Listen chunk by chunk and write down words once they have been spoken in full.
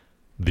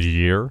The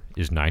year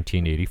is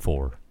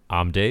 1984.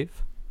 I'm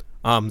Dave.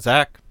 I'm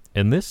Zach.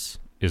 And this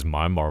is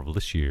My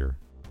Marvelous Year.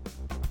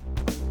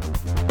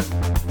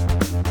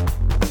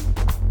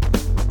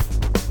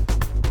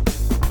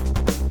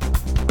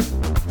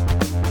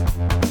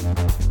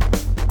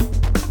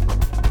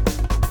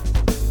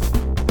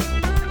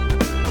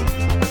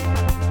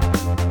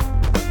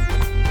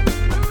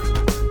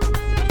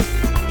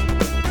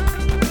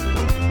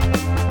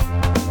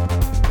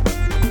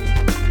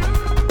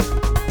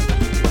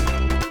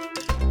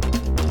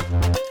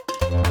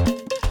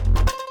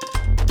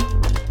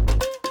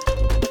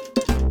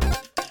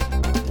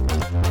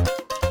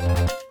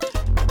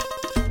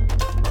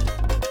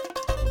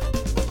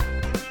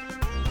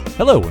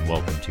 Hello and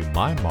welcome to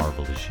My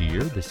Marvelous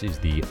Year. This is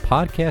the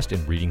podcast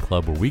and reading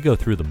club where we go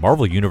through the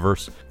Marvel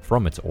Universe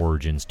from its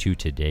origins to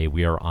today.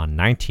 We are on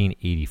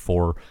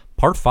 1984,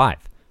 Part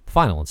 5,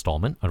 final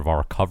installment of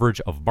our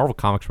coverage of Marvel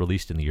Comics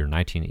released in the year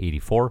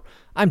 1984.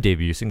 I'm Dave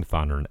Busing, the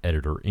founder and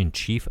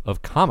editor-in-chief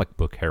of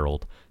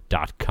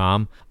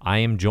comicbookherald.com. I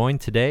am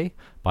joined today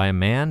by a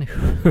man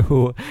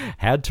who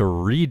had to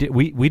read it.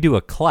 We do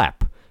a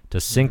clap to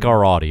sync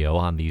our audio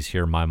on these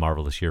here My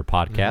Marvelous Year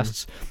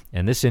podcasts.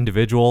 And this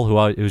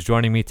individual who's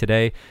joining me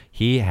today,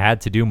 he had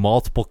to do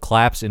multiple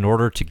claps in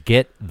order to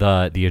get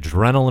the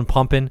adrenaline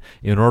pumping,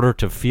 in order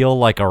to feel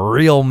like a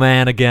real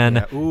man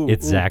again. Yeah.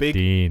 It's Zach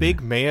Dean. Big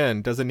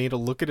man doesn't need to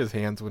look at his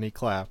hands when he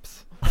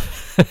claps.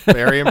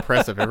 Very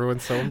impressive.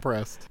 Everyone's so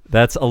impressed.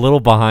 That's a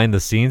little behind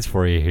the scenes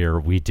for you here.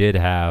 We did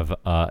have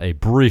a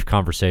brief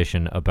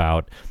conversation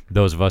about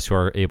those of us who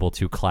are able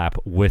to clap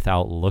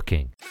without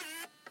looking.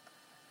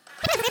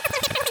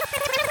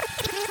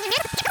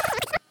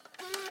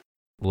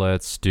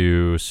 Let's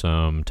do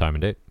some time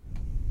and date.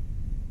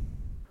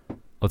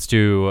 Let's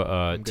do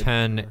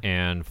 10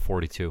 and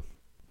 42.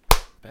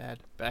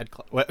 Bad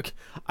clap. Well, okay.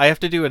 I have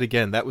to do it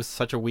again. That was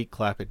such a weak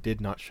clap. It did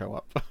not show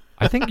up.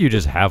 I think you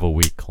just have a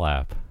weak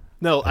clap.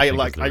 No, I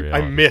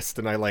missed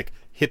and I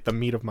hit the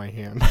meat of my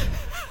hand.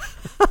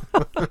 All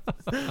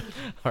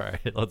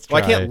right, let's try.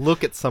 Well, I can't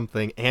look at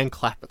something and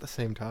clap at the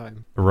same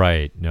time.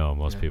 Right. No,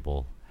 most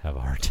people have a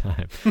hard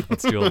time.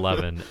 Let's do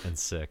 11 and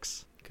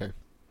 6. Okay.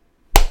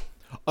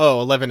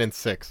 Oh, 11 and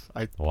 6.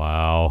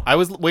 Wow. I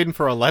was waiting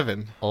for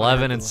 11.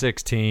 11 and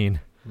 16.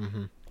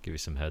 Mm-hmm. Give you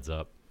some heads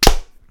up.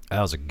 That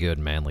was a good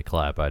manly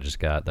clap I just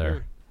got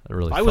there. I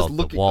really I felt was the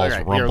looking, walls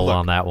right, rumble here,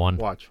 on that one.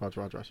 Watch.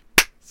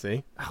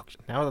 See? Ouch.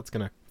 Now that's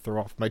going to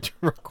throw off my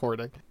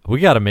recording.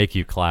 We got to make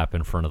you clap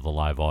in front of the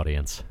live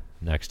audience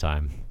next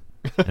time,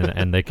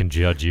 and they can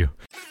judge you.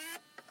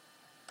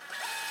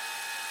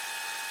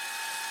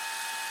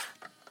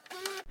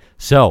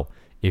 So,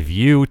 if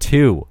you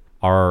too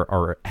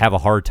are have a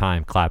hard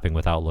time clapping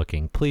without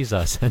looking, please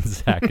send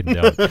Zach a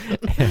note,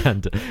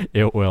 and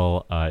it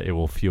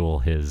will fuel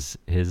his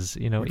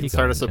ego and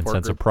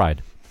sense of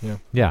pride.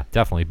 Yeah,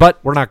 definitely. But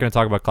we're not going to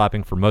talk about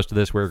clapping for most of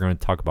this. We're going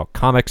to talk about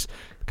comics.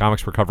 The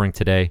comics we're covering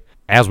today,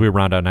 as we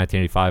round out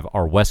 1985,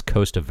 are West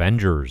Coast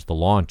Avengers, the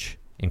launch,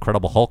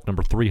 Incredible Hulk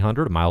number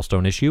 300, a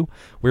milestone issue.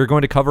 We're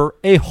going to cover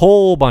a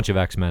whole bunch of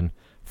X-Men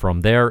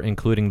from there,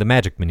 including the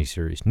Magic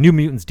miniseries, New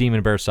Mutants,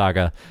 Demon Bear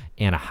Saga,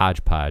 and a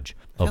hodgepodge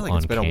of Uncanny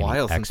It's been a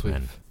while X-Men. Since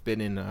we've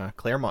been in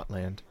Claremont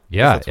land.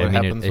 Yeah, that's what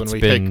happens when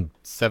we take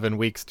 7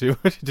 weeks to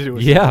do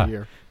a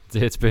year.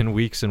 It's been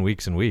weeks and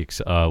weeks and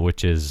weeks,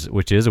 which is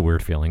a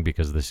weird feeling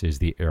because this is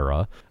the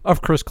era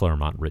of Chris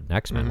Claremont written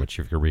X-Men, which,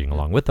 if you're reading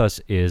along with us,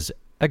 is,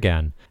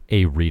 again,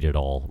 a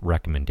read-it-all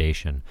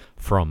recommendation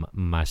from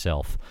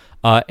myself.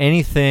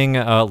 Anything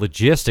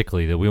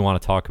logistically that we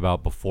want to talk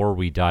about before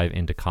we dive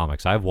into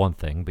comics? I have one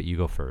thing, but you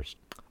go first.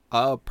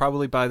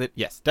 Definitely by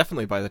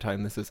the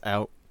time this is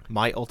out,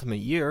 My Ultimate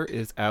Year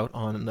is out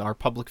on our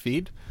public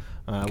feed.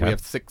 We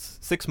have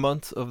six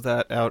months of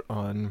that out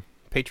on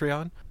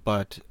Patreon,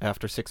 but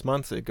after 6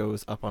 months it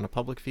goes up on a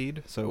public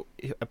feed. So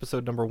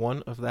episode number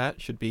 1 of that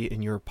should be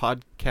in your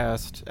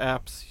podcast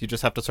apps. You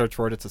just have to search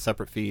for it. It's a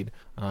separate feed.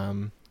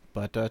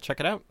 But check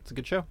it out. It's a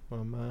good show.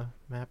 I'm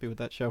happy with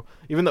that show.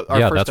 Even though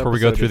our first that's where we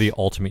go through is... the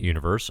Ultimate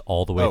Universe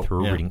all the way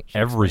through, reading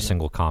every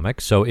single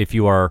comic. So if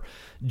you are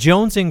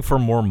jonesing for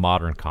more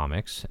modern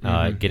comics,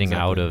 getting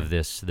out of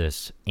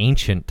this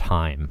ancient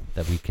time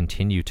that we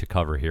continue to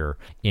cover here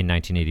in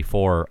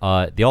 1984,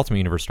 the Ultimate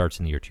Universe starts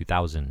in the year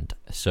 2000.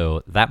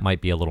 So that might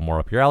be a little more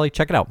up your alley.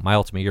 Check it out, My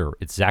Ultimate Year.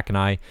 It's Zach and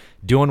I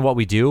doing what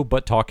we do,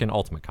 but talking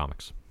Ultimate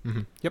Comics.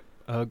 Mm-hmm. Yep,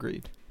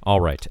 agreed. All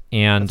right,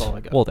 and that's all I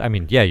got. Well, I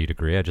mean, yeah, you'd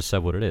agree. I just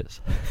said what it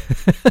is.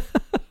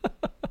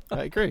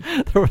 I agree.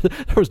 There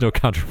was no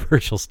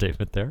controversial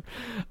statement there.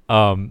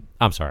 I'm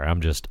sorry. I'm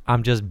just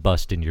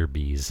busting your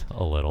bees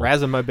a little.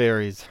 Razzing my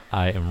berries.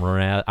 I'm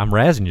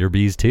razzing your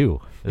bees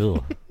too.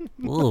 Ew.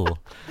 Ew.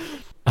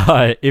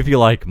 If you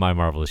like My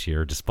Marvelous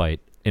Year, despite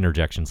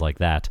interjections like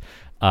that,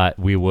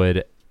 we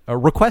would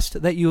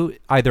request that you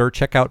either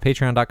check out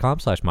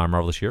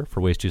patreon.com/mymarvelousyear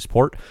for ways to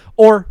support,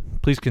 or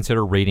please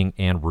consider rating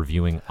and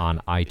reviewing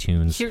on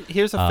iTunes.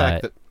 Here's a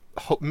fact that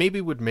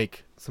maybe would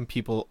make some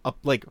people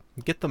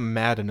get them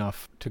mad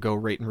enough to go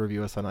rate and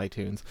review us on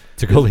iTunes.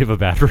 To go leave a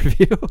bad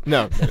review?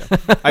 No.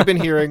 I've been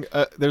hearing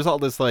there's all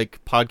this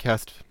like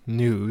podcast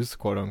news,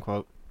 quote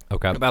unquote,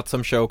 about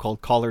some show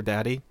called Call Her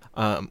Daddy,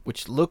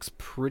 which looks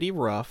pretty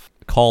rough.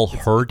 Call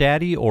Her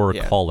Daddy or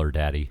Call Her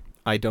Daddy?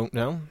 I don't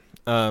know.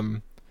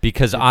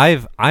 Because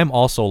I'm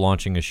also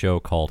launching a show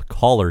called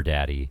Caller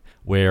Daddy,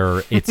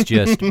 where it's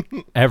just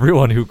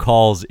everyone who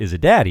calls is a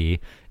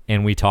daddy,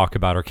 and we talk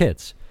about our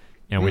kids.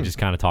 And we just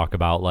kind of talk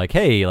about, like,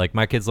 hey, like,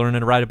 my kid's learning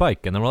to ride a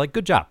bike. And then we're like,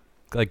 good job.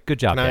 Like, good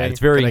job, Dad. It's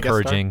very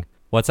encouraging.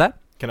 What's that?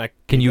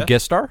 Can you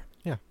guest star?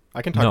 Yeah.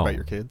 I can talk about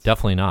your kids.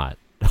 Definitely not.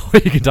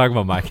 You can talk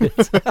about my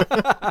kids.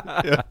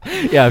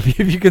 Yeah,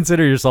 if you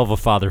consider yourself a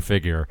father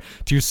figure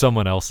to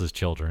someone else's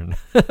children,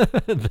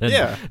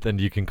 then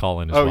you can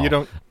call in as well. Oh, you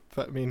don't...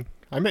 I mean,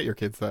 I met your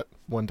kids that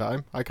one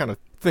time. I kind of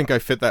think I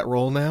fit that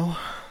role now.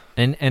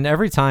 And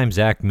every time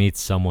Zach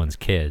meets someone's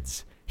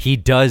kids, he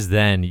does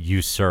then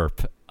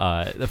usurp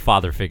the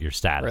father figure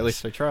status. Or at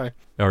least I try.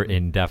 Or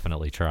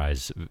indefinitely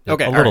tries.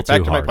 Okay, a little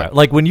too hard.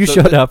 Like when you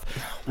showed up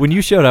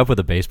with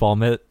a baseball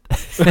mitt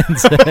and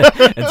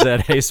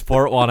said, "Hey,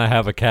 sport, want to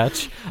have a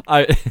catch?"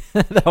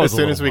 That was as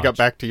soon as we got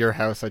back to your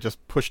house, I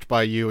just pushed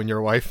by you and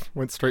your wife,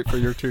 went straight for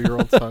your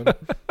 2-year-old son.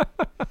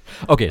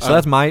 Okay, so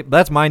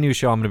that's my new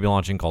show I'm going to be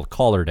launching called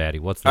Call Her Daddy.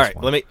 What's this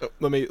one? All right,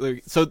 let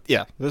me. So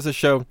yeah, there's a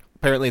show.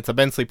 Apparently, it's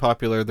immensely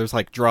popular. There's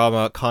like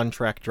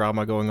contract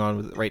drama going on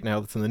with it right now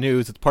that's in the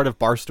news. It's part of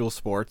Barstool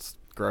Sports.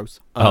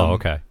 Gross.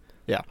 Okay.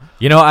 Yeah.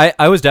 You know,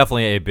 I was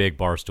definitely a big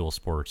Barstool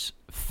Sports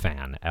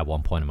fan at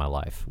one point in my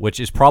life, which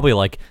is probably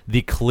like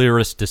the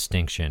clearest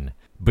distinction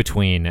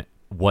between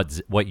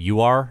what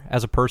you are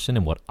as a person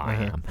and what I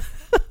am.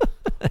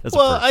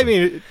 I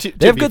mean,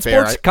 they have good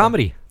sports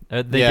comedy.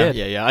 They did.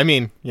 Yeah. I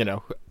mean,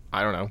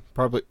 I don't know.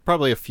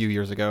 Probably a few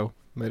years ago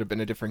might have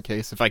been a different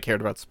case if I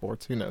cared about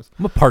sports. Who knows?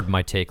 I'm a pardon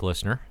my take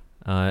listener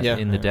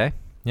in the day.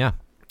 Yeah.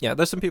 Yeah,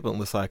 there's some people in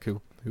the Slack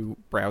who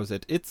browse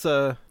it. Let's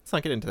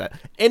not get into that.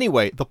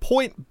 Anyway, the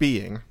point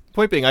being,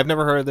 I've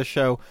never heard of this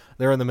show.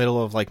 They're in the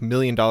middle of like $1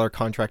 million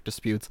contract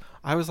disputes.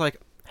 I was like,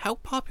 how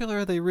popular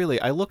are they really?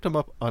 I looked them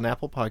up on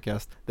Apple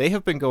Podcasts. They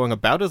have been going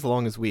about as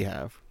long as we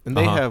have, and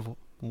they have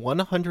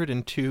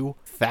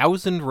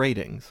 102,000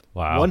 ratings.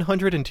 Wow.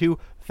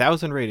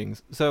 102,000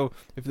 ratings. So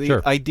if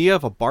the idea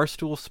of a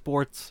Barstool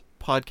Sports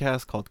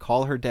podcast called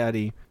Call Her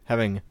Daddy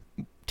having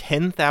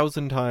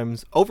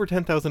over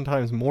 10,000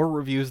 times more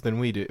reviews than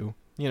we do,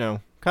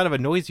 kind of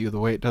annoys you the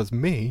way it does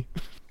me,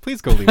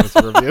 please go leave us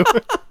a review.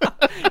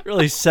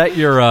 Really set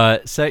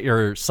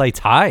your sights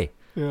high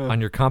on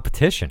your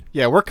competition.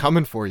 Yeah, we're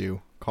coming for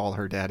you, Call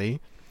Her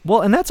Daddy.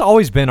 Well, and that's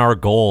always been our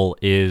goal,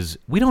 is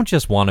we don't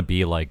just want to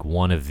be like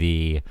one of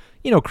the,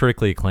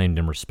 critically acclaimed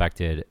and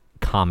respected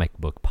comic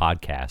book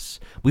podcasts.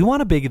 We want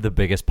to be the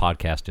biggest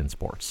podcast in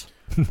sports.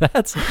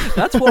 That's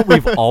what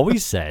we've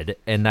always said,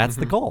 and that's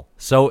the goal.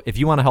 So if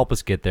you want to help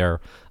us get there,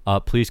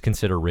 please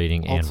consider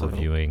rating and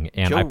reviewing.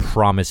 And I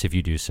promise if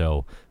you do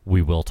so,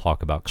 we will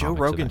talk about comics Joe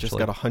Rogan eventually. just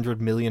got a $100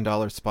 million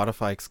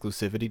Spotify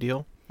exclusivity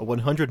deal, a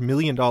 $100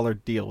 million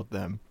deal with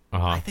them.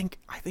 I think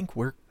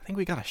we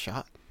got a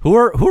shot. Who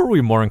are we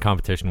more in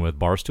competition with,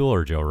 Barstool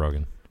or Joe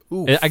Rogan?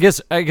 Oof. I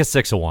guess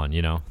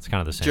 6-1. It's kind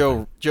of the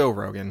same. Joe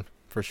Rogan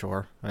for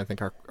sure. I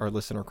think our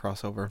listener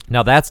crossover.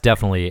 Now that's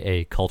definitely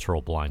a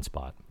cultural blind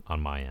spot on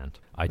my end.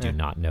 I do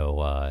not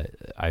know.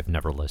 I've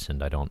never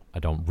listened. I don't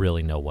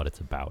really know what it's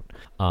about.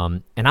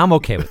 And I'm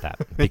okay with that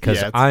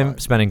because I'm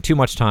spending too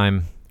much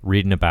time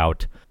reading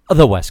about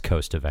the West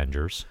Coast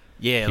Avengers.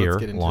 Yeah, here, let's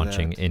get into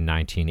launching that. in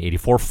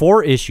 1984.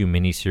 4-issue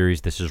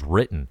miniseries. This is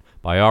written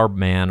by our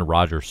man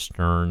Roger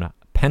Stern,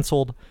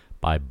 penciled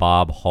by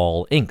Bob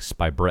Hall, inks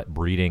by Brett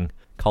Breeding,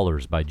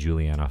 colors by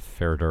Juliana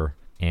Ferder,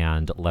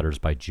 and letters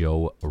by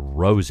Joe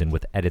Rosen,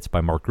 with edits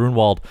by Mark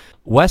Grunwald.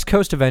 West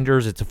Coast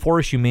Avengers, it's a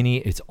 4-issue mini.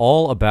 It's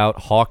all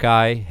about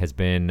Hawkeye has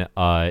been,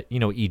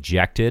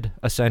 ejected,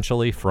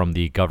 essentially, from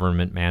the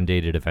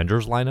government-mandated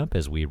Avengers lineup,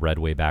 as we read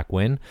way back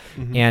when,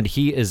 and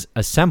he is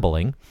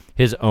assembling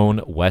his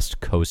own West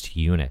Coast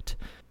unit.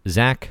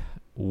 Zach,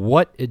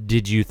 what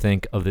did you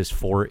think of this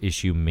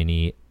 4-issue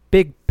mini,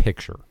 big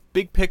picture?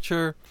 Big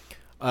picture,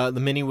 the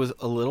mini was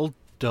a little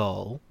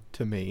dull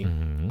to me.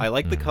 I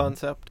like the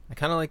concept. I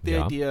kind of like the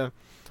idea.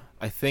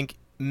 I think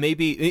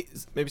maybe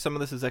some of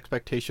this is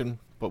expectation,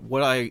 but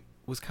what I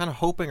was kind of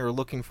hoping or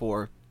looking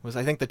for was,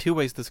 I think the two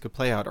ways this could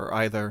play out are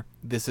either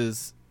this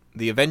is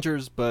the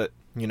Avengers, but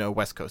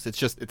West Coast.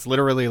 It's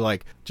literally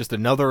like just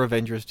another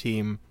Avengers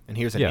team, and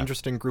here's an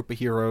interesting group of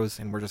heroes,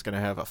 and we're just going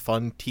to have a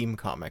fun team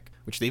comic,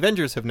 which the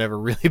Avengers have never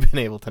really been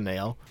able to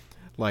nail,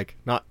 like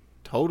not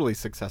totally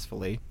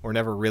successfully, or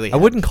never really. I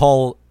wouldn't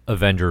call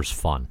Avengers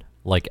fun,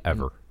 like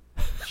ever.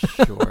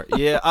 Sure.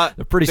 Yeah.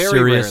 They're pretty very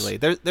serious.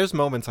 Rarely. There's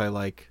moments I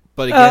like,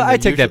 but again, I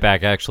take that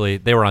back. Actually,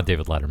 they were on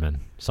David Letterman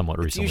somewhat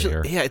recently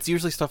here. Yeah, it's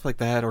usually stuff like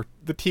that, or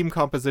the team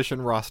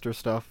composition roster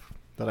stuff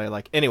that I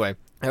like. Anyway,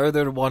 I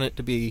either want it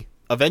to be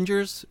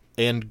Avengers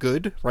and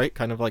good, right?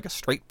 Kind of like a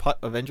straight putt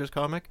Avengers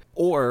comic,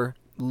 or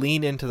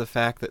lean into the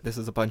fact that this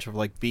is a bunch of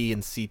like B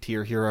and C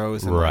tier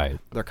heroes, and Right.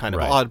 like, they're kind of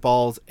Right.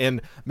 oddballs.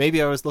 And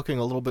maybe I was looking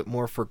a little bit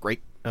more for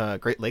Great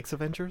Lakes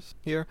Avengers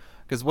here,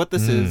 because what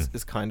this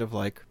is kind of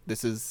like,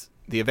 this is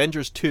the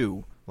Avengers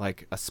 2,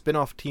 like a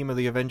spin-off team of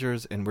the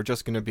Avengers, and we're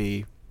just going to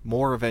be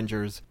more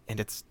Avengers, and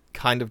it's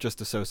kind of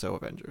just a so-so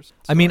Avengers.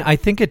 I mean, I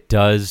think it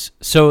does.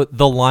 So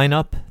the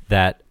lineup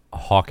that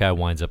Hawkeye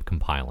winds up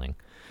compiling,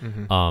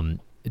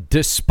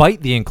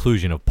 despite the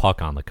inclusion of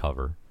Puck on the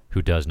cover,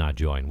 who does not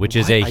join, which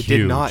is a I huge.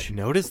 did not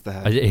notice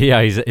that.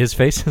 Yeah, his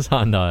face is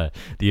on the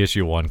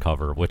issue 1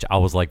 cover, which I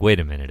was like, wait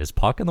a minute, is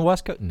Puck in the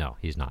West Coast? No,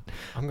 he's not.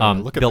 I'm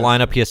gonna look at the this.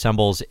 lineup he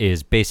assembles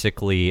is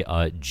basically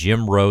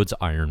Jim Rhodes,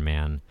 Iron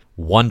Man,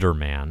 Wonder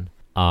Man,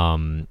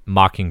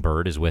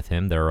 Mockingbird is with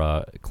him.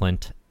 They're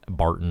Clint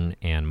Barton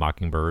and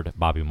Mockingbird,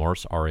 Bobby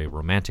Morse, are a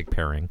romantic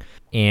pairing.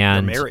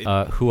 And They're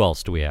married. who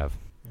else do we have?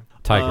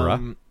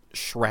 Tigra.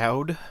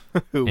 Shroud.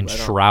 who, And I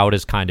don't- Shroud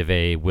is kind of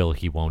a will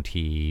he, won't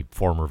he,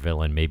 former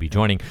villain, maybe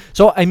joining.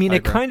 So, I mean,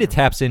 it Tigra, kind of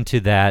taps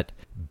into that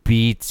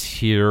B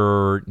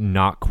tier,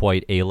 not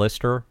quite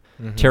A-lister.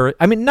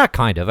 I mean, not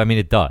kind of. I mean,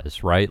 it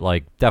does, right?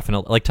 Like,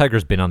 definitely. Like,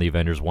 Tiger's been on the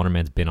Avengers. Wonder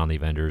Man's been on the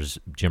Avengers.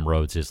 Jim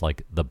Rhodes is,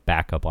 like, the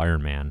backup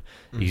Iron Man.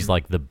 He's,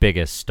 like, the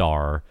biggest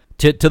star.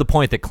 To the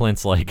point that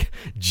Clint's, like,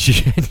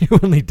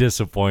 genuinely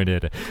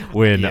disappointed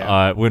when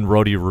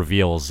Rhodey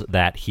reveals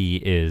that he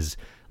is...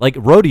 Like,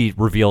 Rhodey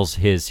reveals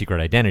his secret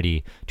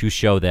identity to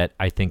show that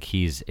I think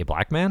he's a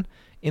black man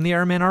in the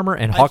Iron Man armor,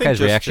 and I think Hawkeye's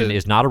just reaction to-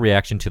 is not a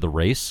reaction to the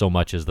race so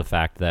much as the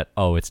fact that,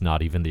 oh, it's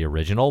not even the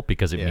original,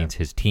 because it Yeah. means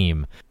his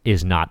team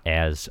is not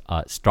as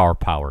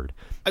star-powered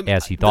I mean,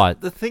 as he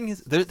thought. The thing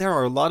is, there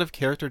are a lot of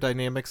character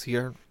dynamics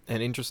here,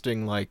 and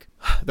interesting, like,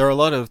 there are a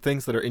lot of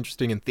things that are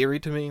interesting in theory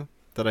to me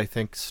that I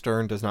think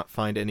Stern does not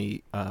find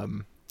any,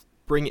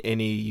 bring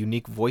any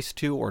unique voice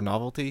to or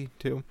novelty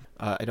to.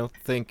 I don't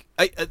think...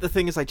 the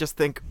thing is, I just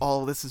think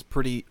all this is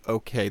pretty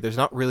okay. There's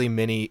not really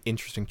many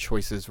interesting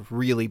choices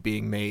really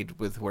being made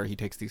with where he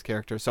takes these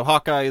characters. So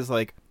Hawkeye is,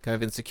 like, kind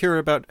of insecure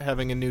about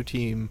having a new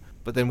team,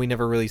 but then we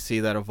never really see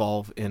that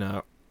evolve in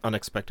a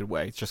unexpected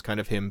way. It's just kind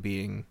of him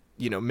being,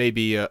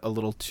 maybe a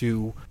little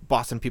too...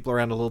 bossing people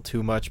around a little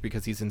too much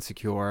because he's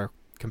insecure,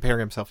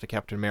 comparing himself to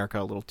Captain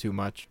America a little too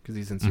much because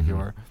he's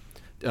insecure.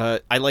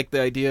 I like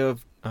the idea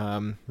of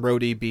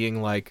Rhodey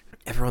being like,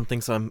 everyone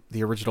thinks I'm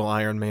the original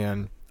Iron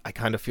Man. I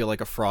kind of feel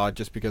like a fraud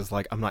just because,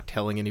 like, I'm not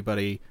telling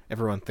anybody.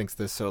 Everyone thinks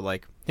this, so,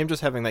 like, him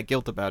just having that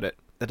guilt about it,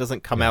 that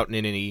doesn't come out in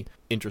any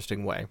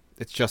interesting way.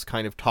 It's just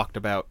kind of talked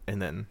about,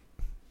 and then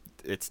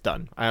it's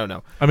done. I don't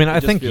know. I mean, I I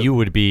just think feel- you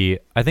would be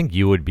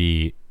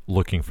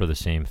looking for the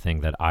same thing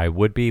that I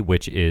would be,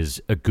 which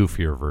is a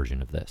goofier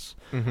version of this.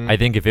 I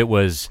think if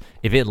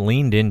it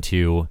leaned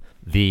into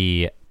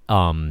the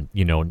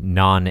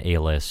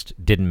non-A-list,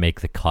 didn't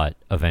make the cut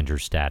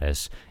Avengers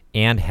status,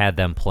 and had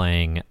them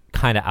playing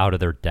kind of out of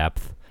their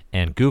depth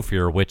and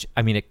goofier, which,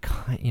 I mean, it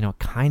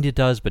kind of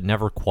does, but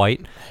never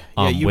quite,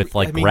 with,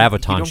 like,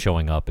 Graviton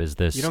showing up as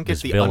this You don't get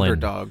this the villain.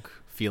 underdog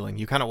feeling.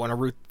 You kind of want to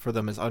root for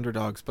them as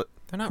underdogs, but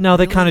they're not. No,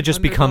 they really kind of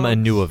just become a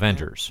new underdogs.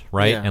 Avengers,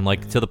 right? Yeah. And,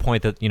 like, to the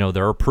point that,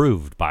 they're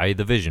approved by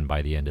the Vision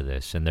by the end of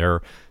this, and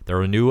they're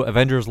a new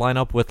Avengers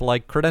lineup with,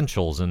 like,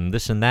 credentials and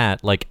this and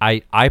that. Like,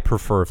 I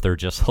prefer if they're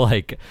just,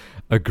 like,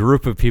 a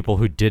group of people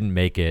who didn't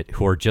make it,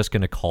 who are just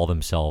going to call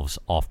themselves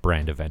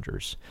off-brand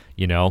Avengers,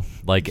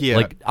 Like, Yeah.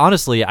 like,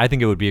 honestly, I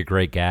think it would be a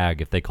great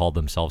gag if they called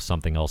themselves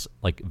something else,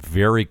 like,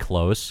 very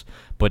close,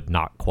 but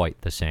not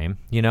quite the same,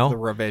 The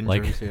Revengers,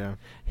 Like, yeah.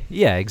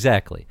 yeah,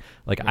 exactly.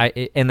 Like,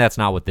 and that's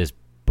not what this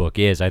book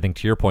is. I think,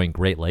 to your point,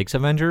 Great Lakes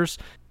Avengers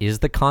is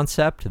the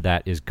concept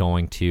that is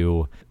going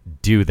to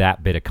do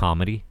that bit of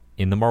comedy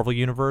in the Marvel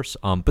Universe.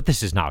 But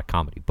this is not a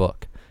comedy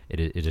book.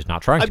 It is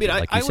not trying to be.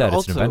 Like you said,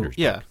 it's an Avengers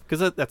yeah, book.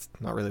 because that's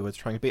not really what it's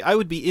trying to be. I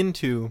would be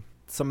into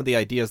some of the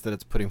ideas that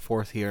it's putting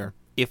forth here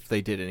if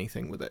they did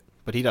anything with it,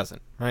 but he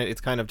doesn't. Right?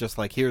 It's kind of just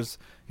like, here's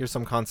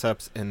some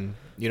concepts, and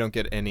you don't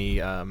get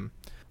any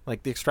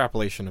like, the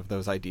extrapolation of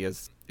those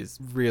ideas is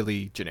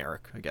really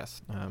generic, I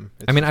guess.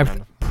 I mean,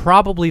 I've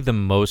probably the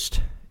most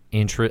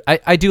interest.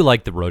 I do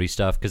like the Rhodey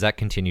stuff because that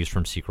continues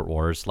from Secret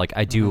Wars. Like,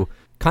 I do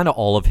kind of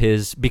all of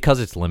his, because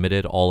it's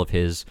limited, all of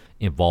his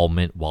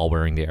involvement while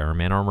wearing the Iron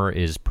Man armor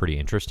is pretty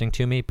interesting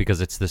to me,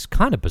 because it's this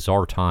kind of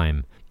bizarre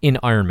time in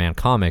Iron Man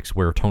comics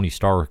where Tony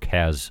Stark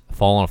has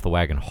fallen off the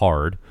wagon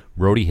hard.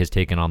 Rhodey has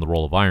taken on the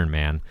role of Iron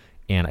Man,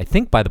 and I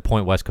think by the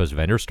point West Coast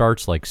Avengers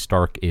starts, like,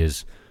 Stark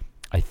is,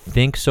 I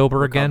think,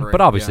 sober again, but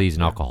obviously he's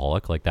an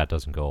alcoholic. Like, that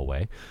doesn't go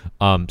away.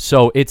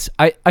 So it's,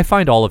 I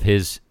find all of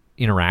his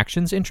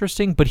interactions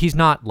interesting, but he's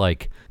not,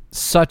 like,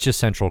 such a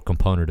central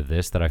component of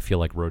this that I feel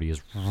like Rhodey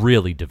has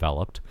really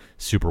developed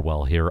super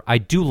well here. I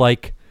do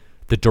like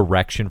the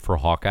direction for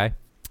Hawkeye.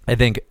 I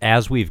think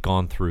as we've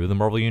gone through the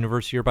Marvel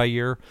Universe year by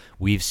year,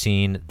 we've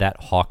seen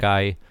that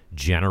Hawkeye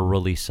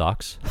generally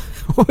sucks,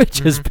 which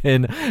has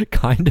been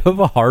kind of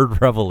a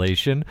hard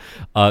revelation,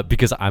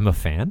 because I'm a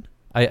fan.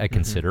 I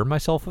consider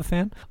myself a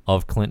fan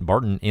of Clint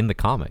Barton in the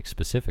comics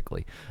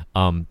specifically.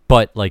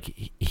 But,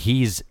 like,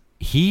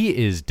 he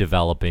is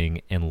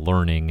developing and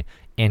learning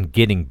and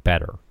getting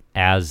better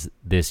as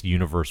this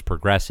universe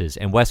progresses.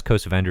 And West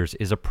Coast Avengers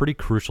is a pretty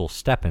crucial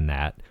step in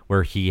that,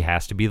 where he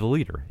has to be the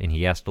leader and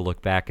he has to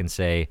look back and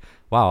say,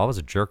 wow, I was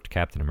a jerk to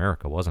Captain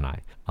America, wasn't I?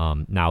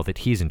 Now that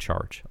he's in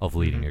charge of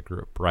leading a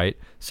group, right?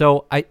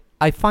 So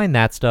I find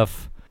that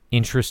stuff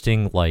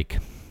interesting. Like,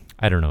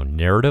 I don't know,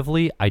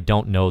 narratively, I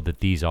don't know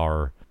that these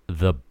are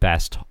the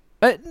best.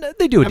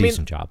 They do a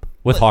decent job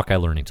with Hawkeye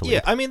learning to lead.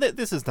 Yeah, I mean,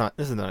 this is not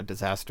a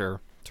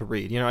disaster to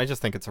read. I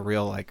just think it's a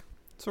real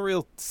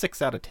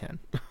 6 out of 10,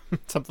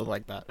 something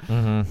like that.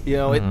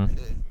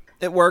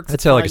 It works.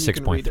 I'd say like a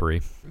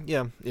 6.3.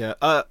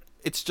 Yeah.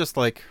 It's just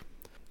like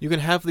you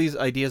can have these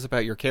ideas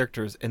about your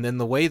characters, and then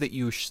the way that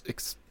you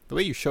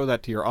show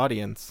that to your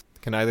audience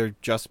can either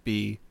just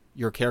be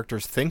your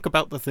characters think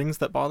about the things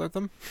that bother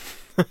them,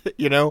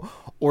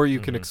 or you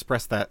can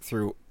express that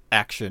through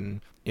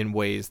action in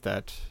ways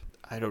that,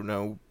 I don't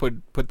know,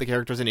 put the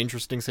characters in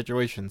interesting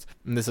situations.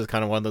 And this is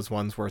kind of one of those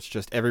ones where it's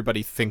just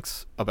everybody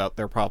thinks about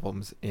their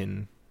problems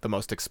in the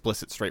most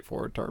explicit,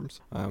 straightforward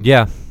terms.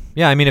 Yeah.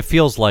 I mean, it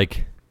feels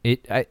like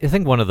it. I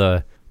think one of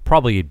the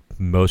probably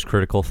most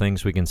critical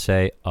things we can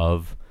say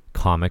of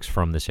comics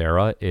from this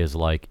era is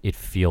like it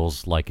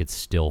feels like it's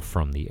still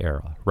from the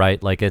era,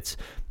 right? Like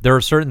there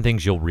are certain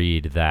things you'll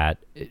read that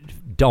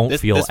don't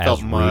feel this as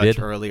felt rooted. Much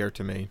earlier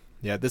to me.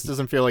 Yeah, this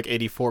doesn't feel like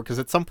 84, because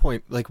at some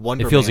point, like,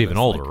 Wonder Man... It feels even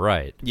older, like,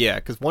 right. Yeah,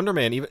 because Wonder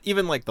Man,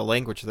 even like the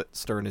language that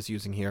Stern is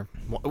using here,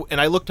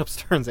 and I looked up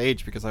Stern's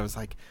age because I was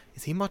like,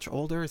 is he much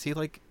older? Is he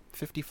like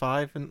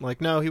 55? And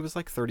like, no, he was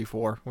like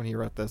 34 when he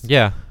wrote this.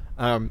 Yeah.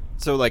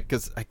 So like,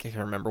 because I can't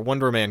remember,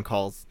 Wonder Man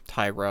calls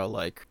Tyra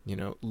like,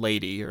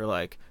 lady, or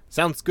like,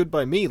 sounds good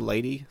by me,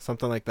 lady,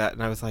 something like that.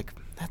 And I was like,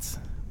 that's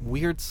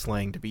weird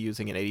slang to be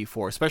using in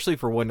 84, especially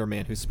for Wonder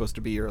Man, who's supposed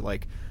to be your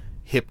like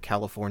hip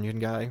Californian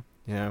guy.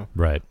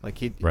 Right. Like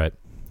right.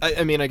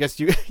 I mean, I guess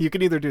you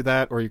can either do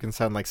that, or you can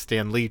sound like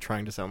Stan Lee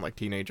trying to sound like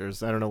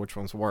teenagers. I don't know which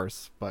one's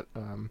worse, but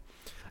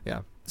yeah.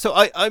 So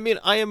I mean,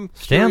 I am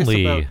Stan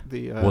Lee about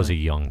the, was a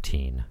young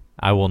teen.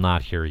 I will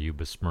not hear you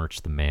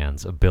besmirch the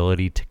man's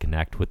ability to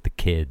connect with the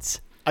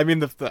kids. I mean,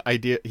 the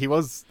idea he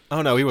was.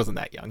 Oh no, he wasn't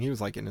that young. He was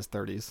like in his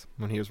 30s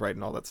when he was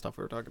writing all that stuff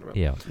we were talking about.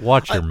 Yeah.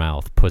 Watch your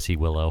mouth, Pussy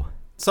Willow.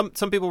 Some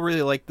people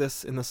really like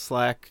this in the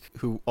Slack,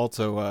 who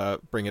also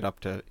bring it up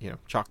to,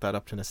 chalk that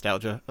up to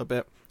nostalgia a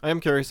bit. I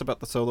am curious about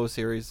the solo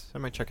series. I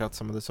might check out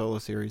some of the solo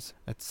series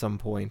at some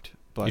point.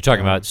 But, you're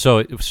talking about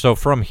so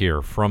from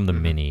here, from the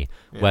mini,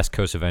 West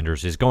Coast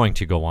Avengers is going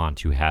to go on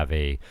to have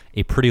a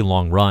pretty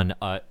long run.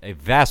 A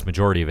vast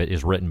majority of it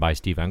is written by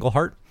Steve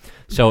Englehart.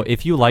 So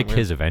if you liked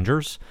his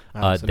Avengers,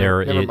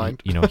 never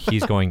mind.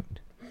 He's going.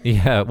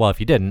 Yeah, well, if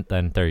you didn't,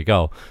 then there you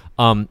go.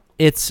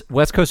 It's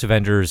West Coast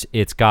Avengers.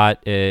 It's got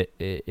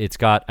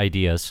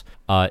ideas.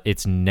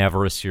 It's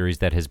never a series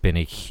that has been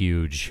a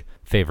huge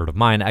favorite of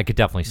mine. I could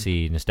definitely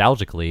see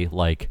nostalgically,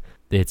 like,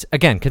 it's,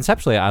 again,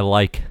 conceptually, I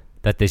like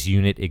that this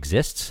unit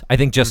exists. I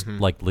think just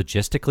like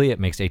logistically, it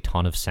makes a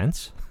ton of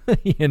sense.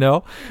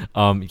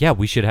 Yeah,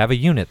 we should have a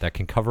unit that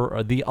can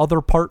cover the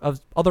other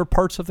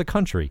parts of the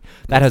country.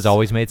 That has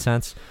always made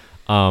sense.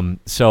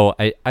 So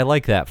I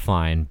like that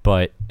fine,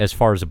 but as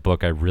far as a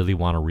book I really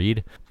want to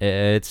read,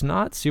 it's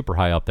not super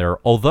high up there,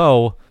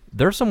 although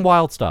there's some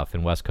wild stuff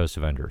in West Coast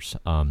Avengers.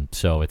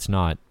 So it's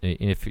not,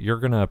 if you're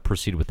going to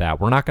proceed with that,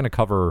 we're not going to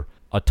cover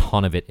a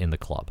ton of it in the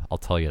club. I'll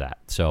tell you that.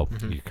 So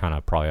you're kind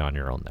of probably on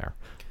your own there.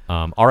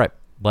 All right,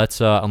 let's,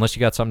 unless you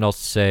got something else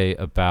to say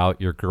about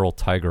your girl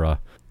Tigra,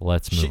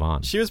 let's move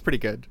on. She was pretty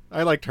good.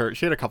 I liked her.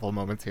 She had a couple of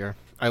moments here.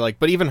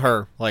 But even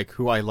her, like,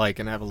 who I like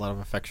and have a lot of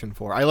affection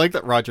for. I like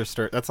that Roger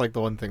Stern, that's like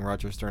the one thing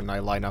Roger Stern and I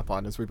line up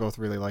on, is we both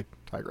really like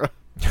Tigra.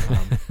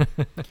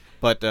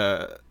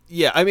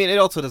 Yeah, I mean, it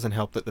also doesn't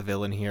help that the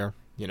villain here,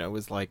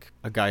 is like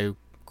a guy who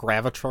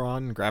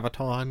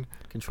Graviton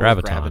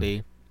controls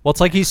gravity. Well,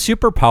 it's like he's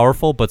super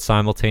powerful, but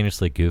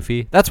simultaneously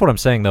goofy. That's what I'm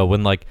saying, though,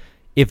 when, like,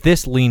 if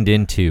this leaned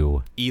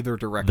into either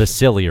direction, the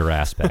sillier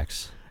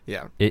aspects.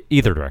 Yeah.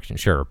 Either direction,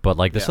 sure. But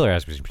like the sillier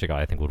aspects in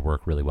particular, I think would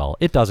work really well.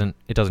 It doesn't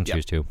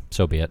choose to,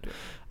 so be it.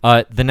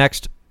 The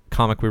next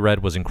comic we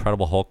read was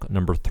Incredible Hulk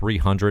number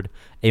 300,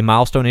 a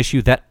milestone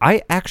issue that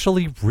I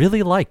actually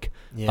really like.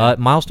 Yeah.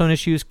 Milestone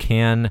issues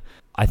can,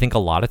 I think a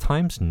lot of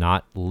times,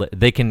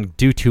 they can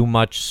do too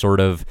much sort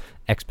of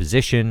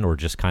exposition or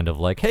just kind of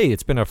like, hey,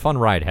 it's been a fun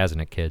ride,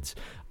 hasn't it, kids?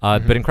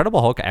 But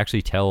Incredible Hulk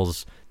actually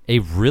tells a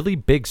really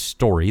big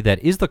story that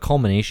is the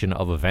culmination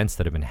of events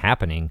that have been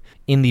happening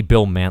in the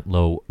Bill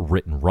Mantlo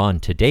written run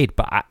to date.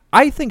 But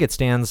I think it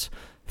stands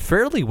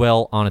fairly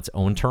well on its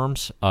own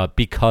terms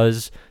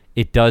because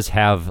it does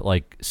have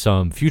like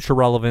some future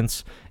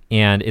relevance,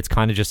 and it's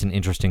kind of just an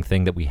interesting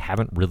thing that we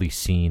haven't really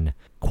seen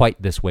quite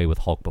this way with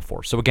Hulk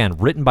before. So again,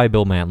 written by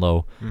Bill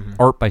Mantlo,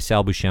 art by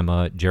Sal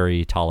Buscema,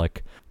 Jerry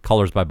Tolick,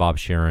 colors by Bob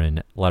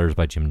Sharon, letters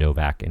by Jim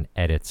Novak, and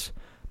edits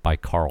by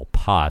Carl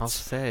Potts. I'll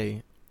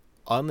say,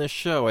 on this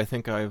show, I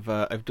think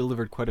I've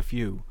delivered quite a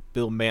few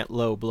Bill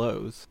Mantlo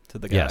blows to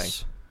the guy.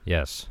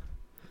 Yes.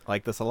 I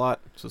like this a lot.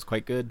 This was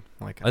quite good.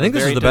 I think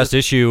this is the best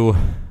issue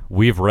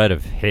we've read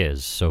of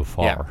his so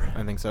far. Yeah,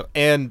 I think so.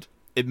 And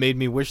it made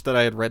me wish that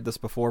I had read this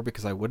before,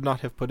 because I would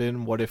not have put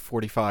in What If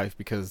 45,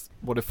 because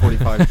What If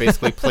 45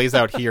 basically plays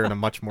out here in a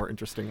much more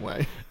interesting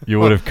way. You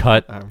would have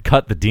cut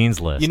the dean's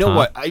list. You know huh?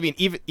 what? I mean,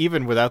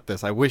 even without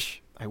this, I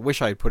wish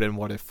I had put in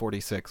What If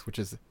 46, which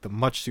is the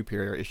much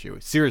superior issue.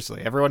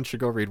 Seriously, everyone should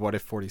go read What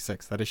If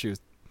 46. That issue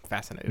is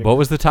fascinating. What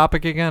was the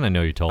topic again? I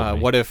know you told me.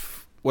 What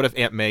if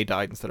Aunt May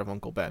died instead of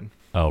Uncle Ben?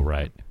 Oh,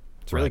 right.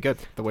 It's really good.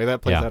 The way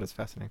that plays out is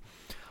fascinating.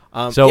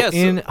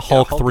 In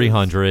Hulk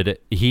 300,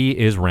 he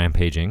is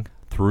rampaging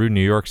through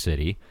New York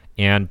City,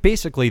 and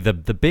basically the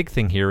big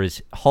thing here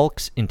is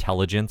Hulk's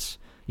intelligence.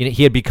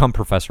 He had become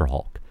Professor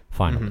Hulk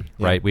finally,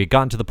 right? We had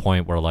gotten to the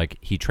point where like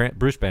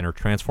Bruce Banner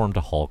transformed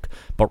to Hulk,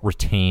 but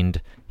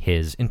retained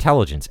his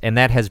intelligence, and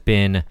that has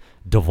been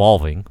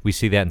devolving. We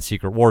see that in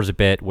Secret Wars a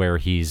bit, where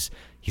he's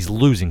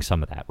losing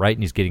some of that, right?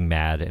 And he's getting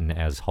mad, and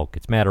as Hulk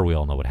gets madder, we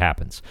all know what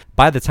happens.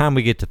 By the time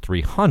we get to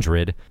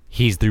 300,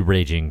 he's the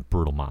raging,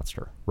 brutal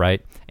monster,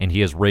 right? And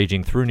he is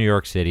raging through New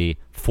York City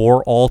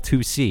for all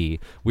to see.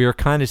 We are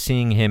kind of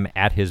seeing him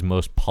at his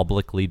most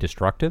publicly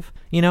destructive,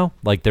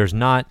 Like, there's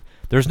not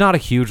a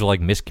huge, like,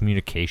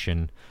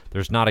 miscommunication.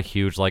 There's not a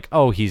huge, like,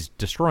 oh, he's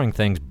destroying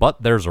things,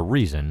 but there's a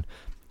reason.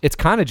 It's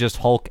kind of just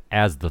Hulk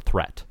as the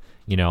threat.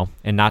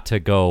 And not to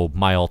go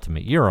my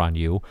ultimate year on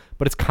you,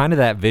 but it's kind of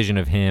that vision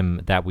of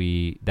him that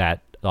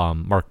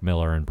Mark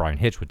Miller and Brian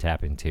Hitch would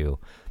tap into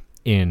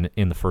in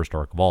the first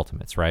arc of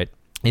Ultimates, right?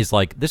 Is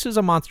like, this is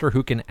a monster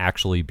who can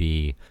actually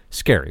be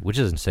scary, which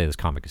isn't to say this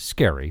comic is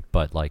scary,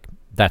 but like,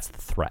 that's the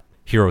threat.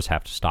 Heroes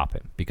have to stop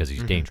him because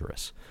he's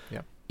dangerous.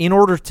 Yeah. In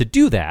order to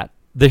do that,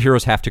 the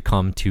heroes have to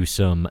come to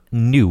some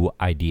new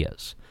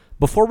ideas.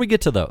 Before we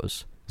get to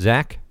those,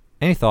 Zach,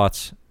 any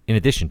thoughts in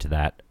addition to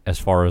that, as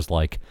far as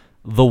like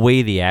the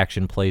way the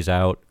action plays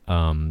out,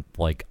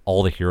 like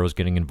all the heroes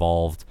getting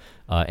involved,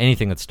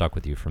 anything that stuck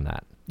with you from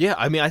that? Yeah,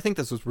 I mean, I think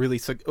this was really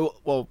sick. Oh,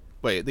 well,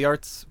 wait, the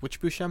art's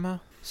which Buscema?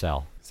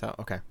 Sal,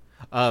 okay.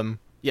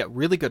 Yeah,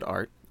 really good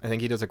art. I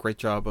think he does a great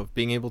job of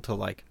being able to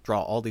like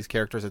draw all these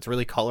characters. It's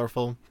really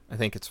colorful. I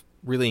think it's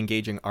really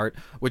engaging art,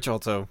 which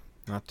also,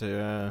 not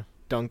to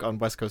dunk on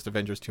West Coast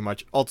Avengers too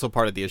much, also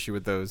part of the issue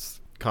with those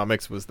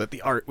comics was that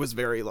the art was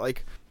very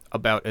like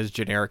about as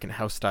generic and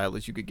house style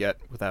as you could get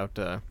without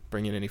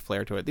bringing any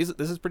flair to it. This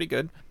is pretty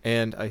good,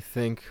 and I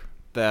think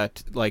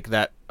that like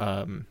that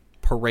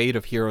parade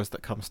of heroes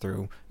that comes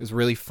through is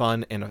really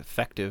fun and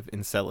effective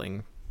in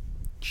selling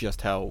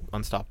just how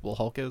unstoppable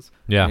Hulk is.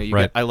 Yeah,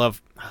 right. I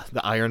love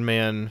the Iron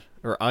Man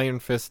or Iron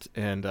Fist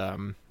and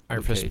Iron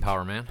Fist and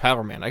Power Man.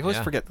 Power Man. I always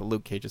forget that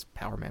Luke Cage is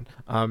Power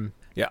Man.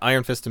 Yeah,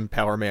 Iron Fist and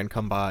Power Man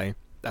come by.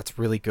 That's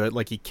really good.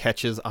 Like, he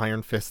catches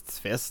Iron Fist's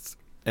fists,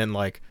 and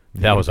like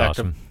that was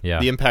awesome.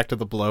 The impact of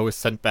the blow is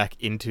sent back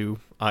into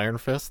Iron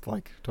Fist,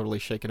 like totally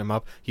shaking him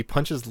up. He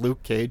punches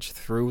Luke Cage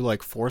through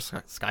like 4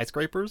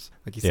 skyscrapers.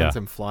 Like, he sends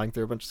him flying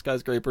through a bunch of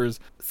skyscrapers.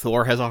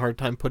 Thor has a hard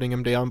time putting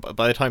him down, but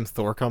by the time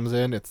Thor comes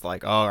in, it's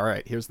like, oh, all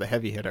right, here's the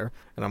heavy hitter.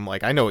 And I'm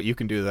like, I know what you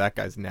can do to that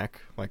guy's neck.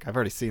 Like, I've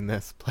already seen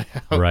this play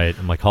out. Right.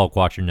 I'm like, Hulk,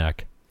 watch your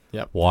neck.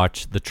 Yep.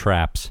 Watch the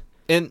traps.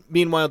 And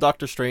meanwhile,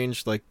 Doctor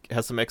Strange like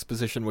has some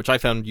exposition, which I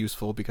found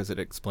useful because it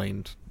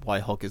explained why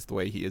Hulk is the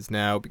way he is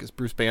now, because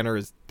Bruce Banner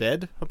is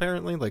dead,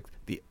 apparently. Like,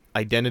 the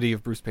identity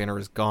of Bruce Banner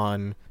is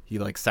gone. He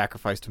like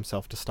sacrificed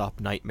himself to stop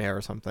Nightmare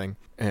or something.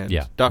 And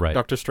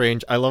Doctor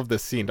Strange, I love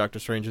this scene. Doctor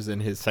Strange is in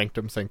his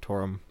Sanctum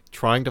Sanctorum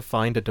trying to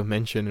find a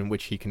dimension in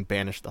which he can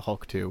banish the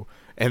Hulk to.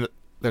 And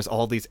there's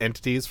all these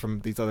entities from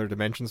these other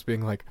dimensions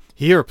being like,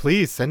 here,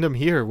 please send him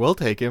here, we'll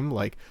take him,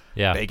 like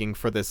begging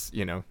for this,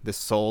 this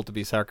soul to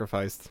be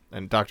sacrificed.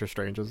 And Doctor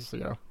Strange is,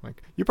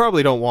 like, you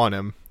probably don't want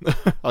him.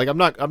 Like, I'm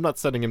not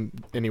sending him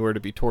anywhere to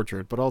be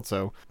tortured, but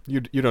also you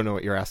don't know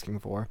what you're asking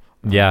for.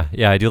 Yeah,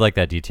 I do like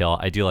that detail.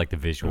 I do like the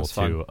visual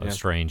too of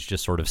Strange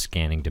just sort of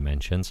scanning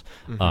dimensions.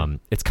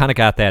 It's kind of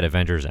got that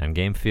Avengers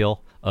Endgame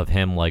feel of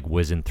him like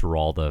whizzing through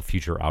all the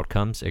future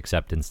outcomes,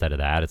 except instead of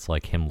that, it's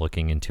like him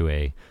looking into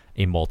a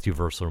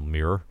multiversal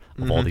mirror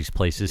of all these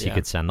places he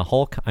could send the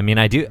Hulk. I mean,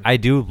 I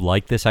do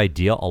like this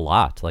idea a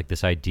lot. Like,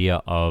 this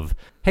idea of,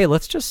 hey,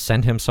 let's just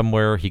send him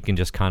somewhere he can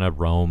just kind of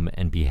roam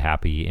and be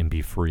happy and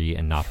be free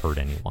and not hurt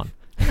anyone.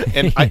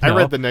 And I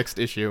read the next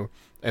issue,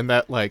 and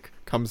that like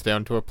comes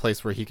down to a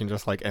place where he can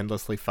just like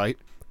endlessly fight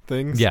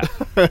things. Yeah.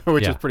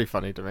 Which is pretty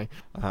funny to me.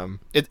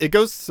 It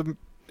goes some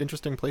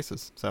interesting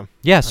places.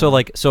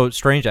 So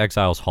Strange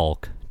exiles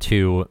Hulk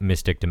to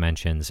Mystic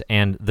Dimensions,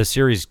 and the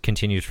series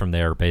continues from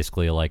there.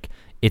 Basically, like,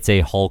 it's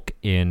a Hulk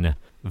in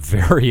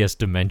various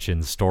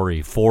dimensions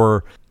story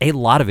for a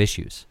lot of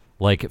issues.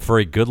 Like, for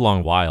a good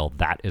long while,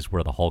 that is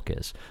where the Hulk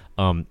is,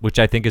 which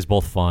I think is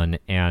both fun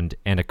and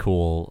a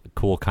cool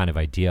kind of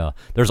idea.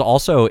 There's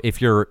also,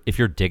 if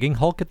you're digging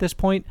Hulk at this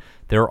point,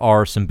 there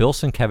are some Bill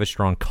Sienkiewicz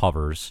drawn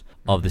covers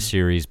of the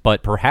series,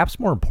 but perhaps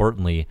more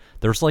importantly,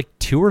 there's like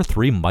 2 or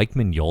 3 Mike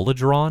Mignola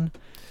drawn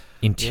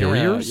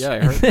interiors. I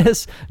heard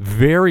this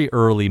very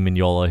early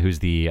Mignola, who's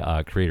the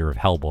creator of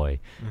Hellboy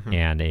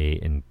and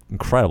an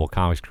incredible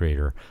comics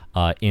creator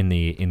in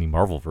the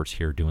Marvelverse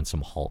here, doing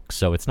some Hulk.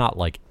 So it's not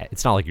like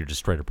you're just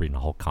straight up reading a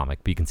Hulk comic,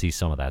 but you can see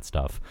some of that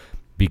stuff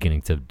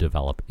beginning to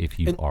develop if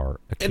you are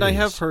a curious. And I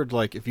have heard,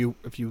 like, if you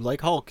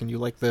like Hulk and you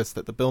like this,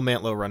 that the Bill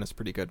Mantlo run is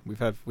pretty good.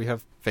 We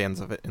have fans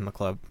of it in the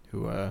club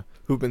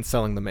who've been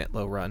selling the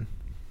Mantlo run,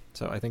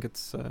 so I think it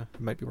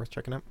might be worth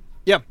checking out.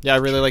 Yeah, I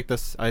really like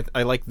this.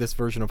 I like this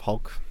version of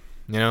Hulk.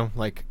 You know,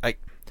 like I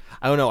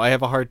don't know. I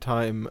have a hard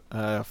time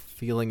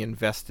feeling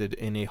invested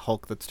in a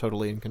Hulk that's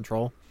totally in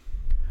control.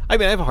 I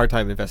mean, I have a hard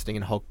time investing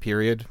in Hulk,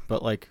 period,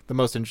 but, like, the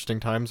most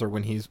interesting times are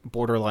when he's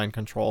borderline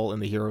control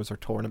and the heroes are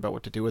torn about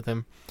what to do with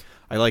him.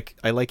 I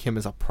like him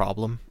as a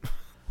problem.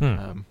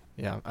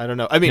 Yeah, I don't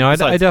know. I mean,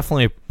 I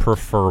definitely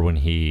prefer when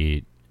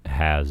he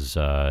has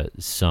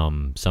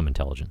some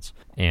intelligence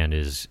and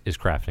is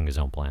crafting his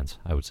own plans,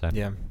 I would say.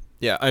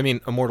 Yeah. I mean,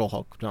 Immortal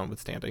Hulk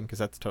notwithstanding, because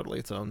that's totally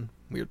its own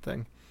weird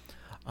thing.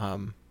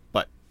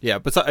 But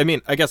I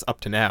mean, I guess up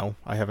to now,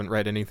 I haven't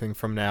read anything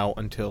from now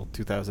until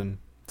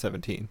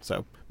 2017.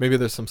 So maybe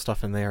there's some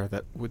stuff in there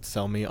that would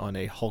sell me on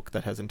a Hulk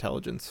that has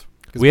intelligence.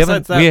 We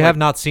have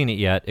not seen it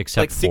yet,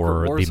 except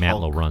for the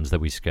Mantlo Hulk runs that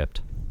we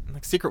skipped.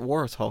 Like Secret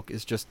Wars Hulk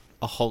is just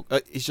a Hulk.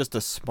 He's just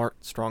a smart,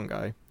 strong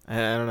guy. I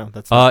don't know.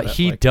 That's not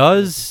he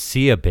does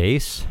see a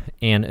base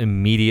and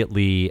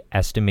immediately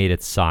estimate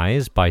its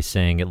size by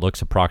saying it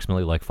looks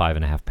approximately like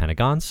 5.5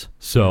 pentagons.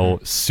 So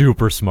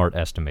super smart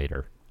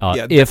estimator.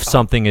 If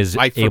something is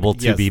able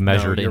to be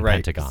measured in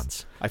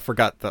pentagons. I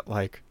forgot that,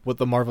 like, what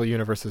the Marvel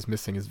Universe is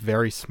missing is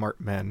very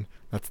smart men.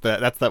 That's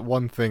that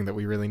one thing that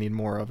we really need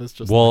more of. Is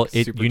just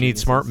you need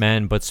smart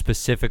men, but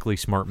specifically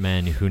smart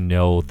men who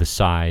know the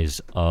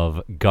size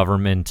of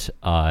government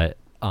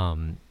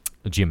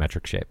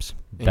geometric shapes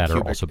that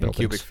are also buildings.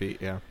 Cubic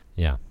feet, yeah.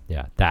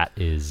 Yeah. That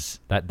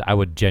I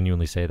would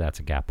genuinely say that's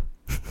a gap.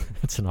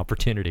 It's an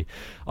opportunity.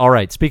 All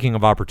right. Speaking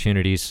of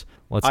opportunities,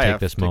 let's take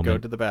this moment. I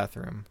have to go to the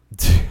bathroom.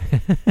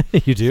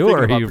 You do,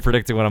 or are you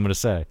predicting what I'm going to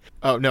say?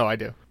 Oh no, I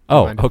do.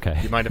 Okay.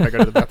 You mind if I go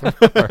to the bathroom?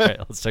 All right.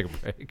 Let's take a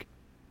break.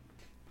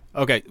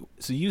 Okay.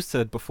 So you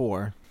said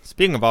before.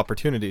 Speaking of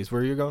opportunities,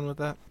 where are you going with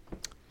that?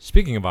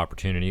 Speaking of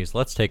opportunities,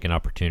 let's take an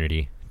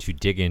opportunity to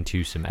dig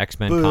into some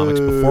X-Men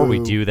comics. Before we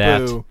do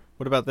that,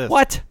 what about this?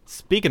 What?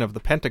 Speaking of the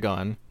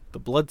Pentagon, the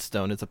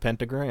Bloodstone is a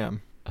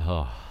pentagram.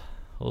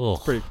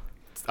 It's pretty.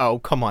 Oh,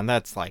 come on,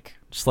 that's like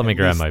just let me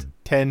grab my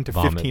 10 to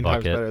 15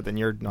 times better than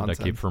your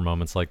nonsense. I keep for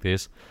moments like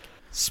these.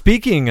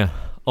 Speaking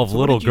of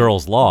little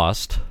girls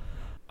lost,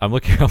 I'm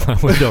looking out my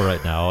window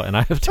right now, and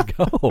I have to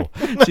go.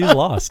 She's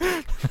lost.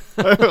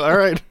 All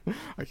right,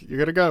 you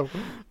gotta go.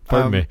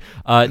 Pardon me.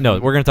 No,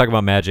 we're gonna talk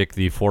about Magic,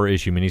 the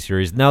 4-issue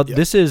miniseries. Now,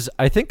 this is,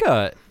 I think,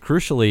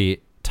 crucially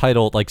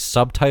titled, like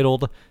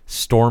subtitled,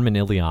 Storm and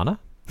Illyana,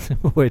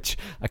 which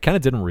I kind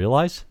of didn't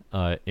realize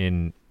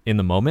in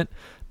the moment.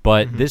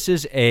 But this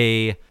is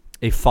a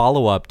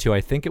follow-up to,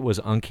 I think it was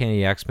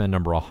Uncanny X-Men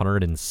number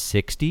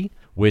 160,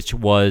 which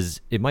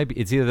was,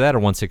 it's either that or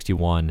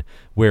 161,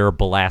 where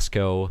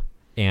Belasco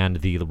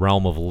and the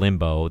realm of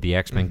Limbo, the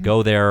X-Men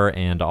go there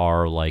and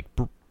are like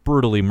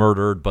brutally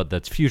murdered, but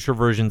that's future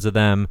versions of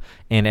them.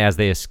 And as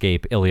they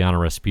escape,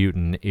 Illyana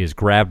Rasputin is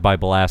grabbed by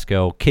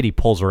Belasco. Kitty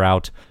pulls her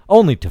out,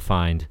 only to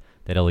find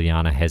that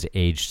Illyana has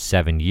aged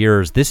 7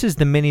 years. This is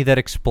the mini that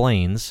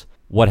explains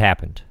what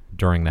happened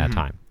during that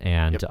time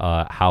and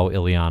how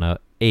Illyana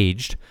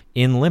aged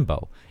in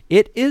Limbo.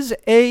 It's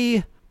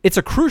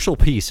a crucial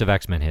piece of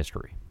X-Men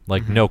history.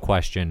 Like, no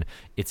question.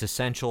 It's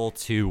essential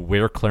to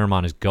where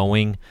Claremont is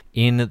going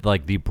in,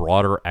 like, the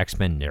broader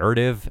X-Men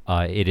narrative.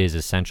 It is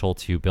essential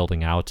to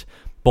building out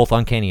both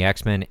Uncanny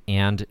X-Men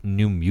and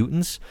New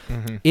Mutants.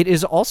 It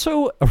is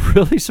also a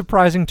really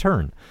surprising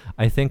turn.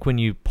 I think when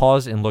you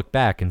pause and look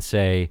back and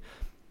say,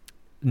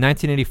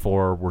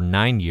 1984, we're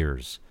 9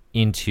 years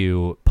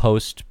into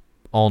post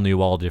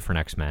all-new, all-different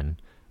X-Men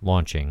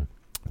launching.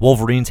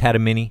 Wolverine's had a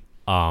mini.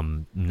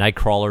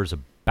 Nightcrawler's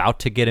about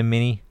to get a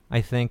mini, I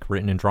think,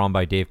 written and drawn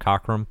by Dave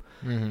Cockrum.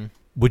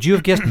 Would you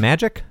have guessed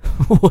Magic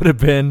would have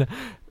been,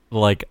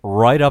 like,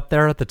 right up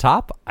there at the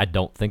top? I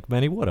don't think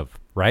many would have,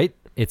 right?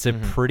 It's a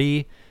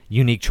pretty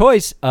unique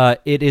choice.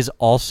 It is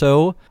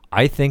also,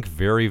 I think,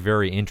 very,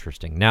 very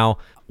interesting. Now,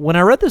 when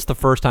I read this the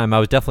first time, I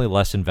was definitely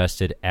less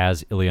invested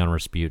as Illyana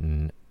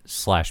Rasputin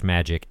 /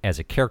 Magic as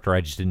a character.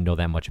 I just didn't know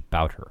that much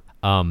about her.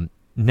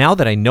 Now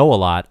that I know a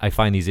lot, I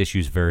find these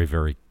issues very,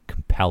 very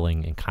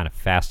compelling and kind of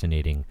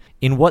fascinating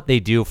in what they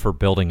do for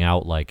building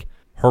out, like,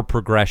 her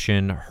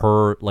progression,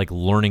 her, like,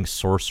 learning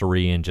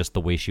sorcery, and just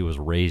the way she was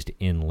raised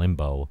in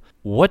Limbo.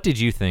 What did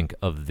you think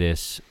of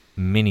this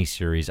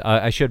miniseries?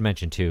 I should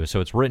mention, too, so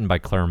it's written by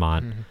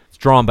Claremont, it's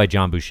drawn by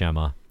John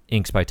Buscema,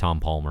 inks by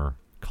Tom Palmer,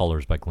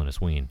 colors by Glynis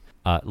Wein,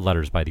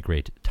 letters by the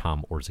great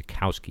Tom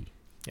Orzechowski.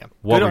 Yeah.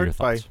 What were your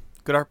thoughts?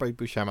 Good art by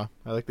Buscema.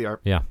 I like the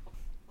art. Yeah.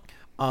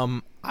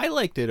 I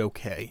liked it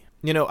okay.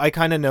 You know, I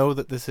kind of know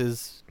that this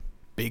is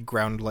big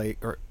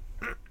groundwork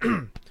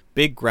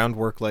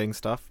laying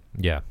stuff.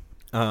 Yeah.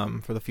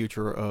 For the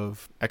future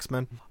of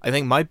X-Men. I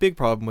think my big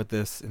problem with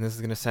this, and this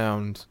is going to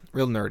sound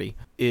real nerdy,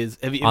 is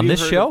on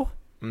this show?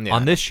 Yeah.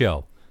 On this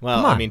show. Well,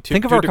 come on. I mean,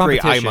 think of our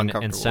competition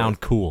and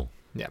sound cool.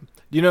 Yeah.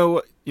 You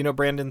know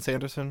Brandon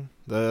Sanderson,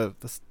 the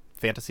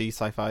fantasy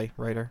sci-fi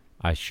writer?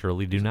 I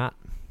surely do not.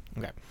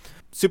 Okay.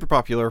 Super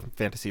popular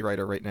fantasy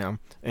writer right now,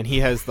 and he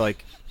has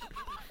like,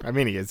 I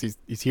mean, he is.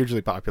 He's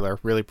hugely popular,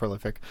 really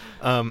prolific.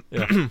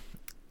 Yeah.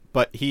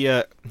 But he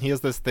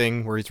has this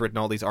thing where he's written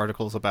all these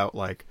articles about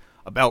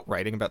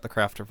writing, about the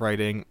craft of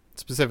writing,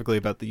 specifically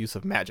about the use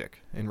of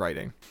magic in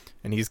writing.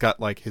 And he's got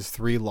like his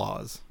 3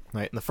 laws,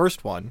 right? And the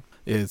first one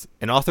is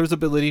an author's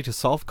ability to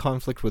solve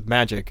conflict with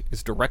magic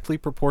is directly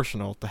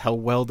proportional to how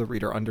well the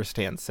reader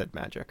understands said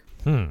magic.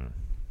 And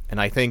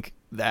I think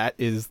that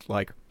is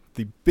like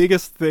the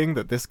biggest thing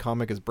that this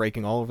comic is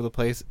breaking all over the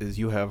place is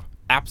you have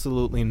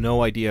absolutely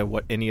no idea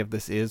what any of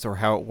this is or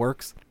how it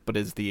works, but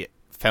is the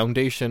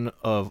foundation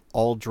of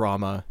all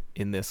drama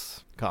in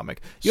this comic.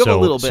 You have a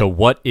little bit. So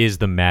what is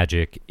the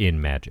magic in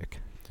magic?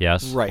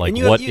 Yes? Right. Like,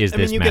 and what is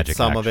this you magic get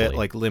some actually? of it,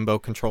 like Limbo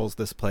controls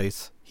this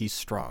place. He's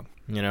strong,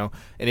 you know?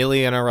 And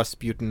Ileana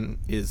Rasputin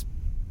is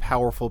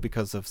powerful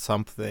because of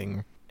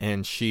something,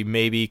 and she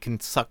maybe can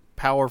suck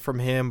power from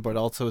him, but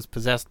also is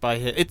possessed by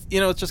him. It's,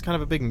 you know, it's just kind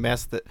of a big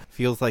mess that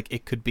feels like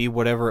it could be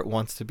whatever it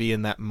wants to be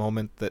in that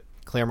moment that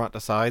Claremont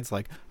decides.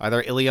 Like,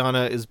 either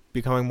Ileana is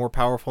becoming more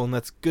powerful, and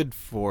that's good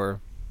for...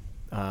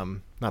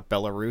 not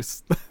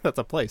Belarus. That's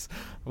a place.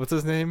 What's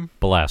his name?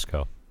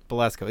 Belasco.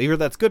 Either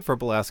that's good for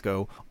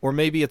Belasco, or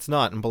maybe it's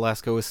not, and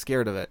Belasco is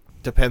scared of it.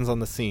 Depends on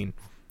the scene.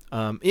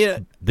 I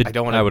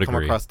don't want to come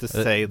across to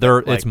say that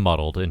like, it's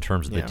muddled in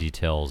terms of the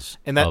details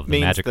and that of the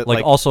means magic. that,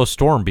 like also,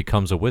 Storm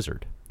becomes a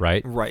wizard,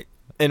 right? Right.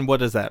 And what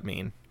does that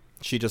mean?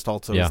 She just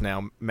also is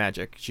now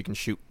magic. She can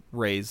shoot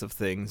rays of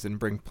things and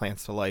bring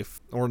plants to life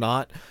or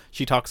not.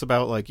 She talks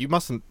about like you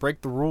mustn't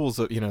break the rules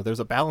of, you know, there's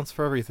a balance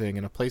for everything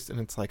in a place, and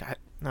it's like I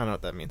don't know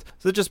what that means.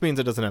 So it just means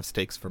it doesn't have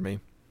stakes for me.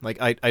 Like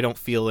I don't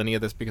feel any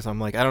of this because I'm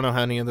like I don't know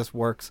how any of this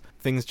works.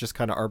 Things just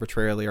kind of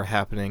arbitrarily are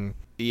happening.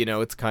 You know,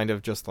 it's kind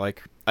of just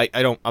like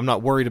I'm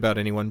not worried about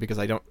anyone because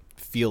I don't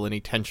feel any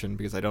tension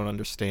because I don't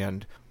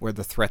understand where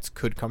the threats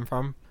could come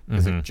from.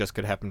 Because it just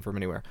could happen from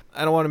anywhere.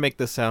 I don't want to make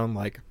this sound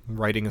like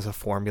writing is a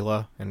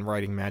formula and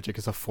writing magic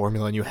is a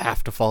formula and you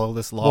have to follow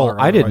this law. Well,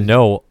 I didn't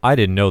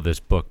know this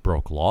book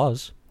broke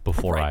laws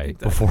before I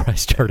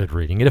started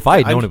reading it. If I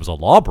had known it was a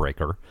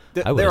lawbreaker,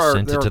 I would have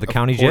sent it to the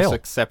county jail. There are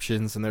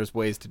exceptions, and there's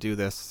ways to do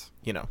this,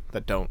 you know,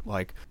 that don't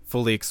like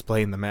fully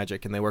explain the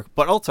magic and they work.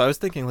 But also, I was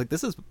thinking like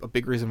this is a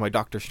big reason why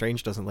Doctor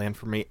Strange doesn't land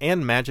for me,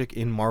 and magic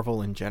in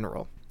Marvel in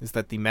general is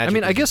that the magic. I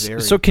mean, I guess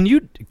so. Can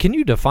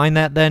you define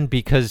that then?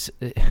 Because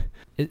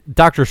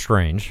Doctor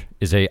Strange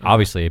is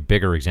obviously a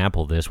bigger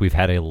example of this. We've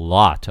had a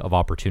lot of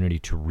opportunity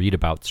to read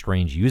about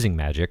Strange using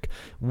magic.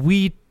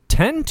 We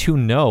tend to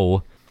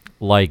know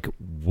like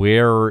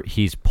where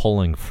he's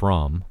pulling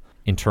from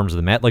in terms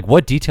of the like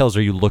what details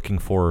are you looking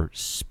for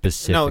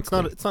specifically?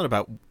 No, it's not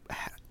about,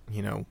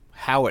 you know,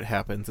 how it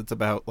happens. It's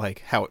about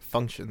like how it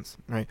functions,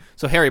 right?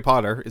 So Harry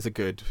Potter is a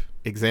good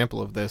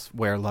example of this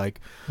where like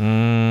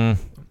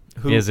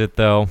is it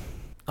though?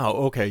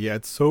 Oh, okay, yeah,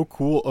 it's so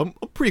cool. I'm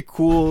pretty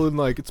cool, and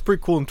like it's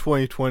pretty cool in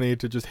 2020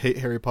 to just hate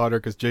Harry Potter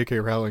because J.K.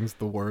 Rowling's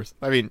the worst.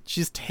 I mean,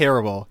 she's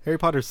terrible. Harry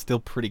Potter's still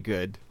pretty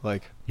good.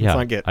 Like,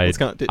 I'm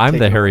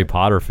the Harry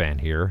Potter fan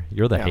here.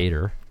 You're the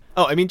hater.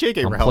 Oh, I mean,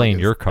 J.K. Rowling playing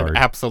is your card. An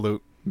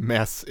absolute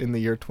mess in the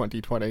year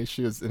 2020.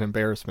 She is an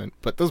embarrassment.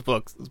 But those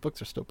books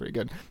are still pretty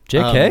good.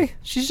 J.K.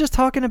 She's just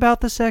talking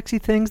about the sexy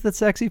things that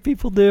sexy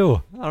people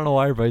do. I don't know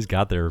why everybody's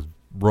got their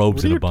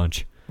robes in a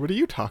bunch. What are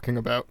you talking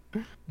about?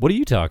 What are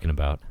you talking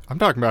about? I'm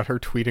talking about her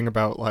tweeting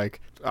about, like,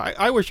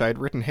 I wish I had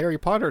written Harry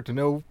Potter to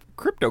know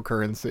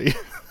cryptocurrency.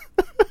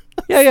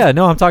 Yeah.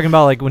 No, I'm talking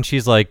about, like, when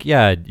she's like,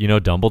 yeah, you know,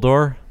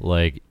 Dumbledore?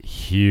 Like,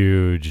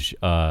 huge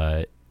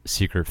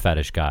secret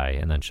fetish guy.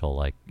 And then she'll,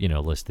 like, you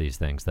know, list these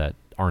things that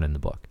aren't in the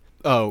book.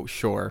 Oh,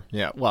 sure.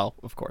 Yeah, well,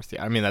 of course.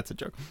 Yeah, I mean, that's a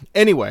joke.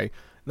 Anyway,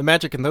 the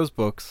magic in those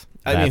books,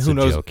 I mean,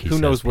 who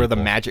knows where the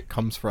magic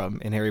comes from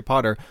in Harry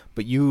Potter,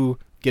 but you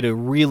get a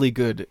really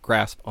good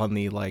grasp on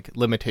the like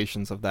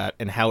limitations of that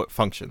and how it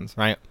functions,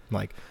 right?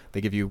 Like they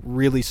give you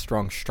really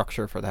strong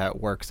structure for how it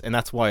works, and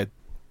that's why,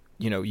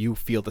 you know, you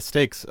feel the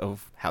stakes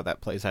of how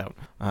that plays out.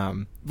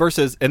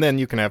 Versus, and then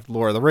you can have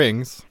Lord of the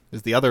Rings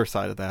is the other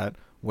side of that,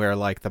 where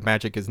like the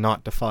magic is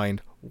not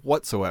defined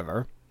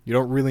whatsoever. You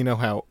don't really know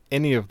how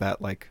any of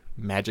that like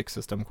magic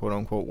system, quote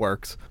unquote,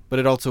 works, but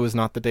it also is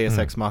not the Deus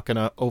Ex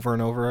Machina over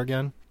and over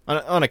again.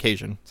 On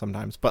occasion,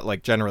 sometimes, but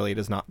like generally, it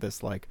is not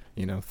this like,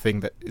 you know, thing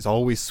that is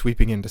always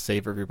sweeping in to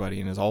save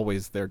everybody and is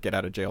always their get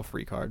out of jail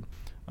free card.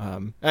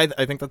 I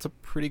think that's a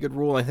pretty good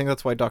rule. I think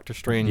that's why Doctor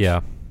Strange,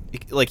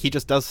 he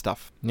just does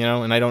stuff, you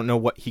know, and I don't know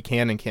what he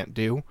can and can't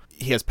do.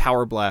 He has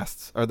power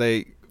blasts.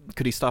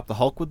 Could he stop the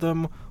Hulk with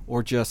them,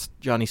 or just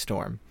Johnny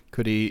Storm?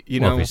 Could he,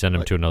 if we send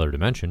him to another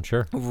dimension,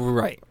 sure.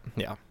 Right.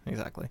 Yeah,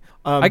 exactly.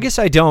 I guess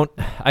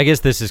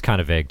this is kind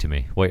of vague to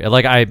me.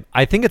 Like,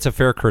 I think it's a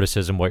fair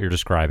criticism what you're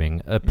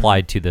describing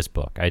applied to this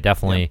book. I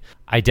definitely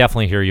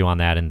hear you on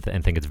that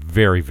and think it's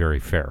very, very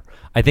fair.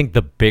 I think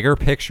the bigger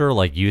picture,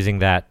 like using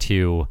that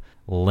to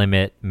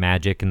limit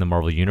magic in the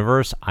Marvel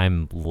Universe,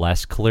 I'm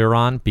less clear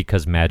on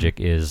because magic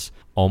is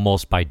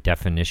almost by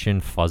definition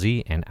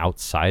fuzzy and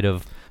outside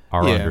of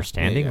our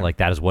understanding. Like,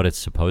 that is what it's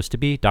supposed to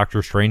be.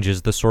 Doctor Strange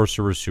is the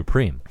Sorcerer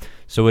Supreme.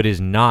 So it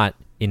is not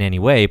in any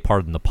way,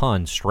 pardon the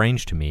pun,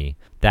 strange to me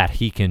that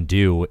he can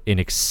do an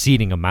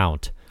exceeding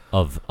amount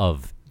of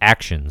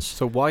actions.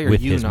 So why are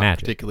with you his not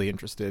magic. particularly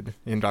interested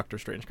in Doctor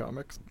Strange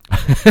comics?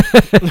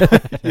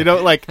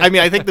 Like, I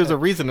mean, I think there's a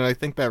reason, and I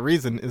think that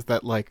reason is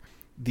that, like,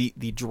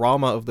 the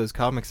drama of those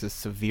comics is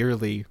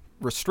severely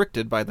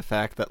restricted by the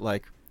fact that,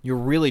 like, you're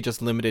really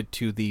just limited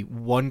to the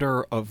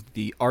wonder of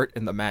the art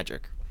and the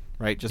magic,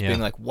 right? Just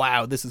being like,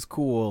 wow, this is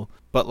cool,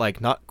 but,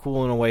 like, not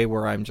cool in a way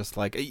where I'm just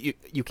like,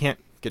 you can't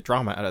get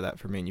drama out of that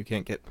for me, and you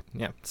can't get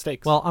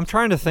stakes. Well, I'm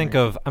trying to think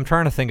of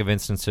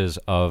instances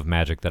of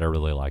magic that I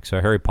really like.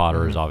 So Harry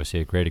Potter is obviously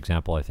a great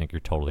example. I think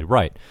you're totally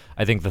right.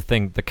 I think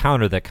the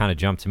counter that kind of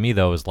jumped to me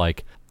though is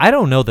like, I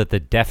don't know that the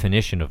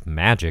definition of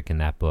magic in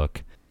that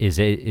book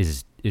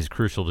is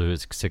crucial to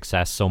its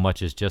success so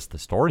much as just the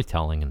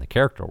storytelling and the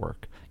character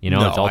work.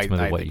 It's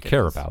ultimately what you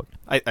care about.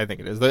 I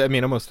think it is. I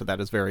mean, most of that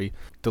is very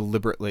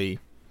deliberately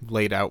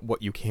laid out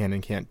what you can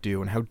and can't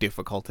do and how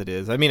difficult it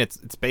is. I mean,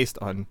 it's based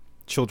on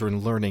children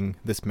learning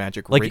this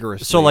magic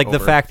rigorously. So, like, the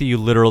fact that you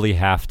literally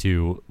have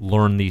to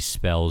learn these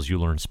spells, you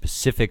learn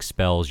specific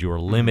spells, you are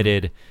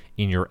limited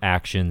in your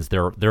actions.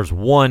 There's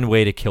one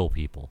way to kill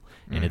people,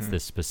 and it's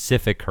this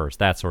specific curse,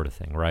 that sort of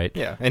thing, right?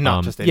 Yeah, and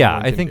not just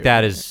I think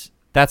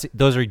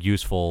those are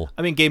useful.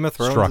 I mean, Game of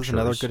Thrones structures. is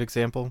another good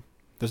example.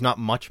 There's not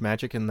much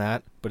magic in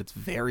that, but it's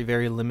very,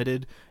 very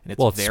limited, and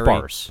it's very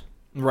sparse.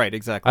 Right,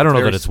 exactly. I don't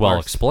know that it's well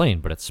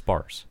explained, but it's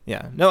sparse.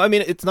 Yeah. No, I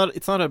mean, it's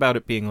not about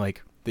it being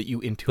like that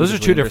you intuitively those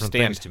are two different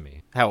understand things to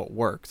me. How it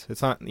works.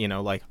 It's not,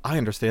 like, I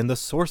understand the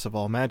source of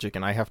all magic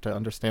and I have to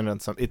understand it on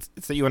some. It's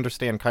that you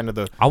understand kind of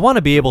the. I want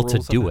to be able to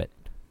do it.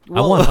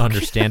 Well, I want to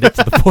understand it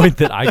to the point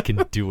that I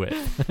can do it.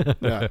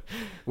 Yeah.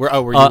 Were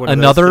you one of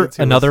those kids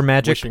who another was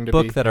magic wishing to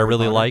book be that I Harry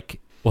really Potter?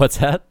 like? What's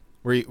that?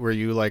 Were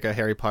you like a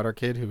Harry Potter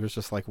kid who was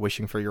just like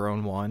wishing for your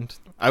own wand?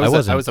 I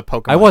wasn't. was a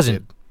Pokemon. I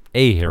wasn't kid.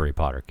 a Harry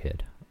Potter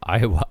kid.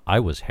 I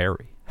was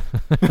Harry.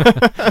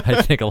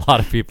 I think a lot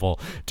of people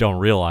don't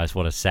realize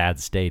what a sad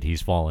state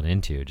he's fallen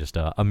into. Just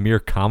a mere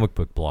comic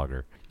book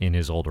blogger in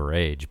his older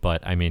age.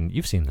 But I mean,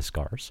 you've seen the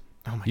scars.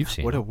 Oh my You've God,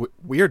 seen what it. a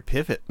weird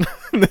pivot.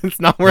 It's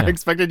not where I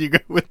expected you to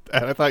go with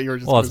that. I thought you were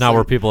just. Well, it's not say...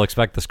 where people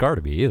expect the scar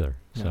to be either.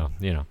 So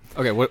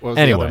Okay, what was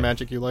the Anyway. other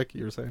magic you like?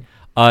 You were saying.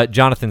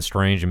 Jonathan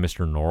Strange and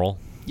Mr. Norrell.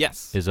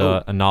 Yes, is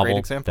a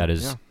novel that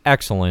is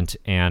excellent,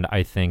 and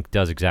I think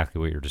does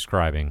exactly what you're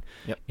describing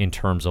in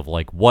terms of,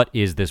 like, what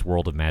is this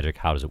world of magic?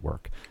 How does it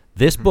work?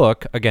 This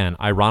book, again,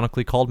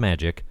 ironically called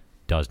Magic,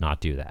 does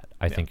not do that.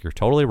 I think you're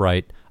totally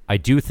right. I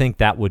do think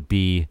that would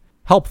be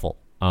helpful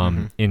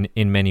in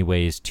many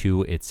ways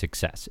to its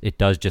success. It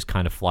does just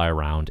kind of fly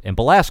around, and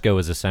Belasco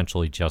is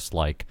essentially just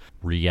like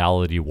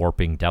reality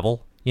warping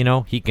devil.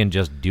 He can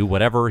just do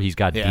whatever. He's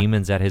got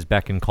demons at his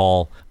beck and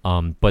call,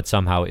 but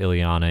somehow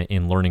Ileana,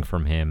 in learning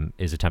from him,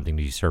 is attempting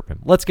to usurp him.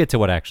 Let's get to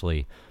what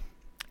actually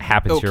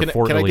happens here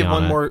for Ileana. Can I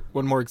give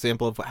one more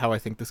example of how I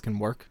think this can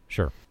work?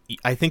 Sure.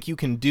 I think you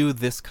can do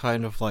this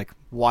kind of, like,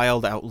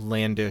 wild,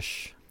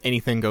 outlandish,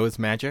 anything goes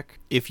magic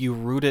if you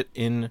root it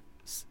in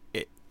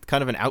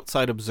kind of an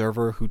outside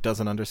observer who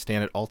doesn't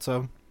understand it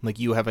also. Like,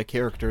 you have a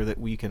character that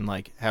we can,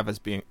 like, have as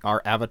being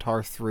our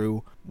avatar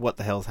through what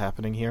the hell's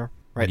happening here.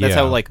 Right, that's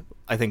how, like,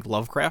 I think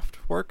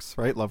Lovecraft works,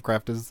 right?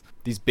 Lovecraft is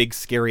these big,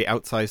 scary,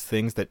 outsized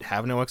things that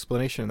have no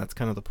explanation, and that's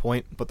kind of the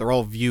point, but they're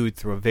all viewed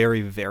through a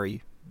very,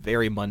 very,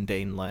 very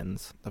mundane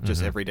lens of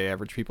just everyday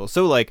average people.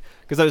 So, like,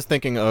 because I was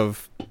thinking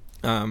of,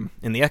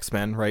 in the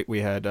X-Men, right,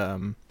 we had,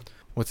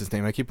 what's his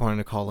name? I keep wanting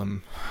to call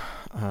him,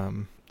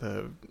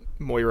 the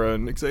Moira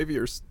and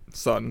Xavier's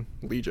son,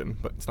 Legion,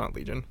 but it's not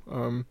Legion.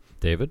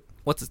 David?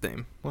 What's his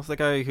name? What's the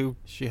guy who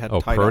she had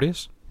tied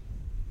Proteus? Up?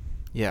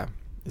 Yeah.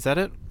 Is that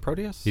it?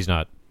 Proteus? He's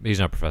not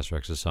Professor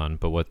X's son,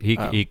 but what he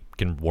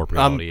can warp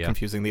reality. I'm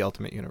confusing the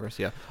Ultimate Universe.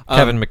 Yeah,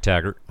 Kevin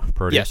McTaggart,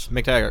 Proteus. Yes,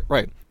 McTaggart.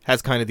 Right,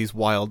 has kind of these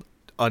wild,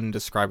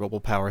 undescribable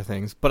power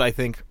things. But I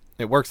think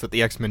it works that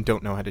the X-Men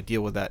don't know how to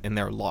deal with that, and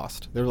they're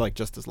lost. They're like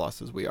just as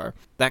lost as we are.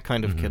 That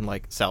kind of can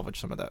like salvage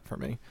some of that for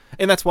me,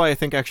 and that's why I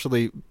think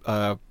actually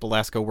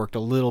Belasco worked a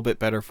little bit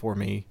better for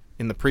me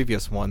in the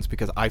previous ones,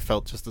 because I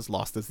felt just as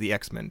lost as the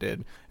X-Men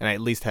did, and I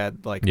at least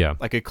had like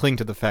I could cling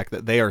to the fact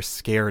that they are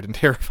scared and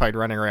terrified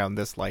running around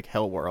this like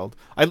hell world.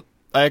 I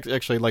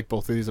actually like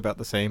both of these about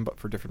the same, but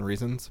for different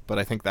reasons. But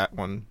I think that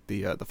one,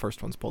 the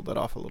first one's pulled that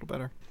off a little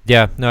better.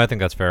 Yeah, no, I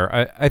think that's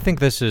fair. I think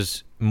this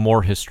is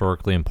more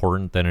historically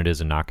important than it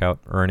is a knockout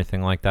or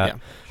anything like that.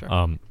 Yeah,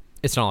 sure.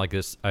 It's not like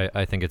this.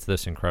 I think it's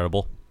this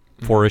incredible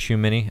 4-issue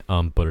mini,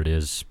 but it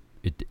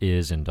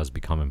is and does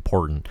become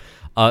important.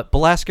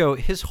 Belasco,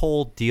 his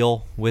whole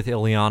deal with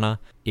Ileana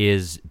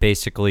is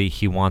basically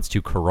he wants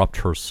to corrupt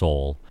her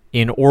soul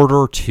in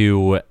order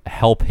to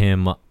help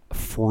him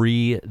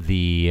free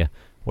the,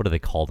 what do they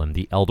call them?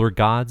 The Elder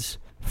Gods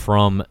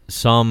from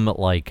some,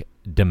 like,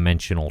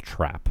 dimensional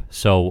trap.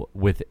 So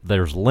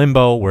there's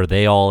Limbo, where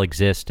they all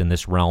exist in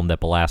this realm that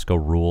Belasco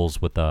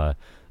rules with a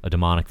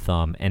demonic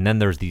thumb. And then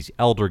there's these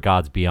Elder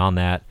Gods beyond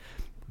that.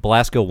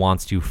 Belasco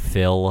wants to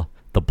fill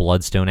the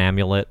Bloodstone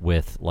amulet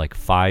with like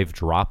 5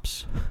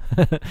 drops,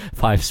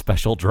 5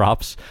 special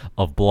drops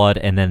of blood,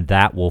 and then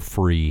that will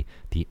free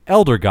the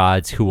Elder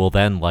Gods, who will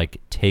then like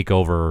take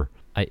over,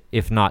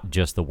 if not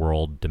just the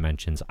world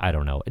dimensions, I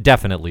don't know,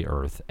 definitely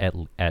Earth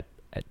at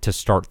to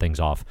start things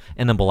off.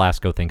 And then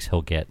Belasco thinks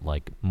he'll get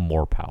like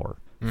more power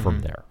from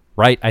there,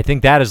 right? I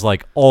think that is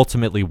like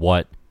ultimately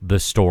what the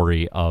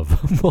story of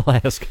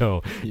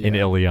Belasco and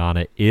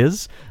Illyana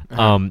is.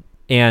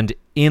 And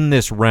in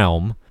this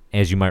realm,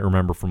 as you might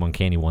remember from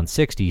Uncanny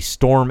 160,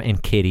 Storm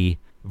and Kitty,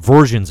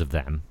 versions of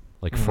them,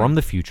 like from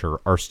the future,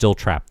 are still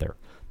trapped there.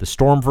 The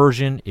Storm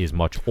version is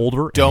much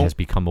older and has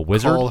become a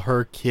wizard. Call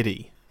her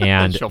Kitty.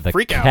 And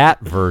the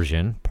cat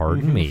version,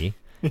 pardon me,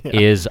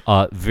 is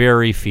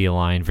very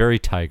feline, very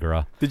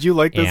tigra. Did you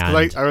like this?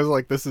 'Cause I was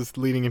like, this is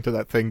leading into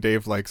that thing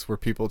Dave likes where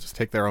people just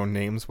take their own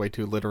names way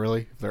too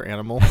literally if they're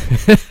animal.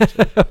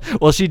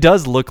 Well, she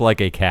does look like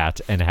a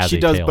cat and has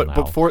a tail now. She does, but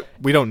before,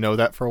 we don't know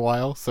that for a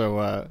while.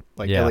 So,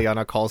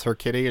 Illyana calls her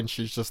Kitty, and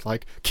she's just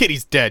like,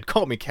 Kitty's dead,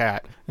 call me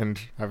Cat. And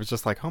I was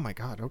just like, oh my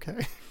god,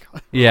 okay.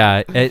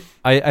 Yeah,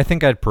 I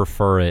think I'd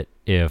prefer it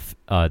if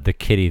the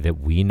Kitty that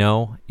we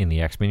know in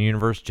the X-Men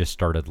universe just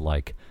started,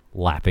 like,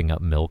 lapping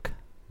up milk,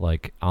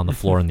 like, on the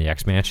floor in the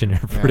X-Mansion.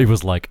 Everybody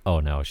was like,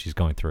 oh no, she's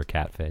going through a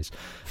cat phase.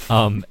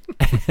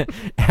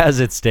 As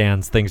it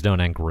stands, things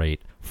don't end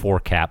great for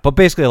Cat. But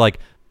basically, like,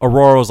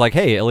 Aurora was like,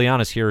 hey,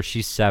 Illyana's here,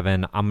 she's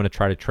 7, I'm going to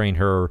try to train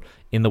her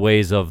in the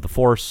ways of the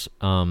Force,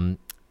 and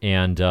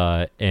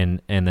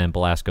then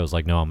Belasco's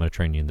like, no, I'm going to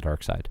train you in the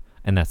dark side.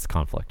 And that's the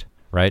conflict,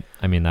 right?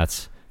 I mean,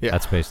 that's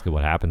basically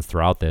what happens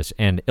throughout this.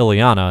 And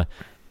Illyana,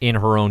 in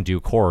her own due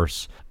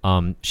course,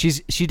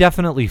 she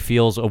definitely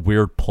feels a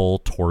weird pull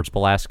towards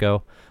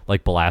Belasco.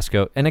 Like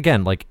Belasco, and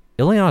again, like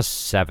Illyana's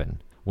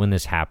 7 when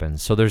this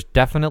happens, so there's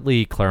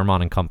definitely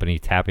Claremont and company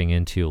tapping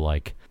into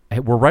like, hey,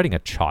 we're writing a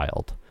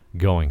child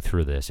going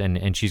through this,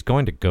 and she's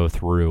going to go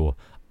through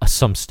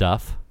some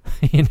stuff,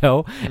 you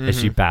know, as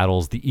she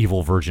battles the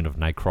evil version of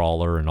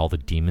Nightcrawler and all the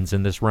demons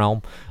in this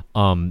realm.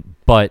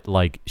 But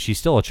like, she's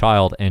still a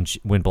child, and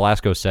when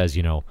Belasco says,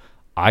 you know,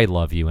 I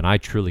love you and I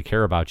truly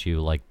care about you,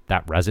 like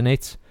that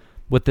resonates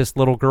with this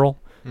little girl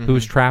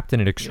who's trapped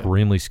in an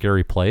extremely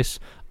scary place.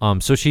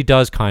 So she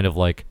does kind of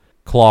like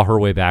claw her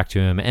way back to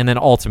him, and then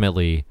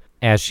ultimately,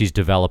 as she's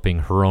developing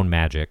her own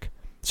magic,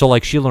 so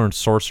like she learns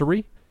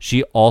sorcery,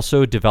 she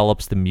also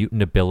develops the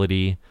mutant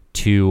ability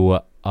to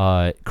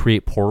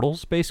create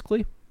portals,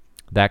 basically,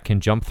 that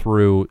can jump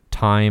through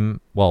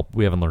time. Well,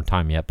 we haven't learned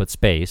time yet, but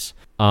space.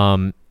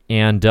 And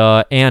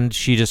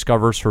she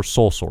discovers her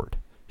soul sword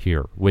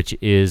here, which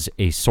is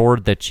a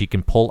sword that she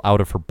can pull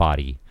out of her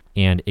body,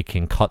 and it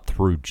can cut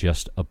through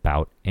just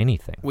about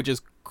anything. Which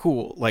is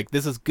cool. Like,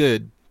 this is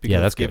good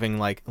because that's it's giving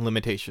like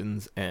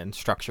limitations and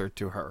structure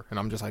to her. And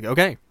I'm just like,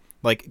 okay.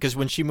 Like, because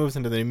when she moves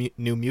into the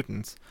New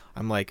Mutants,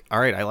 I'm like, all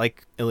right, I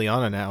like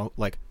Illyana now.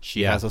 Like,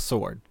 she has a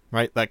sword,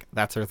 right? Like,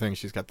 that's her thing.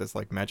 She's got this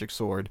like magic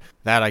sword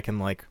that I can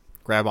like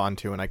grab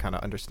onto, and I kind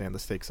of understand the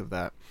stakes of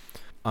that.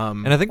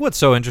 And I think what's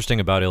so interesting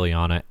about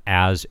Illyana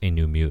as a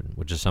New Mutant,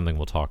 which is something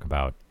we'll talk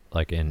about,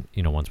 like in,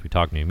 you know, once we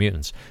talk New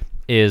Mutants,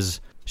 is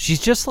she's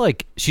just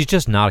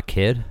not a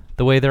kid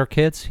the way they're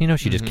kids. You know,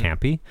 she just can't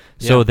be.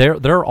 So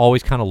they're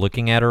always kind of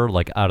looking at her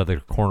like out of the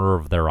corner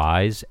of their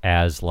eyes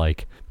as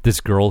like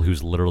this girl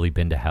who's literally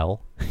been to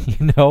hell.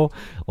 You know,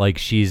 like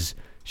she's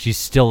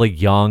still a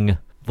young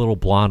little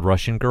blonde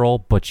Russian girl,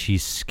 but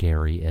she's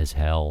scary as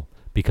hell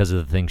because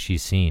of the things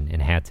she's seen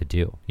and had to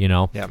do. You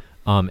know. Yeah.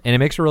 And it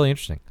makes her really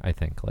interesting, I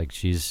think. Like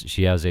she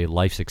has a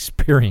life's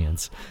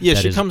experience. Yeah,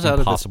 that she is comes out of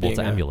this impossible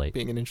to emulate.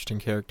 Being an interesting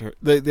character.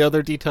 The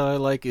other detail I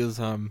like is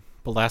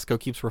Belasco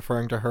keeps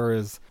referring to her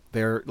as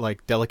their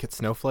like delicate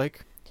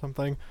snowflake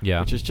something.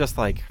 Yeah, which is just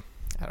like,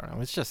 I don't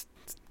know. It's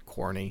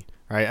corny,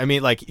 right? I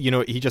mean, like, you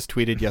know, he just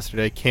tweeted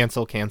yesterday,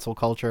 cancel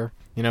culture.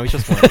 You know, he's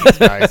just one of these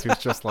guys who's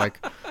just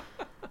like,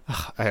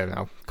 I don't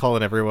know,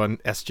 calling everyone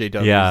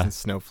SJWs and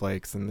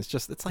snowflakes, and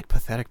it's like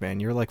pathetic, man.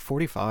 You're like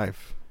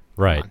 45,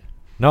 right?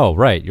 No,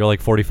 right. You're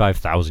like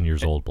 45,000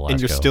 years old, Belasco.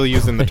 And you're still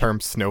using the term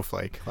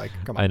snowflake. Like,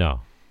 come on. I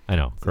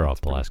know. Grow up,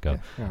 Belasco.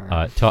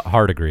 Yeah.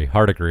 Hard agree.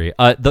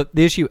 The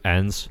issue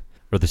ends,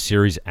 or the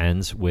series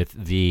ends, with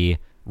the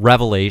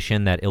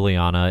revelation that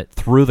Illyana,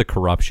 through the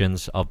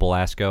corruptions of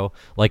Belasco,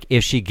 like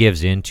if she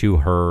gives in to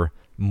her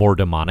more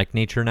demonic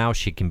nature now,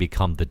 she can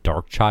become the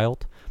Dark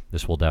Child.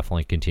 This will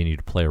definitely continue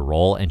to play a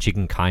role, and she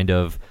can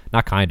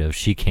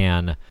she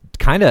can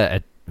kind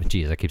of...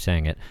 Geez, I keep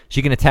saying it.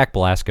 She can attack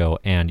Belasco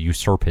and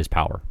usurp his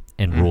power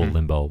and rule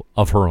Limbo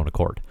of her own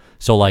accord.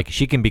 So, like,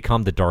 she can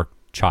become the Dark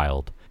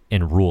Child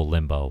and rule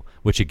Limbo,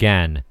 which,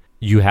 again,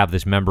 you have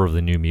this member of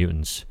the New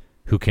Mutants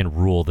who can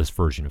rule this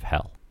version of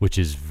hell, which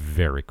is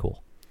very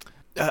cool.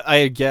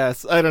 I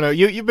guess. I don't know.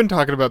 You've been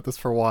talking about this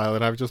for a while,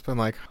 and I've just been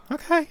like,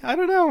 okay, I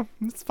don't know.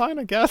 It's fine,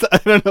 I guess. I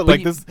don't know.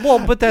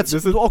 But that's...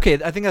 okay,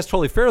 I think that's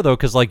totally fair, though,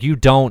 because, like, you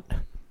don't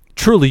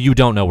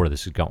know where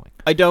this is going.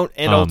 I don't,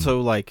 and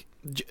also, like...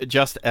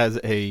 just as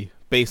a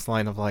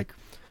baseline of like,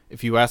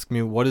 if you ask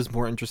me what is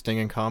more interesting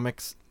in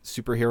comics,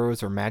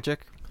 superheroes or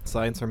magic,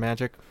 science or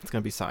magic, it's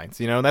gonna be science.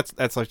 And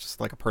that's like just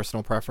like a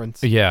personal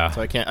preference. Yeah.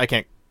 So I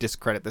can't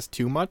discredit this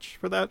too much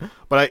for that.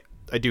 But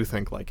I do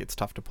think like it's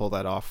tough to pull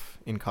that off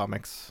in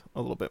comics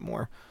a little bit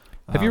more.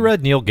 Have you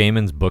read Neil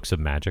Gaiman's Books of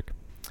Magic?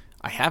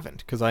 I haven't,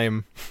 because I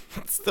am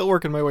still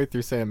working my way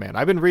through Sandman.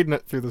 I've been reading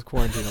it through this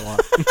quarantine a lot.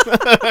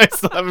 I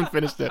still haven't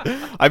finished it.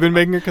 I've been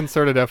making a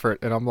concerted effort,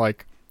 and I'm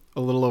like a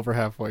little over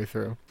halfway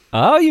through.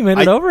 Oh, you made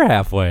it over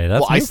halfway.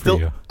 That's new for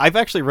you. I've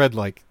actually read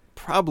like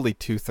probably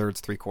 2/3,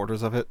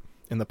 3/4 of it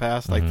in the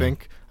past. I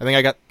think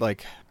I got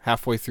like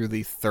halfway through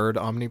the third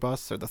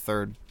omnibus or the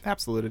third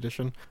absolute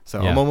edition.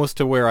 So I'm almost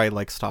to where I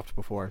like stopped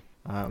before.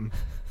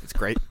 It's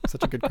great.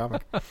 Such a good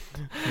comic.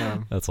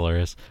 That's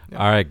hilarious. Yeah.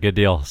 All right, good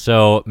deal.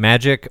 So,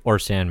 Magic or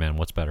Sandman,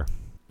 what's better?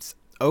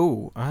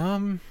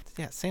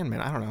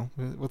 Sandman. I don't know.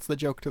 What's the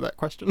joke to that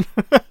question?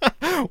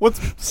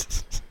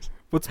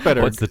 What's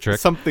better? What's the trick?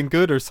 Something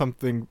good or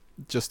something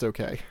just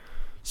okay?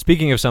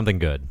 Speaking of something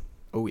good.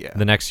 Oh, yeah.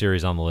 The next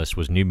series on the list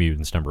was New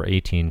Mutants, number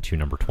 18 to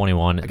number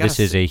 21. This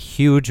is a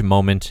huge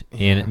moment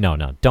in... No,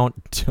 don't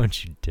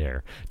you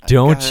dare.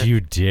 Don't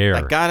you dare.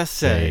 I gotta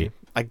say...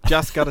 I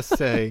just gotta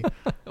say...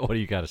 What do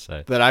you gotta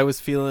say? That I was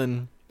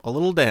feeling a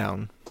little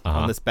down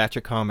on this batch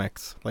of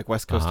comics. Like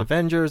West Coast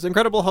Avengers.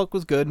 Incredible Hulk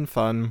was good and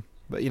fun.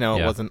 But, it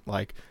wasn't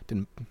like...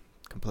 Didn't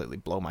completely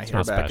blow my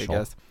hair back, special. I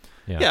guess.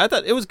 Yeah, I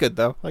thought it was good,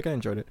 though. Like, I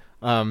enjoyed it.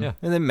 And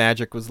then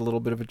Magic was a little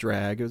bit of a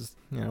drag. It was,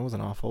 it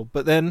wasn't awful.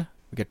 But then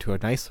we get to a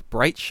nice,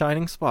 bright,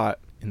 shining spot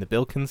in the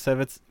Bill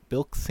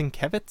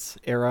Sienkiewicz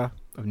era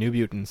of New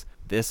Mutants.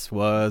 This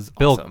was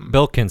awesome.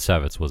 Bill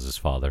Sienkiewicz was his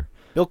father.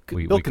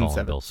 We call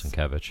him Bill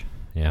Sienkiewicz.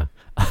 Yeah.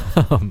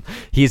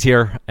 He's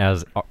here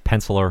as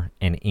penciler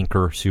and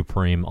inker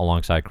supreme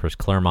alongside Chris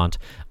Claremont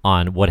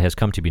on what has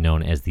come to be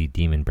known as the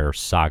Demon Bear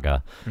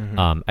Saga.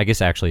 I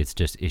guess actually it's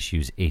just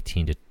issues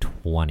 18 to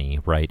 20,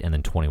 right? And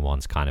then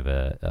 21's kind of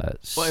a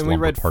slumber and we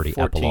read party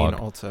 14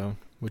 epilogue. Also,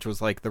 which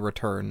was like the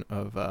return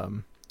of...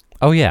 the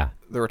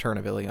return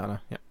of Illyana.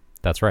 Yeah.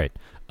 That's right.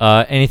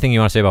 Anything you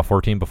want to say about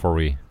 14 before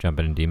we jump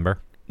into Demon Bear?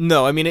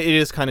 No, I mean, it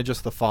is kind of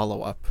just the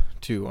follow-up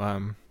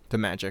to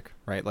Magic,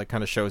 right? Like,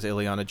 kind of shows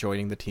Illyana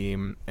joining the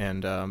team,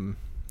 and I'm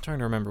trying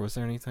to remember, was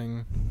there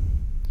anything...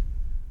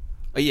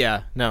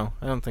 no,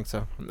 I don't think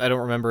so. I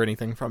don't remember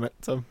anything from it,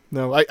 so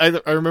no. I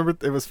remember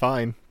it was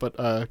fine, but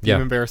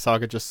Demon Bear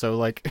Saga just so,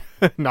 like,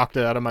 knocked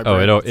it out of my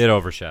brain. It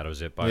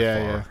overshadows it by far.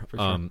 Yeah, for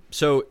sure.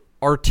 So,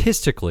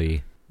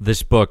 artistically,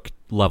 this book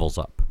levels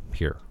up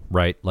here,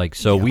 right? Like,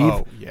 so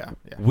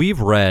we've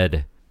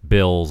read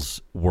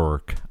Bill's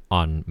work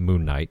on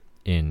Moon Knight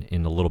in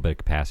a little bit of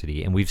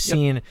capacity, and we've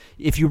seen,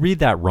 if you read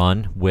that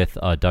run with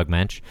Doug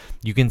Mensch,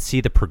 you can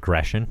see the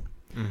progression,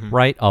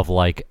 right, of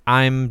like,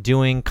 I'm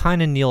doing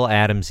kind of Neil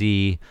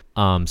Adams-y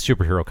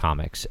superhero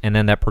comics, and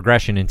then that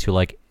progression into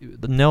like,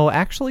 no,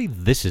 actually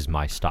this is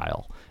my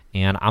style,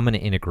 and I'm going to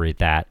integrate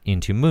that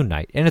into Moon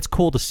Knight. And it's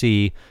cool to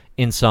see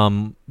in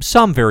some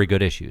very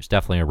good issues.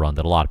 Definitely a run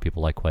that a lot of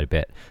people like quite a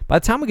bit. By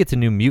the time we get to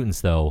New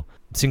Mutants, though,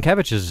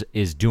 Sienkiewicz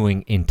is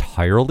doing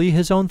entirely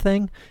his own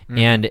thing,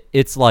 and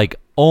it's like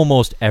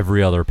almost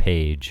every other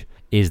page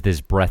is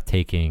this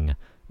breathtaking,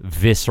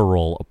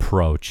 visceral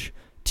approach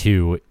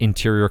to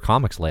interior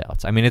comics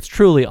layouts. I mean, it's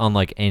truly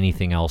unlike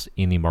anything else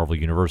in the Marvel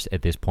Universe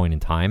at this point in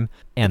time.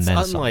 And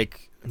it's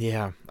unlike,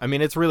 I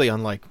mean, it's really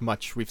unlike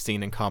much we've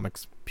seen in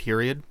comics,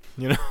 period.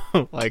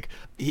 Like,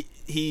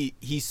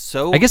 he's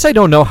so... I guess I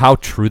don't know how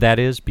true that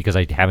is, because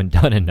I haven't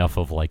done enough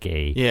of like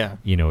an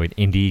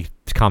indie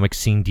comic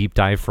scene deep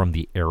dive from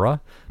the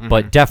era,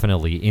 but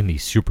definitely in the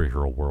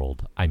superhero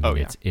world, I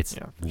mean, it's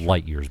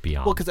light years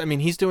beyond. Well, because, I mean,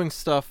 he's doing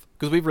stuff,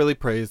 because we've really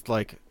praised,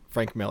 like,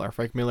 Frank Miller.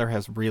 Frank Miller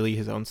has really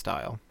his own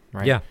style,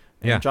 right? Yeah.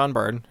 And John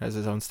Byrne has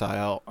his own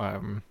style.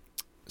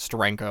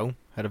 Steranko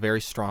had a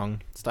very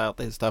strong style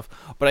to his stuff,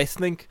 but I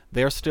think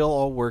they're still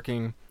all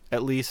working,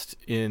 at least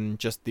in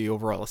just the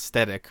overall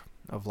aesthetic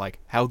of like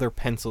how their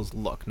pencils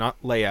look, not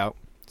layout.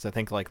 So I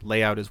think like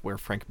layout is where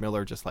Frank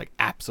Miller just like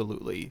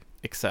absolutely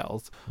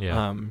excels.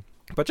 Yeah.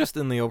 But just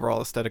in the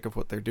overall aesthetic of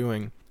what they're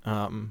doing,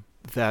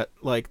 that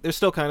like they're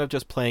still kind of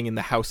just playing in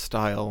the house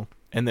style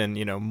and then,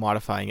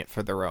 modifying it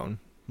for their own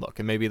look.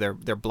 And maybe they're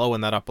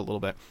blowing that up a little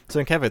bit.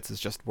 So Sienkiewicz is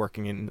just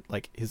working in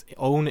like his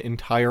own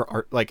entire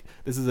art. Like,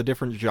 this is a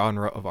different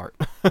genre of art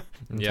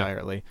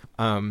entirely.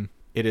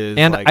 It is,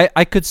 and like,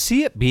 I could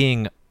see it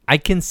being... I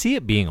can see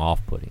it being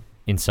off-putting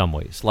in some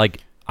ways.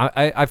 Like,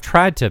 I've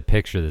tried to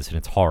picture this, and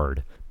it's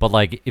hard. But,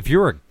 like, if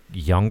you're a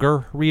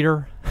younger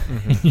reader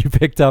and you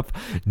picked up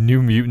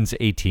New Mutants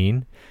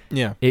 18,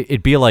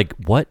 it'd be like,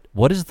 what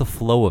is the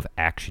flow of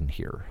action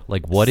here?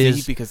 Like, what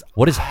is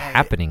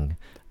happening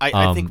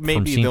I think maybe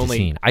from scene to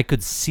scene? I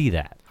could see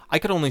that. I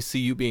could only see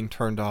you being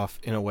turned off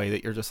in a way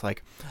that you're just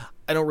like,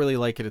 I don't really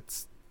like it.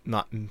 It's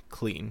not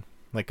clean.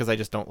 Like, because I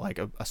just don't like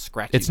a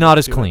scratchy... It's not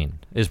as clean,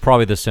 is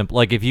probably the simple...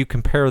 Like, if you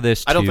compare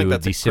this to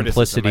the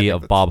simplicity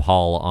of Bob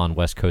Hall on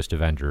West Coast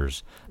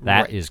Avengers,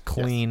 that is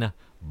clean,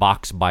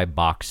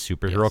 box-by-box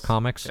superhero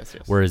comics,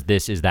 whereas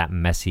this is that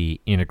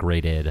messy,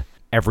 integrated,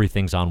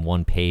 everything's on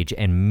one page,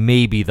 and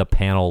maybe the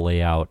panel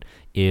layout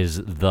is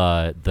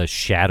the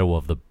shadow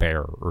of the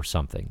bear or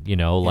something,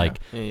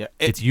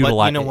 it's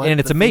utilized, and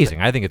it's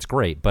amazing. I think it's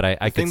great, but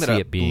I could see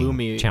it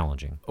being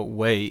challenging.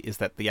 Away is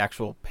that the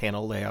actual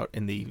panel layout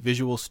and the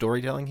visual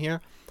storytelling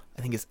here,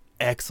 I think, is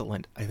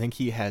excellent. I think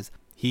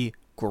he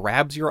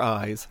grabs your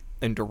eyes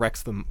and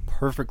directs them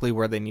perfectly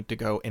where they need to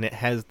go, and it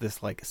has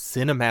this like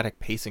cinematic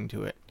pacing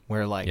to it,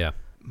 where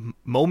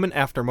moment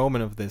after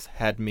moment of this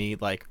had me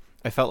like,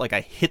 I felt like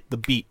I hit the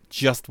beat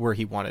just where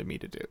he wanted me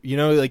to do. You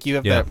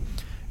have that.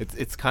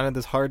 It's kind of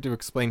this hard to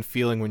explain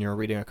feeling when you're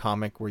reading a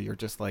comic where you're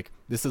just like,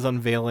 this is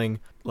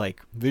unveiling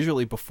like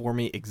visually before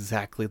me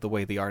exactly the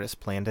way the artist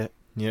planned it.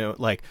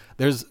 Like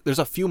there's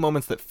a few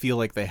moments that feel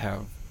like they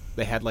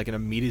had like an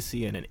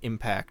immediacy and an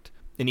impact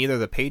in either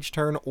the page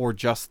turn or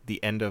just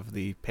the end of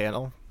the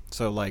panel.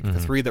 So like the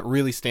three that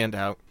really stand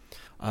out,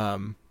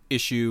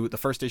 the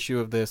first issue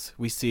of this,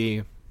 we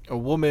see a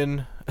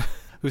woman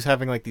who's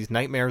having like these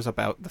nightmares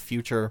about the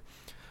future.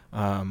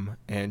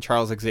 And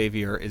Charles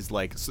Xavier is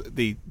like,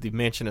 the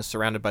mansion is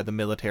surrounded by the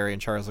military,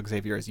 and Charles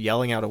Xavier is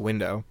yelling out a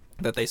window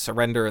that they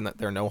surrender and that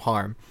they're no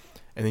harm.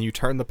 And then you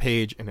turn the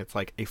page and it's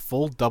like a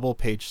full double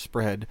page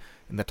spread,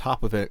 and the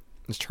top of it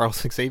is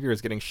Charles Xavier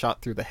is getting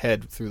shot through the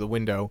head through the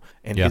window,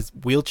 and his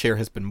wheelchair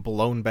has been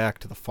blown back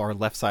to the far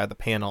left side of the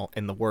panel,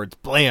 and the words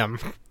 "blam"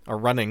 are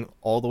running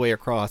all the way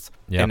across.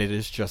 And it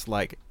is just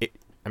like it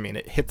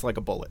hits like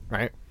a bullet,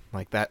 right?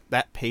 Like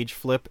that page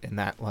flip and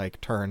that like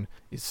turn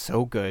is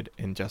so good,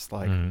 and just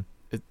like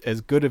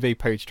as good of a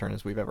page turn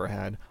as we've ever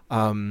had.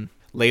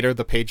 Later,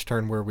 the page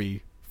turn where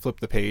we flip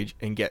the page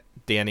and get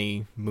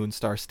Danny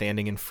Moonstar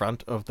standing in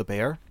front of the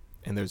bear,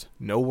 and there's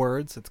no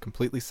words, it's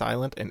completely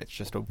silent, and it's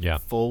just a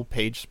full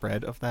page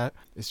spread of that.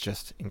 It's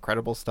just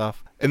incredible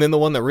stuff. And then the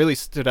one that really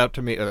stood out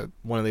to me,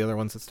 one of the other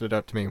ones that stood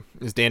out to me,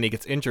 is Danny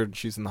gets injured,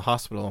 she's in the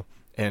hospital,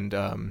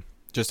 and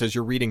just as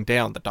you're reading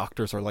down, the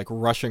doctors are like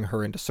rushing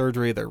her into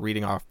surgery. They're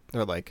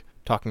like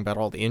talking about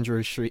all the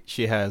injuries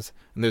she has,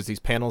 and there's these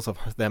panels of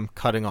them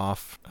cutting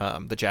off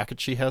the jacket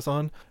she has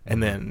on,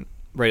 and then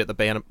right at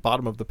the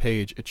bottom of the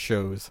page it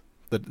shows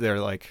that they're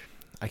like,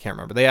 I can't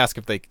remember, they ask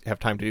if they have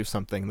time to do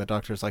something, the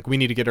doctor's like, we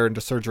need to get her into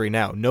surgery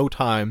now, no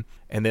time.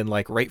 And then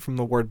like right from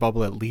the word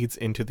bubble, it leads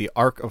into the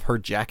arc of her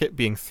jacket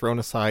being thrown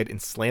aside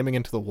and slamming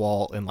into the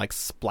wall, and like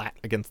splat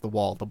against the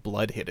wall, the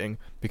blood hitting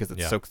because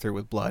it's soaked through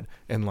with blood.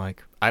 And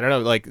like, I don't know,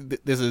 like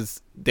this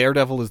is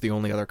Daredevil is the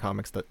only other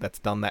comics that's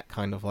done that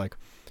kind of like,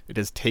 it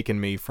has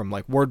taken me from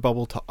like word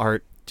bubble to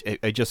art.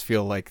 I just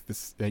feel like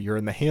this, you're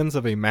in the hands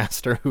of a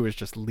master who is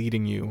just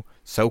leading you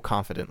so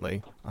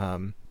confidently.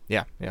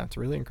 Yeah, it's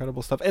really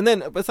incredible stuff. And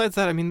then besides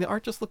that, I mean, the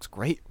art just looks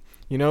great.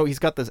 He's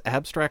got this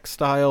abstract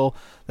style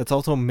that's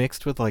also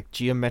mixed with like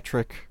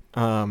geometric,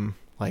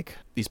 like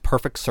these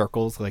perfect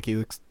circles. Like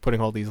he's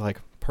putting all these like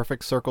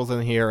perfect circles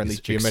in here, and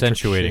these geometric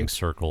accentuating shapes.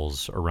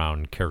 Circles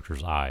around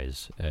characters'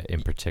 eyes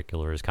in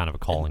particular is kind of a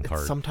calling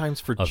card. Sometimes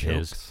for of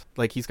jokes. His.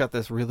 Like he's got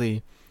this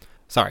really.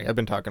 Sorry, I've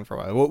been talking for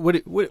a while.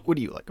 What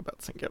do you like about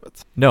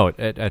Sienkiewicz? No,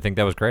 I think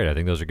that was great. I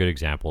think those are good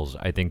examples.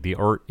 I think the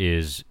art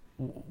is.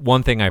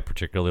 One thing I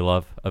particularly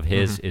love of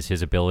his is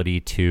his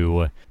ability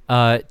to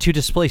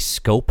display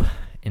scope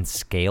and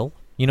scale.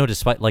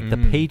 Despite like the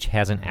page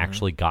hasn't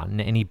actually gotten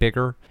any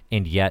bigger,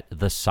 and yet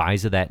the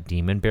size of that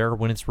demon bear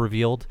when it's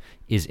revealed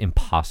is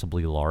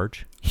impossibly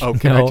large.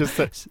 Okay,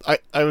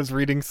 I was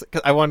reading,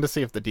 cause I wanted to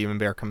see if the demon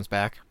bear comes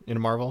back in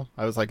Marvel.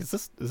 I was like, is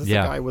this a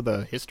guy with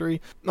a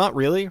history? Not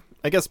really.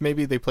 I guess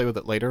maybe they play with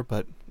it later,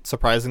 but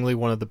surprisingly,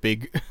 one of the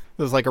big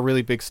there's like a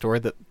really big story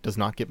that does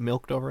not get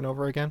milked over and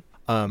over again.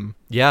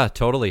 Yeah,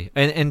 totally.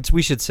 And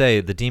we should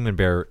say the demon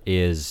bear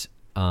is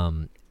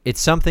it's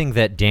something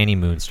that Danny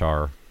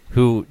Moonstar,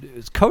 who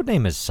his code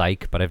name is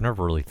Psyche, but I've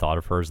never really thought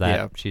of her as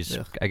that.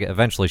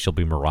 Eventually she'll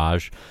be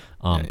Mirage,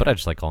 but I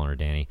just like calling her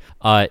Danny.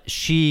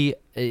 She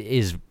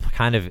is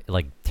kind of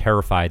like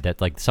terrified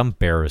that like some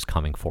bear is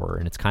coming for her,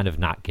 and it's kind of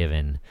not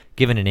given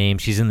a name.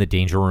 She's in the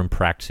danger room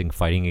practicing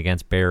fighting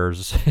against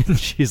bears, and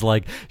she's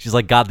like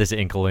got this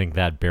inkling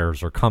that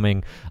bears are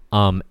coming.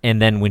 And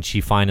then when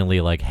she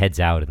finally like heads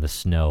out in the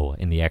snow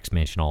in the X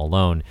Mansion all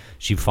alone,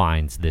 she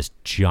finds this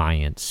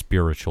giant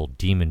spiritual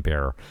demon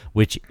bear,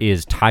 which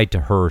is tied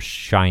to her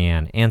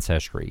Cheyenne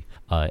ancestry.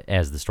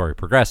 As the story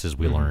progresses,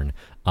 we learn,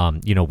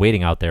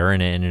 waiting out there,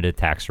 and it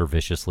attacks her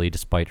viciously,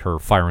 despite her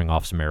firing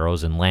off some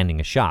arrows and landing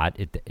a shot.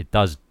 It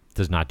does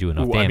not do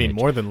enough damage. I mean,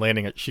 more than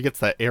landing it, she gets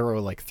that arrow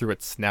like through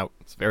its snout.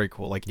 It's very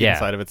cool, like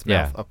inside of its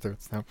mouth, up through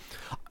its snout.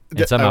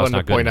 And somehow I it's wanted not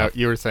to good point enough. out,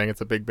 you were saying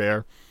it's a big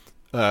bear.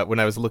 When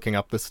I was looking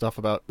up this stuff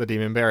about the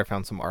demon bear, I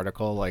found some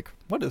article like,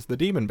 what is the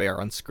demon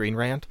bear on Screen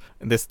Rant?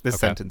 And this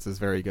sentence is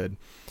very good.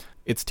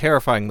 It's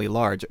terrifyingly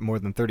large at more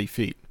than 30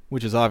 feet,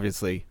 which is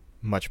obviously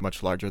much,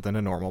 much larger than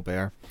a normal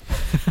bear.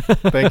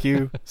 Thank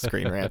you,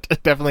 Screen Rant.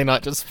 Definitely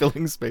not just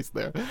filling space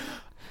there.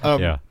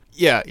 Yeah.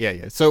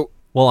 So,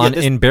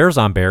 in Bears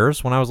on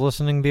Bears, when I was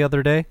listening the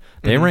other day,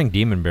 they ranked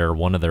Demon Bear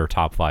one of their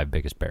top 5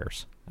 biggest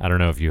bears. I don't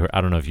know if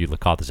you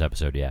caught this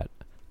episode yet.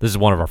 This is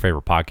one of our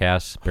favorite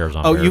podcasts, Bears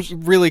on Bears. You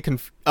really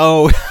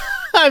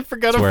I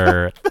forgot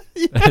about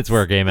it's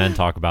where gay men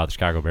talk about the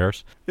Chicago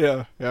Bears.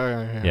 Yeah.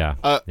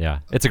 Yeah.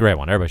 It's a great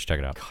one. Everybody should check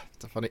it out.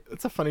 God,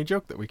 it's a funny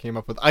joke that we came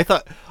up with. I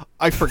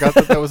forgot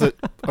that was a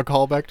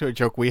callback to a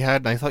joke we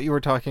had, and I thought you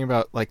were talking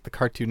about like the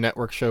Cartoon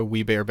Network show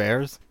We Bare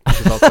Bears,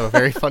 which is also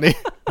very funny.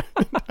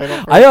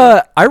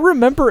 I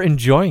remember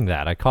enjoying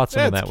that. I caught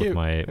some of that cute.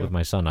 with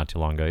my son not too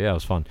long ago. Yeah, it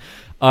was fun.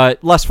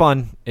 Less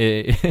fun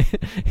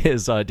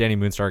is Danny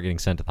Moonstar getting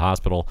sent to the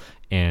hospital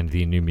and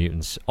the New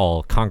Mutants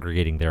all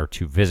congregating there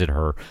to visit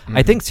her. Mm-hmm.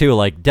 I think too,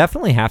 like,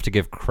 definitely have to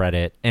give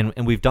credit, and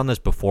we've done this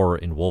before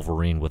in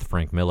Wolverine with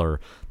Frank Miller,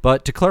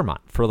 but to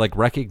Claremont for like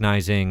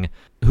recognizing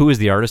who is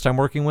the artist I'm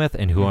working with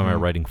and who am I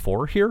writing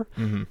for here,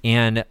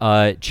 and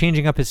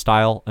changing up his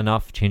style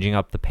enough, changing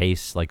up the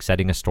pace, like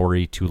setting a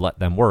story to let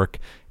them work.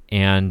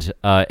 And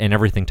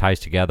everything ties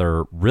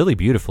together really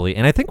beautifully.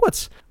 And I think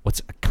what's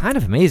kind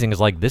of amazing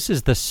is like this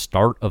is the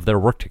start of their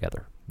work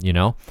together,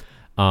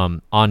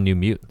 on New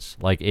Mutants.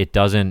 Like it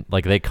doesn't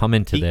like they come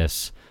into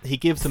this. He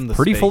gives them the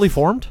pretty space. Fully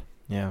formed.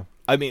 Yeah,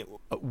 I mean,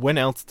 when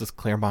else does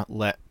Claremont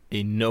let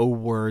a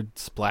no-word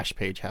splash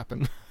page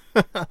happen?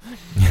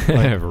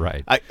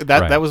 Right.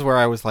 That was where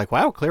I was like,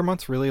 wow,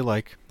 Claremont's really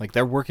like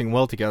they're working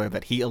well together.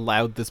 That he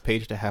allowed this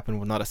page to happen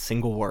with not a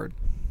single word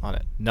on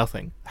it,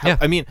 nothing.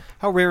 I mean,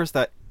 how rare is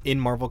that? In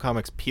Marvel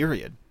Comics,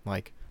 period,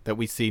 like that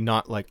we see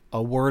not like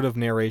a word of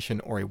narration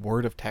or a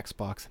word of text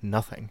box,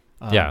 nothing.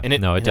 It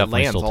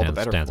definitely still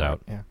stands out.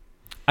 Yeah.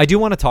 I do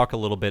want to talk a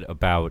little bit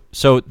about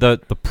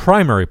the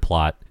primary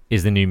plot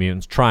is the New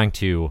Mutants trying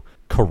to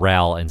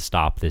corral and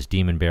stop this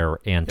demon bear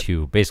and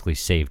to basically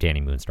save Danny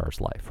Moonstar's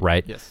life,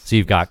 right? Yes. So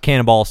you've got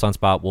Cannonball,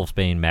 Sunspot,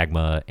 Wolfsbane,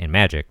 Magma, and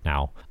Magic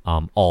now,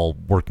 all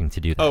working to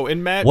do that. Oh,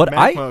 and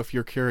Magma, if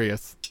you're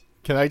curious.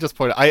 Can I just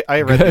point out,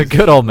 I read this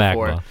good old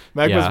before. Magma.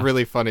 Magma's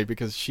really funny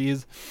because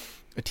she's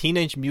a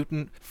teenage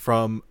mutant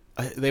from,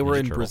 they were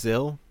in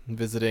Brazil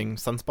visiting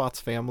Sunspot's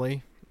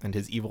family and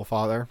his evil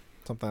father,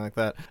 something like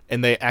that.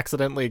 And they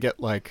accidentally get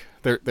like,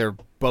 they're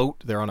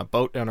on a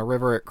boat down a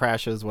river, it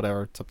crashes,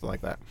 whatever, something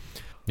like that.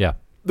 Yeah.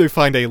 They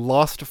find a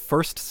lost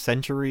 1st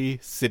century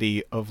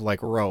city of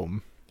like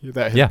Rome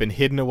that has been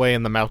hidden away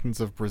in the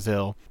mountains of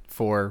Brazil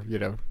for,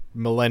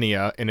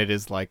 millennia, and it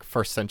is like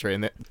 1st century,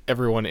 and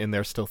everyone in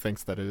there still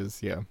thinks that it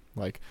is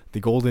like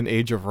the golden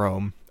age of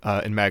Rome,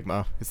 and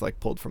Magma is like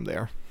pulled from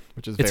there,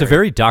 which is a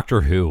very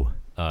Doctor Who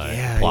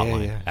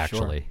plotline,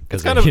 actually,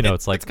 because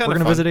it's like we're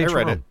gonna visit ancient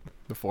Rome. I read it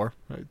before.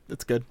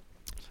 It's good.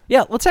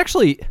 Yeah, let's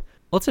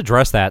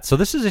address that. So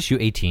this is issue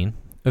 18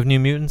 of New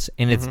Mutants,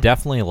 and it's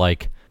definitely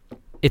like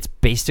it's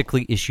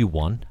basically issue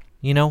 1,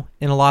 in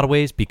a lot of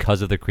ways,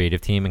 because of the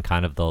creative team and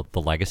kind of the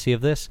legacy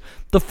of this.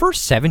 The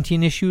first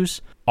 17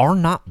 issues are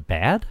not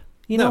bad,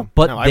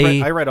 but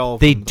I read all of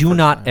them. They do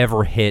not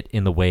ever hit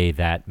in the way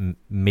that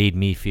made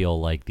me feel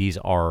like these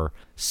are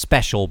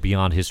special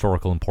beyond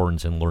historical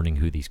importance in learning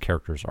who these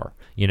characters are,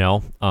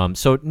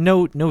 So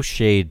no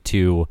shade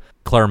to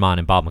Claremont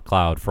and Bob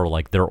McLeod for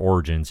like their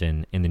origins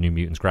in the New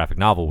Mutants graphic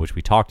novel, which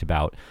we talked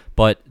about.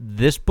 But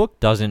this book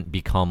doesn't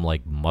become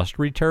like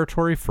must-read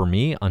territory for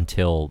me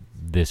until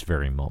this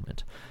very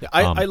moment. Yeah,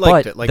 I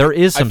liked it. Like, there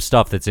is some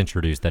stuff that's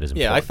introduced that is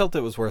important. Yeah, I felt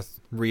it was worth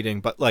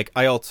reading, but like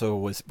I also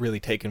was really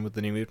taken with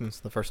the New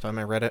Mutants the first time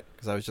I read it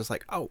because I was just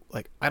like, oh,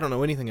 like I don't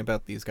know anything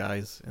about these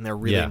guys, and they're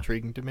really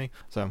intriguing to me.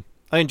 So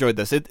I enjoyed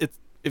this. It's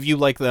if you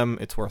like them,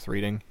 it's worth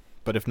reading.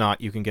 But if not,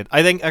 you can get.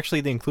 I think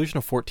actually the inclusion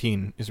of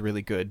 14 is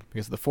really good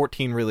because the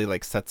 14 really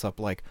like sets up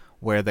like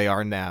where they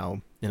are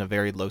now in a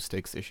very low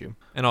stakes issue.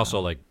 And also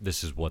like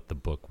this is what the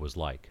book was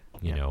like,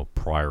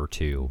 prior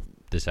to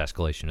this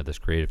escalation of this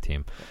creative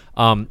team.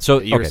 So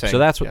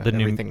that's what the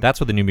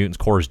New Mutants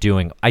Corps is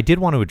doing. I did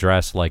want to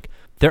address like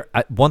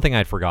one thing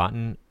I'd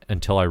forgotten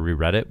until I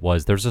reread it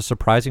was there's a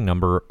surprisingly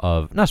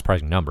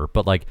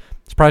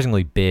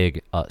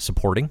big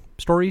supporting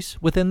stories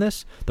within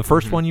this. The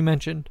first one you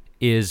mentioned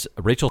is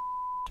Rachel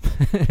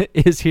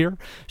is here.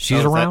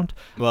 She's around.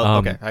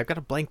 Okay. I've got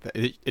a blank.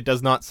 It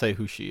does not say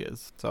who she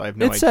is, so I have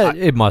no idea.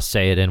 It must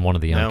say it in one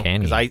of the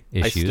Uncanny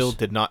issues. I still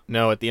did not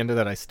know. At the end of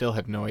that, I still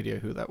had no idea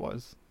who that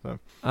was. So.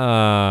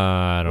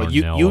 I don't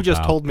know. You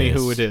just told me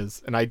who it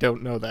is, and I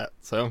don't know that.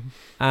 So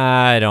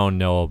I don't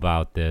know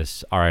about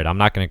this. All right, I'm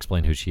not going to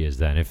explain who she is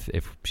then,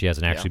 if she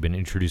hasn't actually been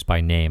introduced by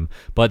name.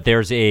 But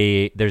there's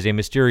a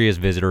mysterious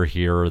visitor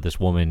here. This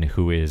woman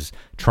who is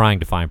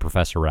trying to find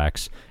Professor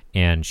X,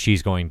 and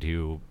she's going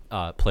to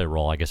play a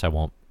role. I guess I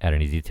won't add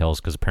any details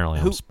because apparently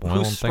I'm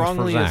spoiling things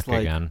for Zach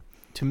again.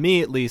 To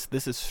me, at least,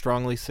 this is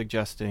strongly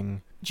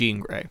suggesting Jean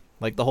Grey.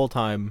 Like the whole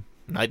time,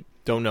 I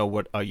don't know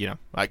what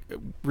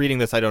reading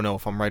this, I don't know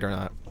if I'm right or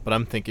not, but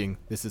I'm thinking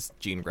this is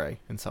Jean Grey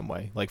in some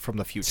way, like from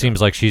the future. Seems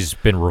like she's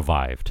been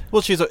revived.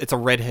 Well, it's a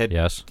redhead,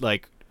 yes,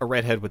 like a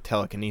redhead with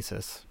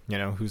telekinesis,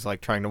 who's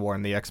like trying to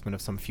warn the X-Men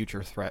of some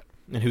future threat,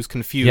 and who's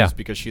confused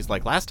because she's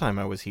like, last time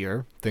I was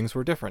here, things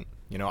were different.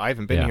 I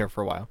haven't been here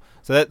for a while.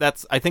 So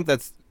I think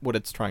that's what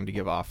it's trying to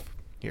give off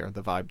here,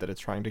 the vibe that it's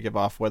trying to give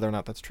off. Whether or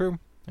not that's true,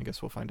 I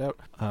guess we'll find out.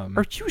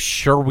 Are you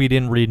sure we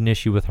didn't read an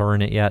issue with her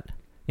in it yet?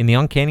 In the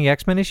Uncanny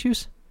X-Men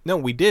issues? No,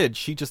 we did.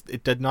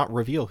 It did not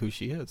reveal who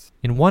she is.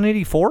 In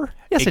 184?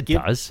 Yes, it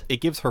does.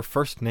 It gives her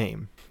first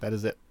name. That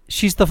is it.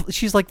 She's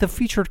like the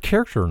featured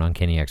character in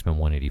Uncanny X-Men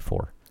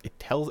 184. It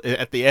tells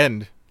at the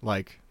end,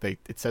 like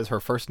it says her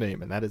first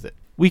name, and that is it.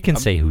 We can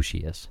say who she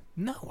is.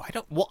 No, I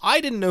don't. Well,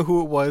 I didn't know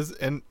who it was,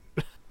 and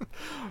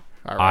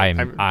all right,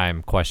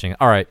 I'm questioning.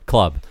 All right,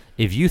 Club.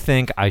 If you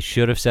think I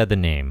should have said the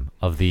name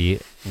of the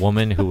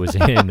woman who was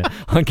in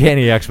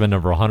Uncanny X-Men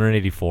number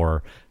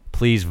 184,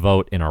 please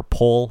vote in our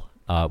poll,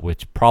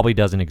 which probably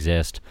doesn't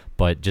exist,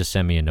 but just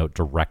send me a note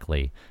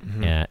directly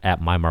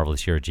at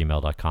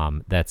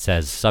mymarvelousyear@gmail.com that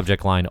says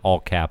subject line, all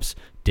caps,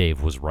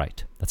 Dave was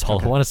right. That's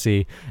all I want to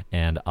see,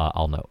 and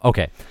I'll know.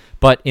 Okay.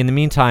 But in the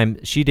meantime,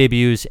 she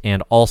debuts,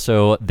 and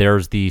also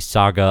there's the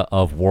saga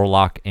of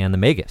Warlock and the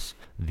Magus,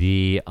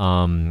 the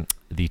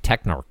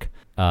Technarch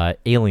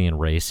alien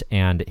race,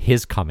 and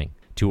his coming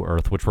to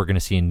Earth, which we're going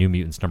to see in New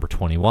Mutants number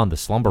 21, the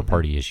Slumber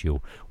Party issue,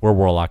 where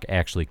Warlock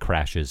actually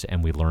crashes,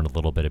 and we learn a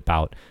little bit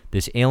about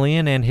this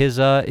alien and his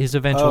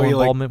eventual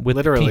involvement with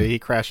literally the team. He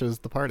crashes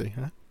the party,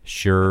 huh?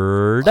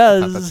 Sure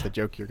does. I thought that's the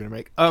joke you're going to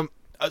make.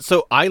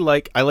 So I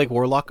like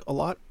Warlock a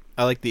lot.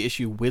 I like the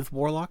issue with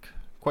Warlock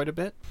quite a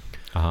bit.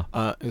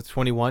 It's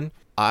 21.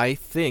 I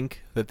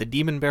think that the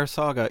Demon Bear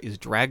saga is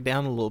dragged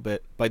down a little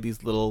bit by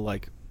these little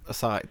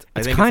asides.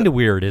 It's kind of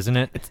weird, isn't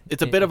it?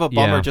 It's a bit of a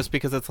bummer just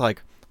because it's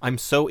like I'm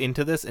so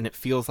into this and it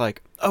feels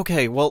like,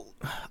 okay, well,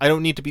 I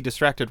don't need to be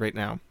distracted right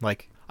now.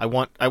 Like I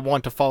want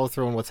to follow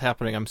through on what's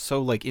happening. I'm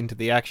so into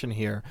the action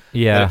here.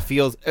 Yeah. That it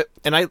feels,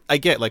 and I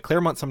get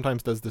Claremont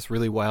sometimes does this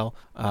really well.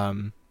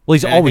 Well,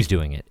 he's always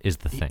doing it, is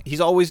the thing. He's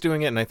always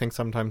doing it, and I think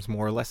sometimes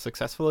more or less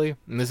successfully.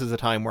 And this is a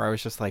time where I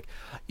was just like,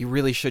 you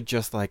really should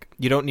just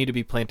you don't need to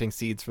be planting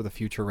seeds for the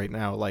future right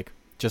now.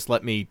 Just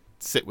let me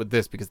sit with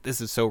this because this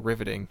is so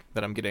riveting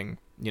that I'm getting,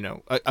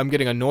 I'm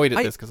getting annoyed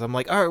at this because I'm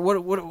like, all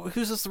right, what?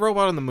 Who's this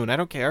robot on the moon? I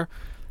don't care.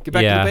 Get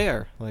back to the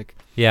bear.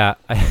 Yeah,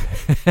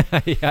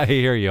 I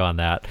hear you on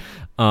that.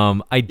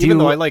 I do. Even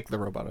though I like the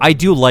robot. I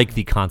do like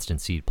the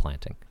constant seed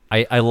planting.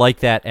 I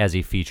like that as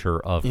a feature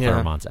of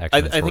Claremont's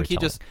X-Men storytelling. I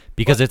think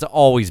because it's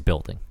always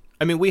building.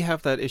 I mean, we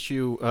have that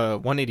issue,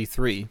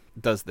 183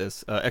 does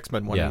this,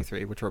 X-Men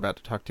 183, which we're about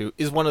to talk to,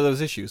 is one of those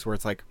issues where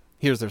it's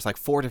there's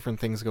 4 different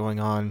things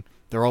going on,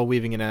 they're all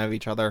weaving in and out of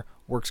each other,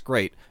 works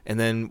great, and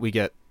then we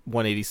get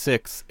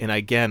 186, and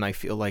again, I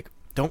feel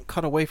don't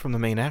cut away from the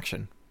main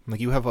action.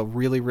 You have a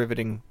really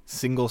riveting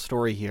single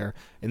story here,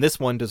 and this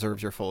one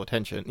deserves your full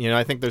attention.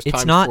 I think there's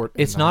time for it.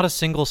 It's not a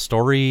single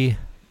story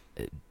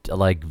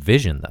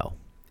vision though.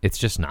 It's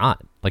just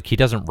not. He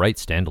doesn't write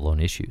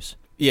standalone issues.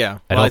 Yeah.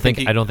 I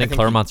don't think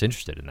Claremont's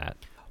interested in that.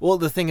 Well,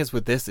 the thing is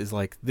with this is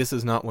this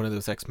is not one of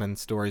those X-Men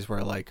stories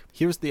where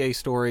here's the A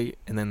story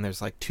and then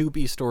there's 2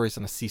 B stories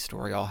and a C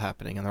story all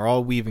happening and they're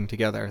all weaving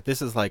together.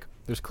 This is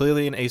there's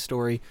clearly an A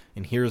story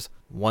and here's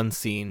one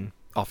scene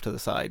off to the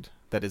side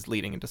that is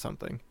leading into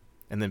something.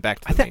 And then back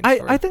to the main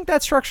story. I think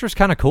that structure is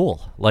kind of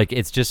cool.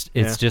 It's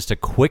just a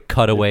quick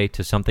cutaway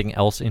to something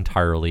else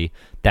entirely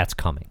that's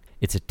coming.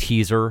 It's a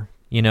teaser,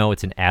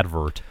 it's an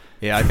advert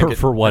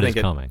for what is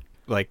coming.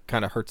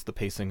 Kind of hurts the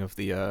pacing of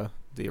the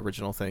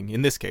original thing.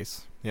 In this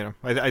case,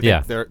 I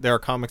think there are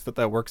comics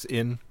that works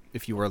in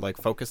if you were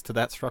focused to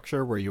that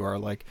structure where you are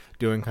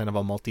doing kind of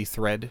a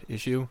multi-thread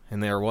issue,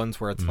 and there are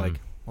ones where it's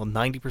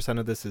 90%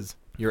 of this is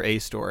your A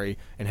story,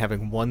 and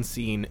having one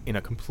scene in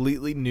a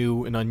completely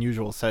new and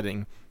unusual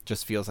setting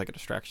just feels like a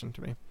distraction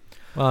to me.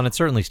 Well, and it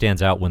certainly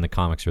stands out when the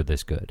comics are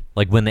this good.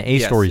 When the A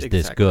story is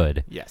this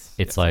good,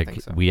 it's so.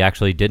 We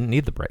actually didn't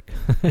need the break,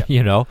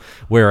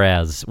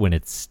 Whereas when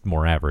it's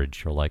more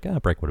average, you're a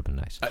break would have been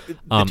nice.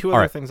 The 2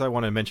 other things I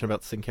want to mention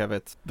about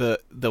Sienkiewicz,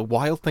 the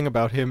wild thing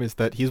about him is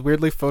that he's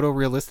weirdly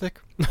photorealistic.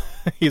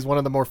 He's one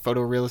of the more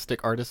photorealistic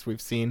artists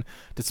we've seen,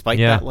 despite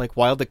that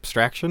wild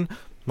abstraction.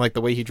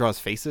 The way he draws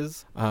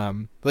faces.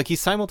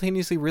 He's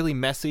simultaneously really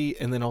messy,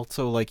 and then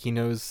also he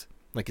knows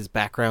his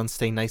backgrounds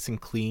stay nice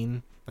and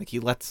clean. He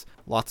lets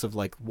lots of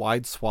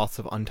wide swaths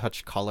of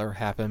untouched color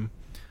happen.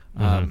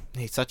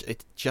 It's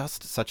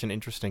just such an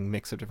interesting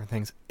mix of different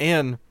things,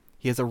 and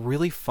he has a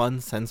really fun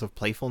sense of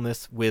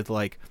playfulness with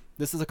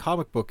this is a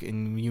comic book,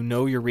 and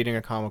you're reading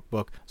a comic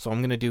book, so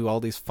I'm gonna do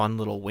all these fun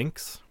little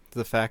winks to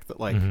the fact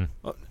that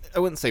I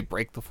wouldn't say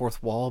break the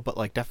fourth wall,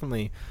 but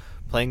definitely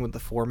playing with the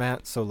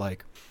format. So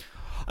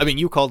I mean,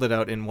 you called it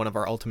out in one of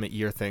our Ultimate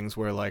Year things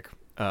where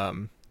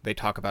they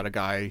talk about a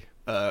guy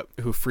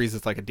who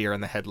freezes like a deer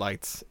in the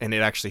headlights, and it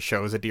actually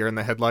shows a deer in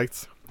the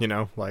headlights,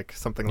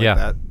 something like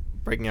that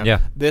breaking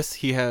out. This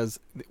he has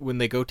when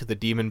they go to the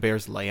Demon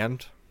Bear's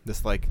land,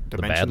 this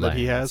dimension that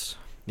he has.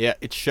 Yeah,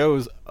 it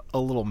shows a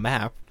little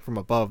map from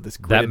above, this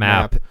gridded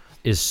map.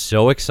 Is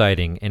so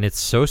exciting, and it's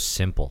so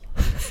simple.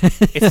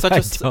 It's such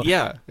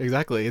a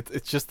exactly.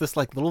 It's just this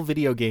little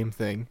video game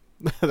thing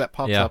that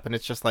pops up, and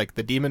it's just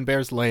the Demon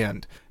Bear's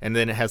land, and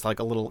then it has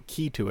a little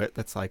key to it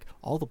that's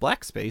all the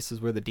black space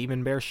is where the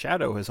Demon Bear's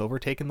shadow has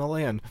overtaken the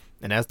land,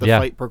 and as the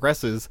fight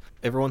progresses,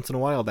 every once in a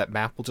while that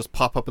map will just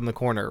pop up in the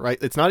corner. Right,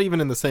 it's not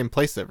even in the same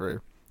place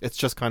ever. It's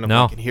just kind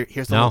of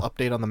here's a little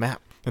update on the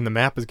map. And the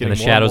map is getting and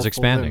the more and shadow's more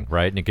expanding,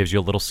 right? And it gives you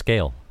a little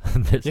scale.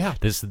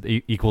 This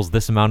equals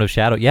this amount of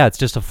shadow. Yeah, it's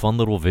just a fun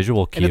little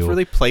visual cue. And it's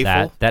really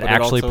playful. That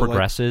actually also,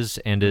 progresses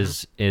and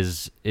is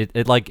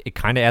it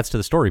kind of adds to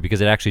the story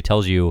because it actually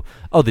tells you,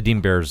 oh, the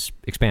demon bear's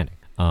expanding.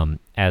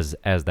 As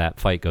that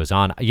fight goes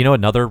on. You know,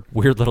 another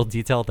weird little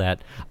detail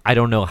that I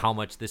don't know how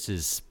much this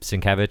is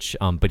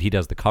Sienkiewicz, but he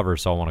does the cover,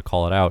 so I want to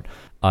call it out.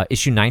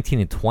 Issue 19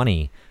 and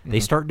 20, they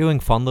start doing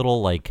fun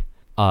little like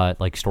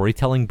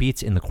storytelling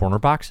beats in the corner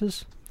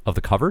boxes of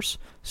the covers.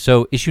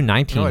 So issue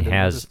 19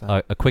 has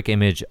a quick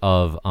image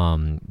of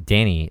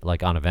Danny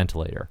like on a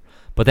ventilator.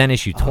 But then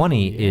issue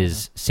 20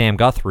 is Sam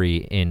Guthrie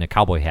in a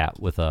cowboy hat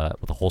with a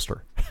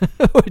holster,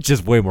 which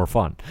is way more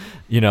fun,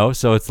 you know.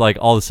 So it's like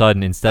all of a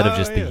sudden instead of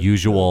just the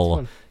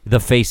usual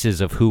the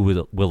faces of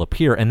who will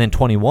appear, and then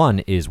 21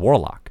 is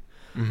Warlock,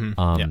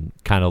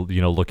 kind of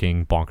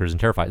looking bonkers and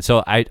terrified.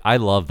 So I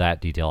love that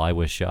detail. I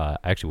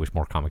actually wish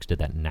more comics did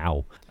that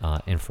now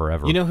and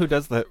forever. You know who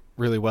does that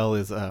really well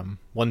is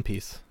One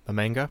Piece, the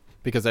manga,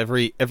 because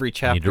every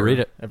chapter. I need to read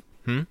it.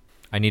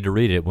 I need to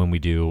read it when we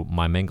do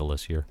my manga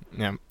list year.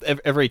 Yeah,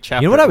 every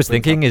chapter. You know what I was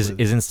thinking is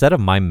instead of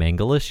my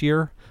manga list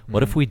year,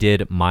 what if we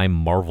did my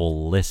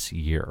Marvel list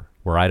year,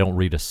 where I don't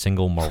read a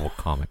single Marvel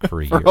comic for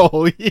a year?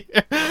 Oh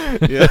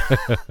yeah,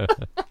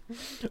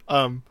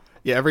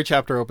 yeah. Every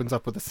chapter opens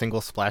up with a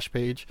single splash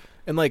page,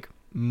 and like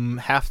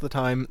half the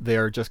time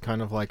they're just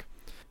kind of like,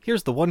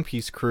 here's the One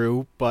Piece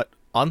crew, but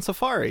on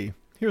safari.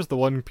 Here's the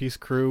One Piece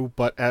crew,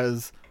 but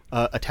as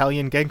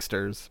Italian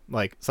gangsters,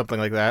 like something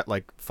like that,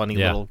 like funny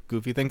little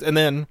goofy things. And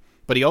then,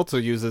 but he also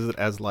uses it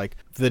as like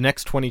the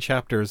next 20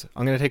 chapters,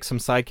 I'm going to take some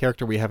side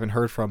character we haven't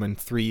heard from in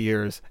 3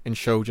 years and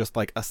show just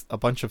like a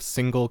bunch of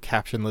single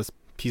captionless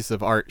pieces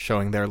of art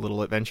showing their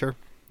little adventure.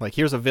 Like,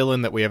 here's a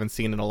villain that we haven't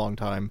seen in a long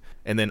time.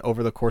 And then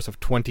over the course of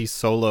 20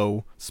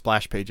 solo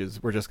splash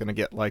pages, we're just going to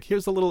get like,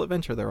 here's the little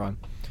adventure they're on.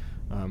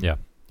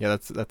 Yeah,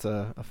 that's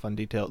a fun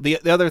detail. The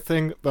other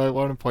thing that I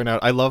want to point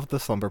out, I love the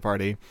Slumber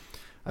Party.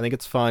 I think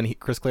it's fun.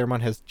 Chris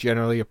Claremont has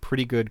generally a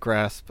pretty good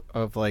grasp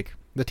of like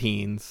the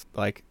teens,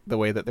 like the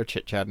way that they're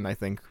chit-chatting, I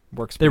think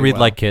works pretty well. They read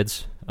like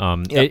kids.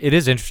 It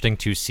is interesting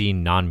to see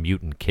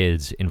non-mutant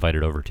kids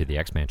invited over to the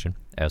X-Mansion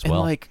as well.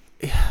 And like,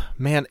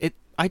 man,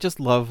 I just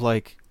love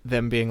like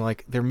them being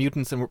like, they're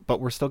mutants, but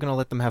we're still going to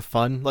let them have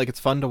fun. Like, it's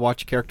fun to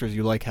watch characters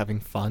you like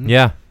having fun.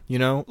 Yeah. You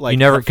know, like you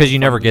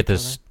never get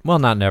this. Well,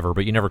 not never,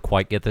 but you never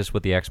quite get this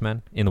with the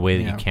X-Men in the way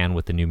that you can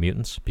with the New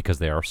Mutants because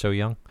they are so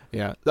young.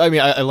 Yeah, I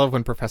mean, I love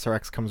when Professor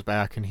X comes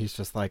back and he's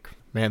just like,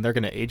 man, they're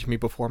gonna age me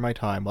before my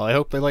time. Well, I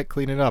hope they like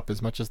clean it up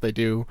as much as they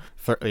do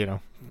for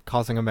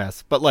causing a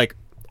mess, but like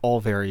all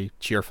very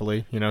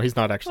cheerfully. You know, he's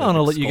not actually.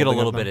 No, you get a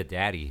little bit of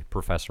daddy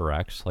Professor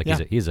X. Like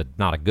he's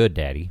not a good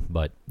daddy,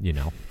 but you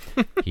know,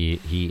 he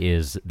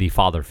is the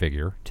father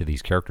figure to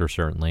these characters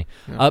certainly.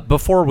 Yeah.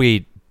 Before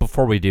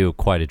we do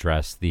quite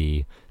address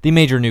the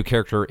major new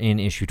character in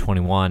issue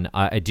 21,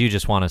 I do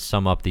just want to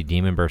sum up the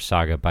Demon Bear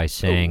saga by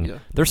saying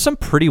there's some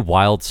pretty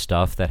wild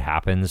stuff that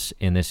happens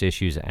in this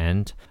issue's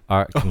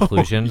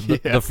conclusion.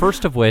 The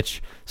first of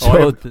which,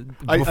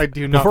 I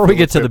do not. Before we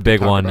get to the big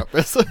one,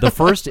 the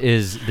first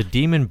is the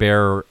Demon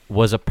Bear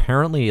was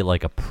apparently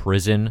like a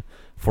prison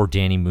for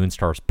Danny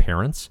Moonstar's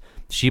parents.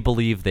 She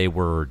believed they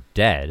were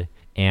dead.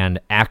 And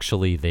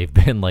actually, they've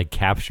been like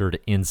captured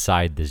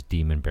inside this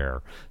demon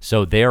bear.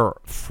 So they're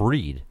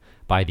freed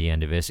by the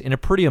end of this in a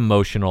pretty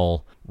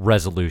emotional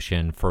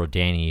resolution for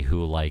Danny,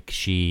 who like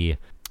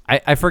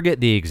I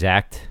forget the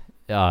exact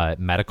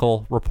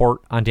medical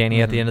report on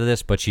Danny at the end of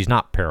this, but she's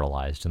not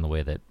paralyzed in the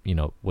way that,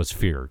 was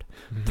feared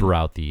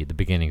throughout the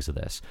beginnings of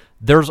this.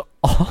 There's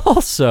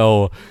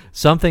also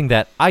something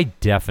that I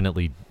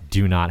definitely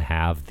do not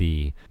have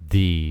the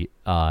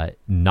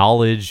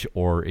knowledge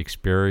or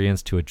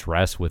experience to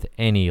address with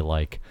any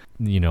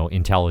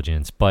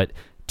intelligence, but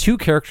two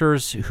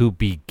characters who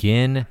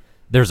begin.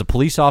 There's a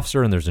police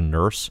officer and there's a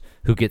nurse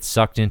who gets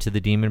sucked into the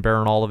Demon Bear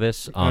in all of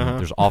this.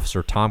 There's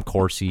Officer Tom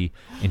Corsi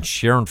and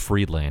Sharon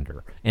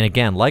Friedlander. And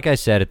again, like I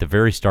said at the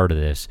very start of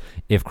this,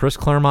 if Chris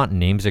Claremont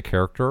names a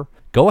character,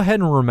 go ahead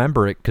and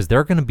remember it because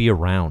they're going to be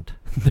around.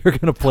 They're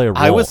going to play a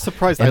role. I was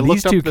surprised. And I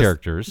looked these two up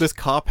characters. This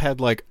cop had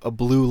like a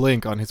blue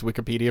link on his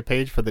Wikipedia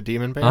page for the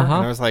Demon Bear, and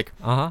I was like,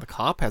 the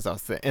cop has a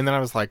thing. And then I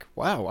was like,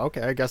 wow,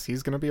 okay, I guess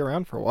he's going to be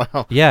around for a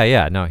while.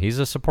 Yeah, no, he's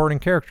a supporting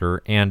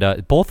character,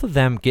 and both of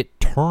them get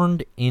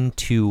turned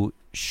into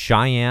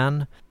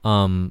Cheyenne,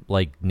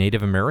 like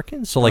Native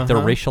Americans. So like their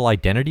racial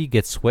identity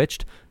gets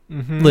switched.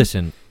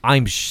 Listen,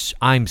 I'm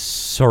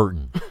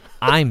certain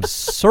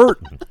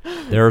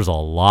there's a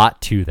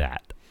lot to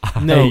that.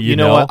 No, you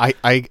know what?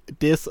 I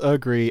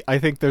disagree. I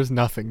think there's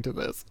nothing to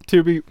this.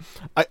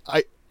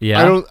 I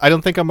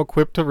don't think I'm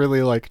equipped to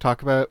really like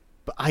talk about it,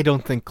 but I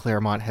don't think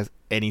Claremont has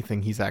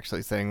anything he's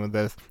actually saying with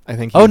this. I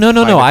think he's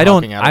no.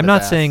 I'm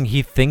not saying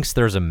he thinks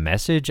there's a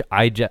message.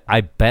 I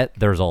bet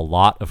there's a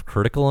lot of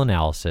critical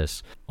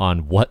analysis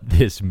on what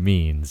this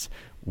means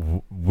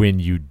when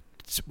you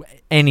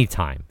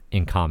anytime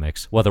in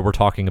comics, whether we're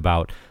talking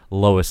about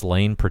Lois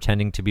Lane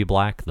pretending to be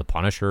black, the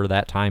Punisher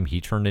that time,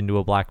 he turned into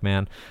a black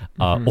man,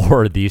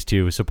 or these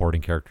two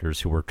supporting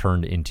characters who were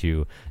turned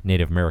into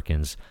Native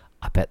Americans,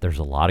 I bet there's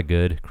a lot of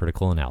good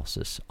critical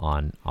analysis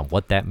on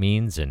what that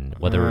means and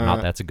whether or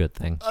not that's a good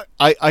thing.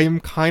 I am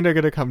kind of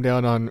going to come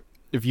down on,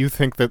 if you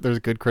think that there's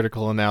good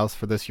critical analysis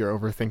for this, you're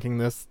overthinking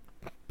this,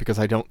 because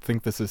I don't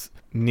think this is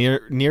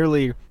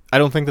nearly, I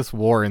don't think this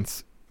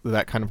warrants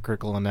that kind of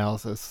critical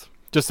analysis.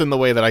 Just in the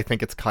way that I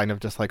think it's kind of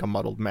just like a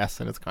muddled mess,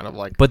 and it's kind of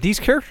like... But these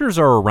characters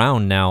are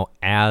around now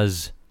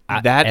as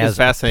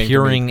fascinating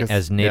appearing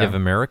as Native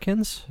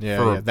Americans.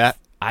 That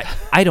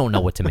I don't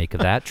know what to make of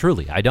that.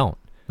 Truly, I don't.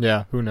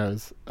 Yeah, who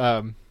knows?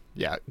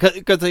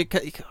 Because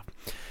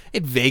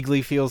it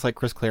vaguely feels like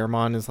Chris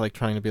Claremont is like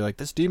trying to be like,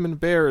 this demon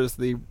bear is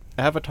the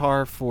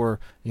avatar for,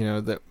 you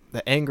know, the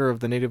anger of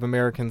the Native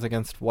Americans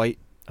against white,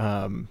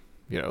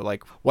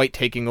 like white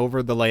taking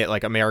over the land,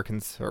 like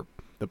Americans or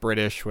the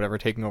British, whatever,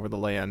 taking over the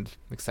land,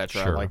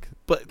 etc. Sure. Like,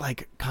 but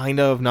like kind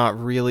of not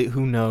really.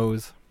 Who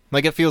knows?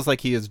 Like, it feels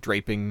like he is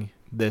draping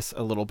this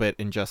a little bit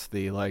in just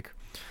the like.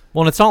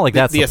 Well, and it's not like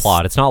that's the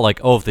plot. It's not like,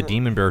 oh, if the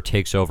demon bear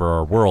takes over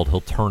our world, he'll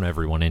turn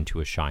everyone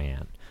into a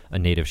Cheyenne, a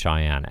native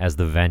Cheyenne, as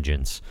the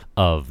vengeance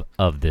of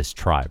this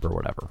tribe or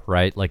whatever,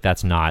 right? Like,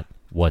 that's not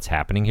what's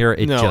happening here.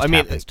 It just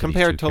happens to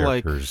compared these two to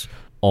characters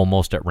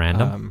almost at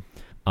random.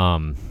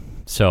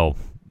 So,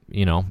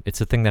 you know, it's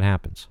a thing that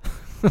happens.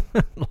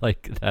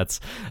 Like, that's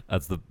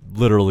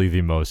literally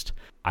the most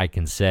I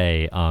can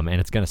say, and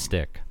it's gonna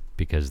stick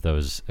because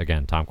those,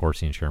 again, Tom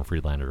Corsi and Sharon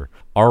Friedlander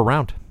are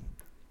around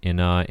in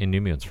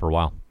New Mutants for a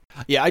while.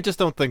 Yeah, I just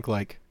don't think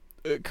like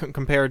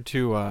compared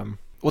to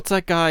what's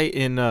that guy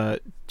in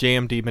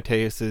JMD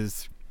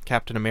Mateus's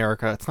Captain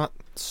America? It's not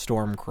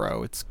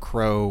Stormcrow. It's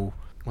Crow.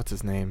 What's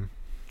his name?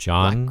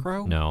 John Black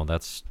Crow? No,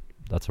 that's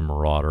a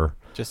Marauder.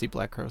 Jesse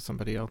Black Crow.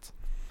 Somebody else.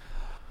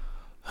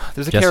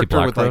 There's a Jesse character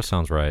Black with Crow like,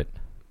 sounds right.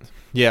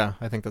 Yeah,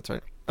 I think that's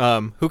right.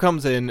 Who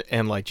comes in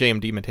and like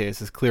JMD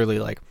Mateus is clearly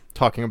like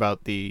talking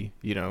about the,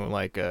 you know,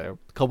 like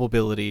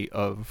culpability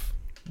of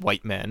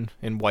white men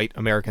and white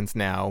Americans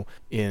now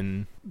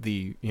in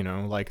the, you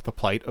know, like the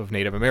plight of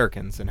Native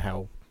Americans and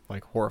how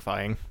like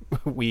horrifying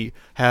we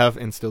have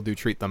and still do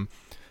treat them.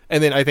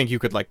 And then I think you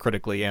could like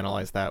critically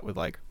analyze that with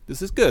like,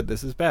 this is good,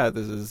 this is bad,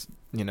 this is,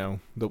 you know,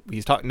 know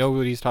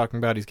what he's talking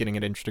about, he's getting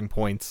at interesting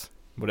points,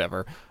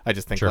 whatever. I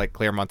just think like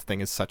Claremont's thing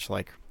is such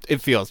like,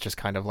 it feels just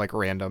kind of like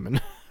random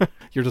and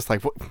you're just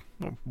like,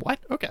 what?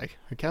 Okay,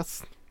 I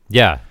guess.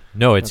 Yeah,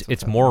 no,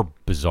 it's more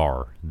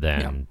bizarre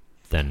than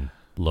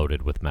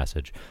loaded with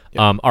message.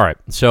 All right,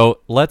 so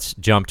let's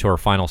jump to our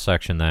final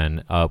section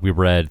then. We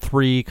read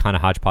 3 kind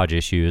of hodgepodge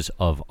issues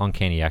of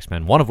Uncanny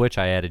X-Men, one of which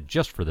I added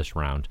just for this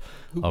round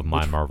of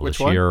My Marvelous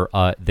Year.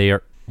 They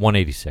are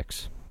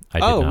 186. I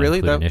did not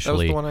really? That was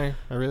the one I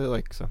really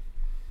like. So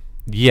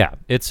yeah,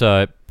 it's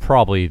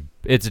definitely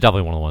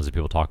one of the ones that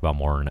people talk about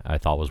more and I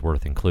thought was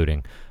worth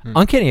including.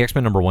 Uncanny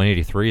X-Men number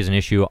 183 is an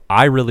issue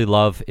I really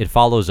love. It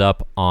follows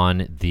up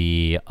on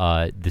the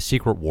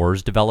Secret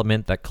Wars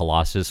development that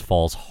Colossus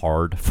falls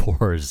hard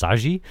for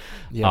Zaji,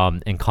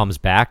 and comes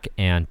back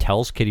and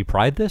tells Kitty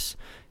Pryde this.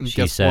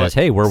 She says,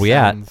 hey, where are we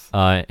at?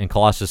 And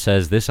Colossus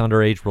says, this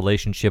underage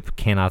relationship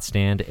cannot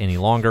stand any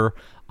longer.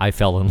 I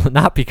fell in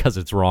not because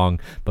it's wrong,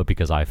 but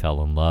because I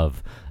fell in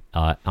love.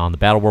 On the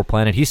Battle World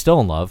planet, he's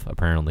still in love,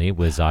 apparently,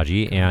 with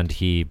Zaji, and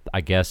he, I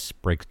guess,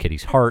 breaks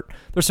Kitty's heart.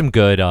 There's some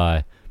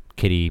good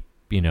Kitty,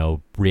 you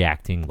know,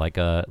 reacting like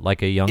a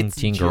young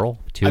teen girl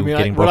to getting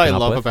broken up with. What I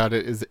love about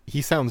it is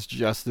he sounds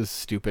just as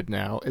stupid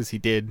now as he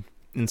did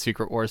in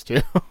Secret Wars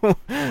 2.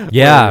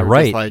 Yeah,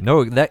 right. Like,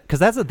 no, because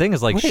that's the thing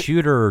is like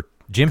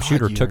Jim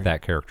Shooter took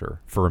that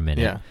character for a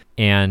minute,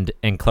 and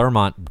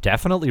Claremont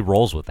definitely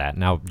rolls with that.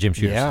 Now Jim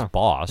Shooter's his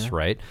boss,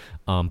 right?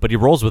 But he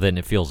rolls with it, and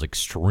it feels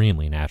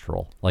extremely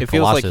natural. Like, it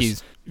feels like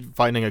he's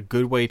finding a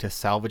good way to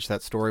salvage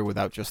that story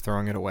without just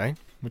throwing it away,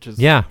 which is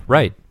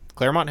right.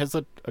 Claremont has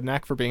a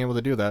knack for being able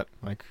to do that,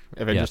 like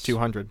Avengers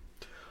 200.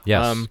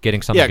 Yes,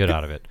 getting something good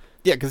out of it.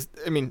 Yeah, because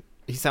I mean,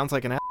 he sounds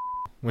like an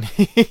when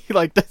he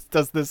like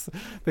does this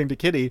thing to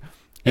Kitty.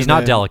 He's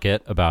not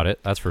delicate about it,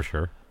 that's for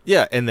sure.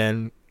 Yeah, and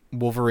then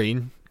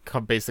Wolverine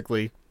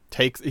basically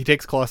takes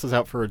Colossus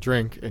out for a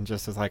drink and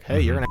just is like, hey,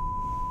 you're an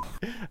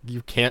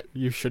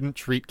you shouldn't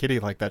treat Kitty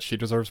like that. She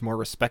deserves more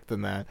respect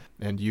than that.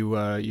 And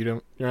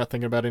you're not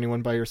thinking about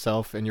anyone by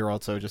yourself, and you're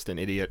also just an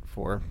idiot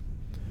for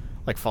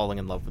like falling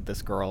in love with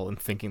this girl and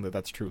thinking that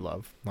that's true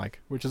love, like,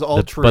 which is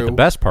all true. But the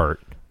best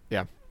part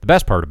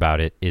about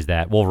it is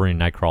that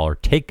Wolverine and Nightcrawler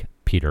take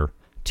Peter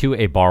to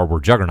a bar where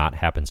Juggernaut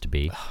happens to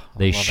be.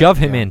 They shove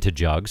him into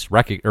Jugs,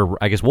 or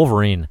I guess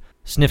Wolverine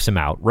sniffs him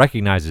out,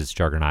 recognizes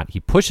Juggernaut. He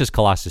pushes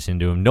Colossus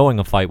into him, knowing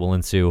a fight will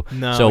ensue.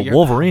 So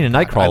Wolverine and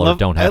Nightcrawler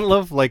don't have. I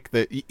love like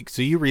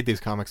so you read these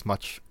comics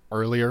much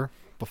earlier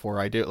before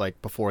I do,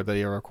 like before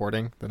the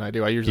recording than I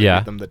do. I usually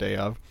read them the day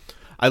of.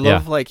 I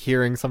love like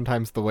hearing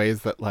sometimes the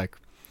ways that like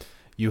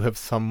you have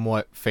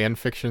somewhat fan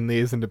fiction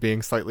these into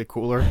being slightly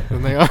cooler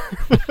than they are.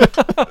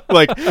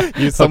 Like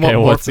you somewhat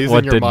more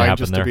season your mind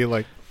just to be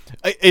like,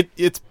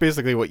 It's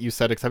basically what you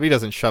said, except he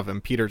doesn't shove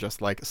him. Peter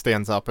just like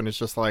stands up, and it's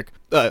just like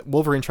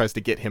Wolverine tries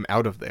to get him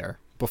out of there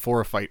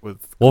before a fight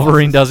with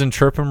Wolverine Colossus. doesn't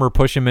trip him or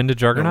push him into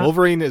Juggernaut? No,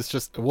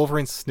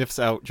 Wolverine sniffs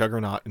out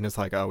Juggernaut and is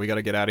like, oh, we got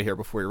to get out of here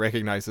before he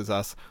recognizes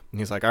us.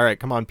 And he's like, all right,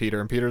 come on, Peter.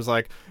 And Peter's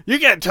like, you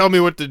can't tell me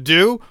what to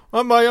do.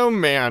 I'm my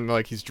own man.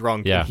 Like, he's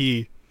drunk. Yeah. And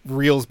he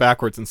reels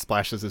backwards and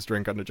splashes his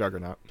drink onto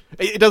Juggernaut.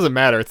 It doesn't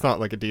matter. It's not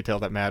like a detail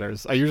that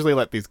matters. I usually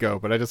let these go,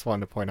 but I just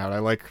wanted to point out I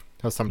like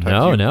how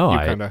sometimes you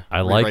kind of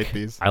rewrite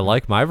these. I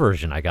like my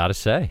version, I gotta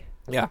say.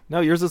 Yeah, no,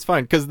 yours is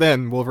fine, because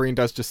then Wolverine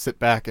does just sit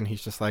back and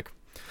he's just like,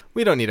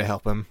 we don't need to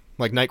help him.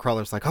 Like,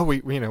 Nightcrawler's like, oh, we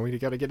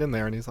gotta get in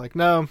there, and he's like,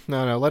 no,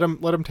 let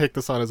him take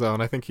this on his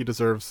own. I think he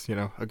deserves,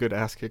 a good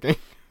ass kicking.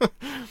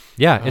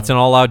 Yeah, it's an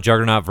all-out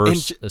Juggernaut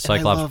versus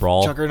Cyclops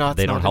brawl. Juggernaut's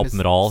they don't not help in him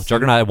at all. his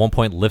Juggernaut at one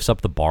point lifts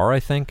up the bar, I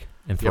think,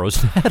 and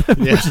throws it at him,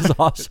 which is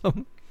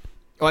awesome.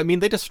 Well, I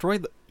mean, he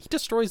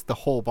destroys the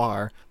whole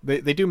bar.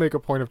 They do make a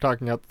point of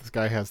talking out that this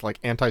guy has, like,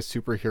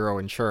 anti-superhero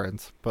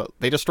insurance, but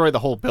they destroy the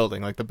whole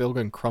building. Like, the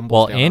building crumbles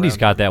Well, down Andy's around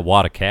got him. that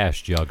wad of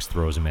cash Jugs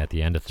throws him at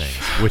the end of things,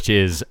 which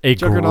is a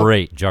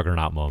great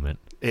Juggernaut moment.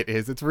 It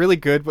is. It's really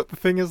good, but the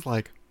thing is,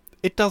 like,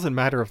 it doesn't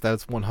matter if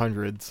that's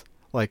 100s.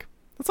 Like,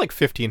 that's like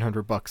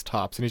 $1,500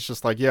 tops, and he's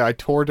just like, yeah, I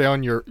tore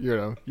down your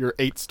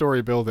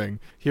 8-story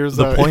building. Here's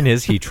the point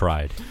is he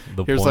tried.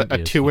 Here's a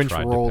 2-inch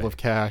roll of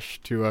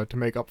cash to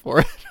make up for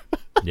it.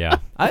 Yeah,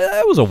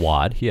 that was a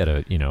wad. He had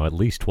at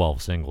least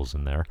 12 singles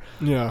in there.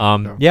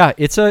 Yeah. Yeah,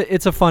 it's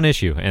a fun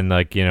issue, and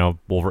like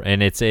Wolverine,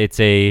 and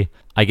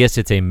I guess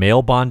it's a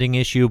male bonding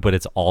issue, but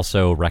it's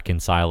also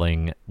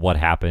reconciling what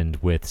happened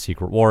with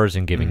Secret Wars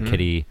and giving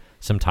Kitty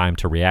some time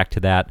to react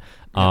to that.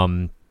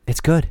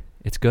 It's good.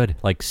 It's good.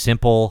 Like,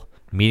 simple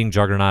meeting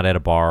Juggernaut at a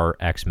bar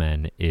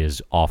X-Men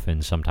is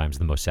often sometimes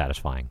the most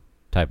satisfying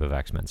type of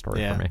X-Men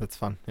story for me. Yeah, that's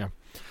fun. Yeah.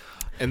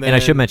 And I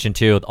should mention,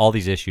 too, all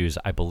these issues,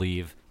 I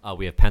believe,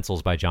 we have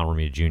pencils by John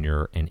Romita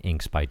Jr. and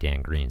inks by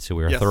Dan Green. So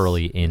we are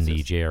thoroughly in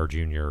the J.R.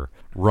 Jr.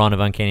 run of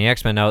Uncanny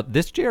X-Men. Now,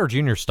 this J.R.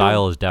 Jr.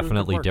 style is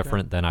definitely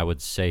different than I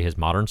would say his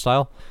modern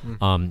style.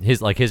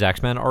 His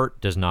X-Men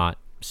art does not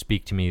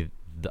speak to me,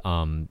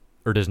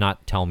 or does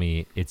not tell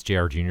me it's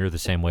J.R. Jr. the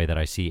same way that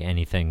I see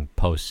anything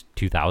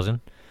post-2000.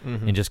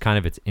 And just kind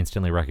of it's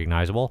instantly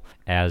recognizable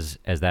as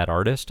that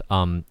artist.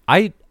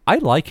 I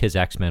like his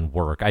X-Men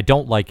work. I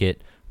don't like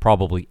it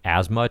probably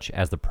as much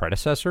as the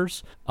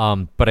predecessors,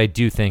 but I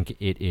do think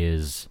it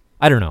is.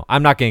 I don't know.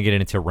 I'm not going to get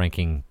into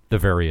ranking the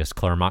various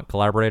Claremont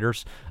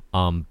collaborators.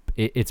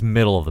 It's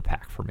middle of the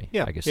pack for me.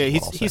 Yeah, I guess. Yeah,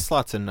 he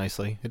slots in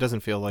nicely. It doesn't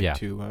feel like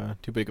too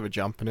big of a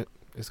jump, and it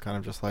is kind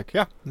of just like,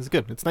 yeah, it's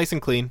good. It's nice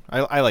and clean.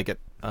 I like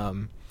it.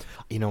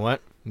 You know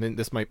what?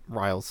 This might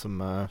rile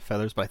some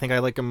feathers, but I think I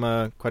like him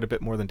quite a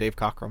bit more than Dave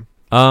Cockrum.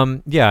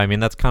 Yeah, I mean,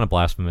 that's kind of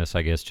blasphemous,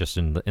 I guess, just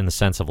in the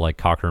sense of, like,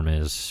 Cockrum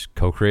is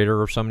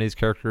co-creator of some of these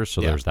characters,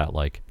 so there's that,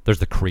 like, there's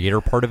the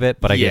creator part of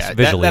it, but I guess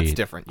visually, that's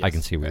different. Yes. I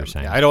can see what you're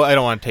saying. Yeah, I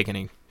don't want to take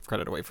any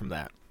credit away from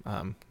that.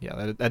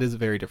 That is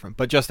very different.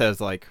 But just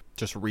as, like,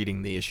 just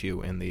reading the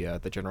issue and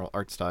the general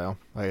art style,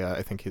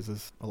 I think his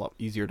is a lot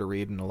easier to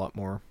read and a lot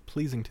more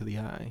pleasing to the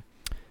eye.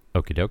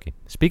 Okie dokie.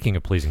 Speaking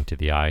of pleasing to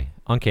the eye,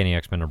 Uncanny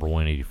X-Men number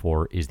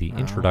 184 is the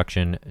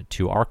introduction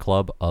to our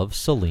club of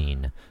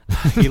Selene.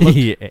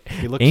 He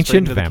looked ancient straight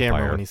into the vampire.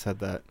 camera when he said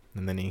that,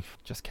 and then he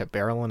just kept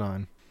barreling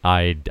on.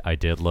 I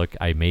did look.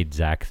 I made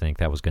Zach think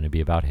that was going to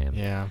be about him.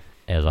 Yeah.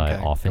 As I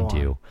often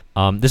do.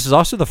 This is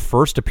also the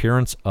first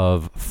appearance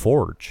of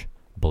Forge,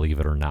 believe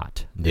it or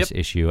not, this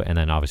issue, and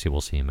then obviously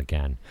we'll see him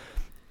again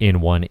in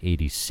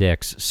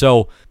 186.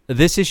 So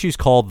this issue is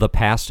called The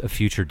Past of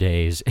Future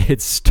Days.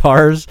 It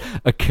stars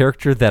a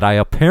character that I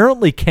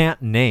apparently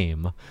can't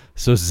name.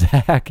 So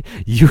Zach,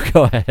 you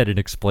go ahead and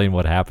explain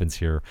what happens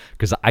here,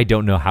 because I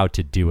don't know how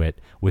to do it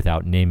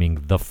without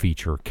naming the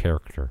feature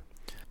character.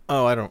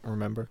 Oh, I don't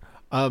remember.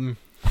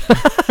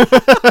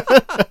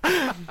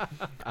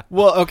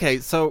 Well, okay,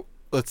 so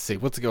let's see.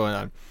 What's going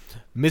on?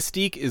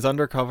 Mystique is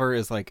undercover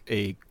as, like,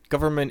 a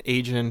government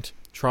agent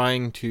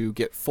trying to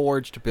get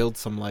Forge to build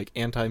some, like,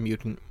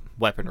 anti-mutant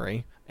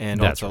weaponry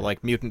and also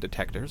like mutant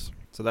detectors.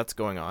 So that's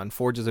going on.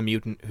 Forge is a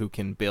mutant who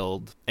can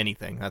build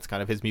anything. That's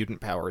kind of his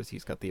mutant powers.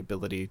 He's got the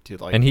ability to,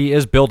 like... And he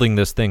is building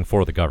this thing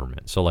for the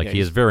government. So, like,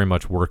 he is very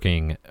much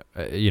working,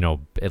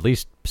 at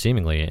least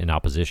seemingly in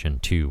opposition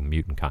to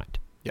mutant kind.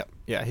 Yep.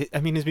 Yeah.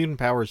 His mutant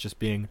power is just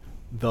being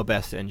the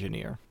best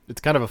engineer. It's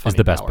kind of a funny He's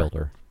the best power.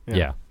 builder.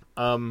 Yeah.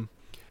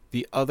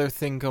 The other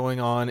thing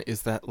going on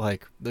is that,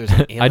 like, there's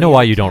an alien I know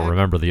why you attack. don't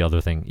remember the other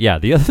thing. Yeah,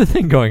 the other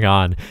thing going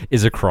on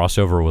is a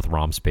crossover with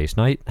Rom Space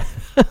Knight.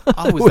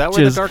 Oh, is that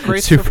where the Dark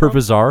Wraiths super are from?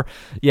 bizarre.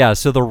 Yeah,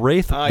 so the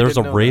Wraith, there's a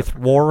didn't know Wraith that.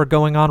 war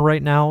going on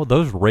right now.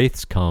 Those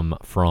Wraiths come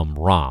from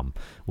Rom,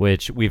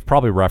 which we've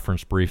probably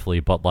referenced briefly,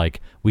 but, like,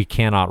 we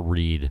cannot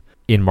read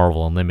in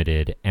Marvel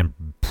Unlimited and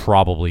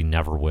probably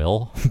never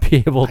will be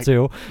able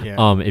to.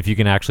 If you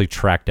can actually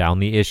track down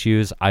the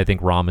issues, I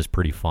think Rom is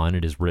pretty fun.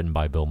 It is written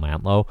by Bill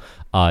Mantlo.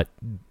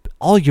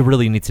 All you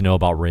really need to know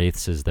about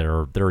Wraiths is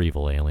they're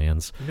evil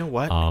aliens. You know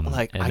what?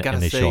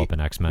 And they show up in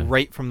X-Men.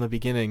 Right from the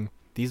beginning,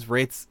 these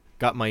Wraiths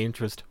got my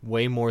interest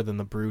way more than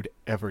The Brood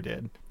ever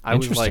did. I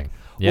was like,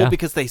 yeah. well,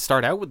 because they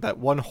start out with that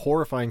one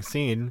horrifying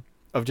scene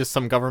of just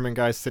some government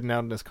guy sitting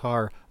out in his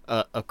car.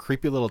 A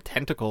creepy little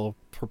tentacle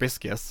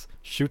proboscis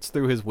shoots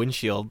through his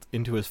windshield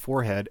into his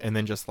forehead and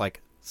then just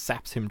like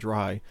saps him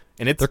dry.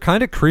 And they're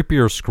kind of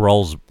creepier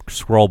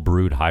Skrull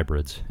Brood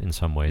hybrids in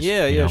some ways.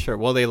 Yeah, sure.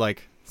 Well, they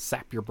like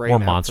sap your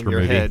brain out from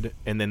your head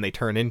and then they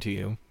turn into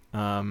you.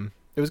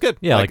 It was good.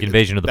 Yeah, like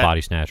Invasion of the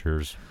Body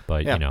Snatchers,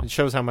 but it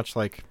shows how much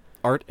like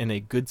art in a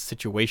good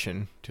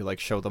situation to like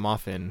show them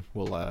off in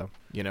will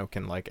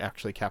can like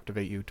actually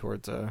captivate you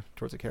towards a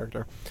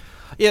character.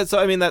 Yeah, so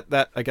I mean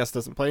that I guess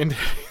doesn't play into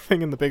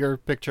anything in the bigger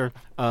picture.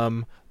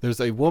 There's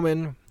a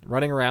woman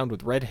running around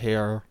with red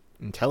hair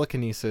and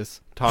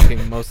telekinesis,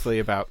 talking mostly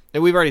about,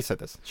 and we've already said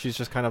this. She's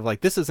just kind of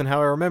like, this isn't how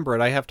I remember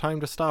it. I have time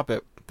to stop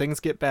it. Things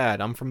get bad.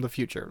 I'm from the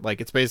future.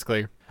 Like it's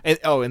basically. And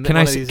can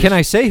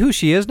I say who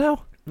she is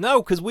now?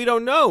 No, because we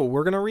don't know.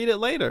 We're gonna read it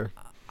later.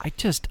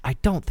 I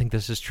don't think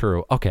this is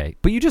true. Okay,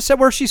 but you just said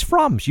where she's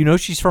from. You know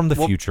she's from the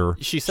future.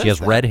 She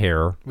has red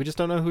hair. We just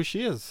don't know who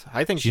she is.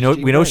 I think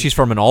we know she's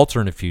from an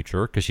alternate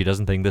future because she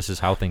doesn't think this is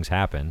how things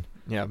happen.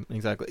 Yeah,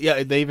 exactly.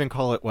 Yeah, they even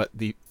call it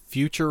the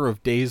future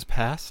of days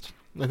past.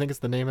 I think it's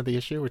the name of the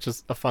issue, which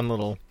is a fun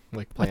little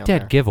like play on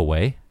dead there.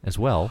 Giveaway as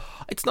well.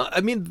 It's not.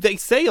 I mean, they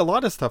say a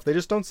lot of stuff. They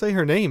just don't say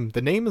her name.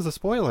 The name is a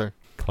spoiler.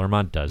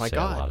 Claremont does say a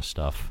lot of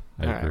stuff.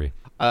 I agree.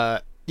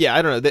 Yeah,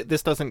 I don't know.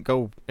 This doesn't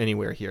go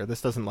anywhere here.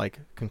 This doesn't like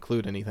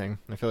conclude anything.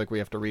 I feel like we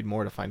have to read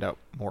more to find out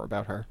more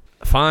about her.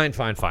 Fine.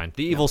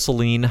 The evil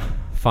Selene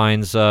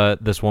finds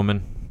this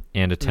woman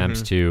and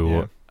attempts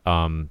to.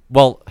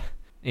 Well,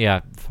 yeah,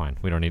 fine.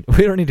 We don't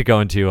need to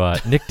go into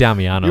Nick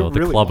Damiano,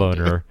 the really club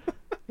owner.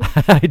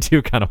 I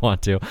do kind of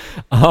want to.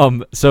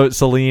 So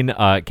Selene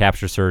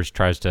captures her. She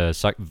tries to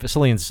suck.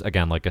 Selene's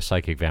again like a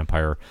psychic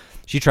vampire.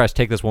 She tries to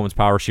take this woman's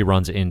power. She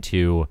runs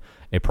into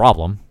a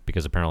problem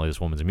because apparently this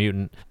woman's a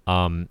mutant.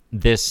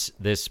 This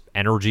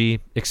energy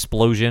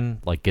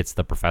explosion like gets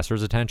the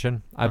professor's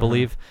attention, I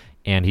believe,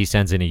 and he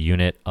sends in a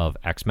unit of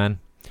X-Men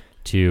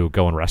to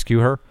go and rescue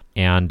her.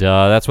 And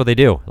that's what they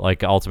do.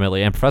 Like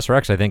ultimately, and Professor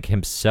X, I think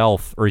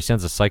himself, or he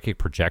sends a psychic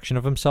projection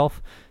of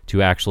himself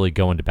to actually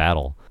go into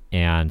battle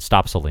and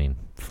stop Selene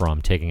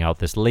from taking out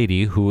this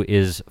lady who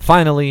has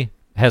finally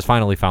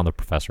found the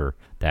professor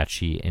that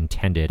she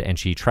intended, and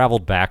she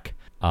traveled back.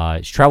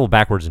 She traveled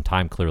backwards in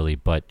time clearly,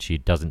 but she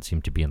doesn't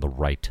seem to be in the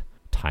right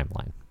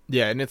timeline.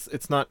 Yeah, and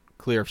it's not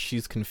clear if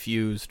she's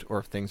confused or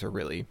if things are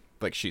really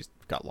like she's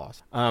got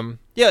lost.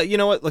 Yeah, you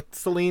know what? Like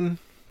Selene,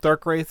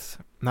 Dark Wraiths,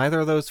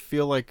 neither of those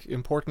feel like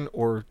important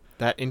or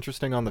that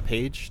interesting on the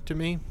page to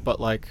me.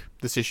 But like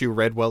this issue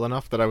read well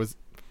enough that I was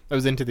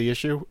into the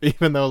issue,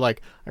 even though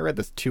like I read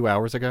this 2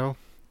 hours ago.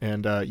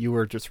 And you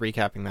were just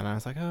recapping that, and I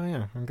was like, oh,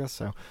 yeah, I guess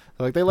so.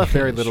 Like, they left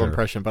very little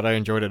impression, but I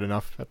enjoyed it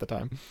enough at the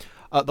time.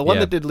 The one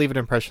that did leave an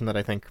impression that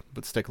I think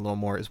would stick a little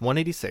more is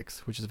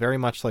 186, which is very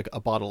much like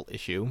a bottle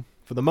issue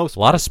for the most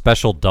part. A lot of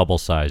special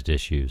double-sized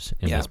issues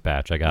in this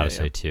batch, I gotta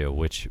say, too,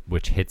 which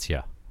hits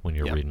you when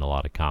you're reading a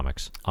lot of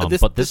comics.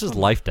 But this is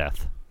Life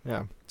Death.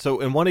 Yeah.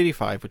 So in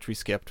 185, which we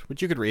skipped,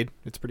 which you could read,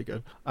 it's pretty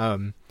good.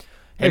 I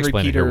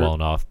explained it here well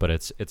enough, but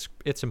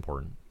it's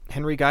important.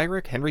 Henry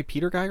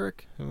Peter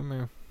Gyrick?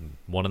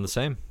 One and the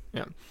same.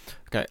 Yeah.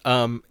 Okay.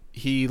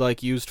 He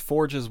like used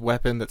Forge's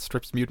weapon that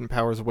strips mutant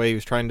powers away. He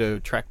was trying to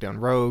track down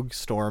Rogue.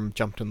 Storm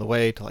jumped in the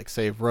way to like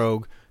save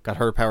Rogue. Got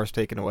her powers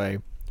taken away.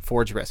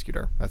 Forge rescued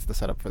her. That's the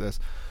setup for this.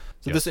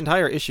 So this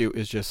entire issue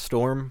is just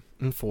Storm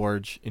and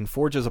Forge in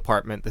Forge's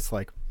apartment. This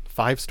like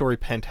 5-story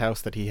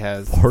penthouse that he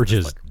has.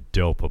 Forge's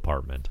dope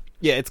apartment.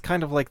 Yeah, it's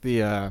kind of like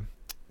the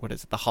what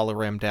is it? The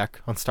hologram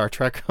deck on Star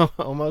Trek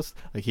almost.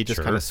 Like he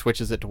just kind of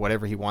switches it to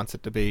whatever he wants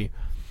it to be.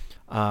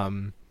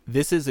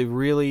 This is a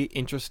really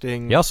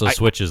interesting... He also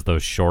switches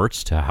those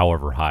shorts to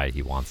however high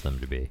he wants them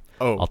to be.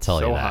 Oh, I'll tell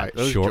you that. High.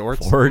 Those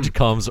jorts? Forge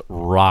comes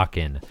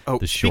rocking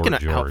the short speaking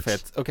jorts. Of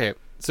outfits, okay,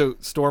 so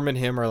Storm and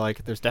him are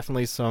like, there's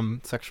definitely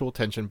some sexual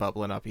tension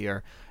bubbling up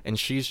here, and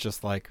she's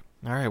just like,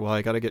 all right, well,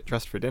 I gotta get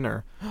dressed for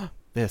dinner.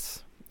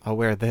 I'll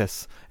wear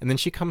this. And then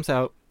she comes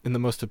out in the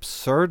most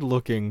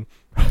absurd-looking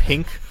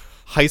pink...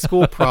 high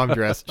school prom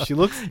dress. She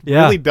looks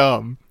really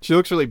dumb. She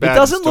looks really bad. It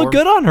doesn't look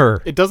good on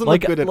her. It doesn't look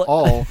good at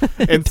all.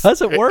 It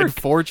doesn't work. And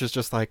Forge is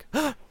just like,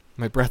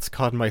 my breath's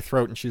caught in my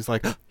throat, and she's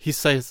like, he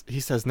says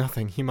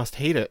nothing. He must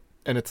hate it.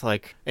 And it's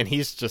like, and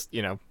he's just,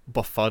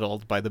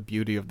 befuddled by the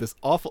beauty of this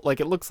awful, like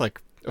it looks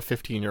like a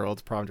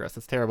 15-year-old's prom dress.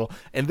 It's terrible.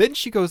 And then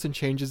she goes and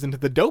changes into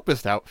the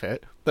dopest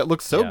outfit that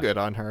looks so good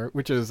on her,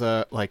 which is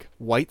like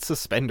white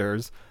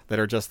suspenders that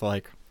are just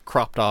like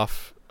cropped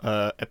off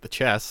at the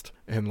chest,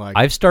 and like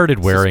I've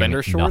started wearing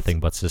nothing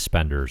but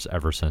suspenders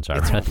ever since I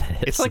read this.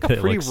 It's like a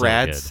pretty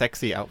rad,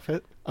 sexy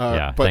outfit.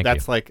 But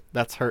that's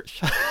her.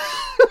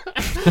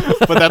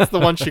 But that's the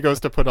one she goes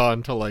to put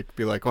on to like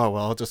be like, oh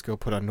well, I'll just go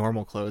put on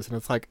normal clothes, and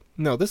it's like,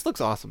 no, this looks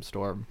awesome,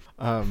 Storm.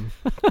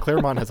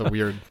 Claremont has a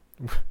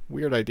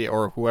weird idea,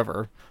 or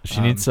whoever.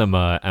 She needs some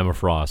Emma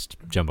Frost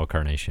Jumbo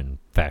Carnation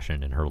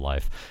fashion in her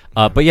life.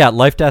 But yeah,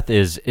 Life Death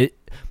is it.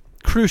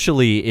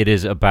 Crucially, it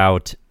is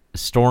about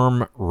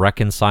Storm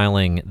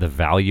reconciling the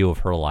value of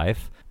her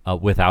life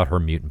without her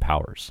mutant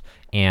powers.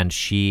 And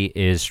she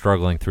is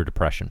struggling through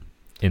depression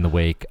in the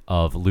wake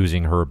of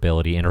losing her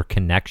ability and her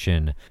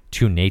connection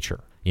to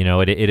nature. You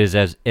know, it is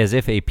as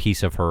if a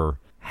piece of her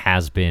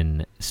has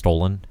been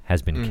stolen,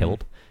 has been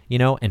killed, you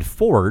know, and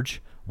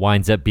Forge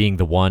winds up being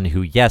the one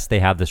who, yes, they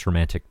have this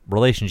romantic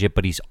relationship,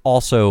 but he's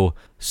also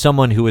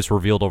someone who is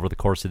revealed over the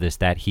course of this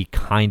that he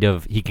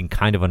can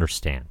kind of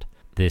understand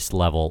this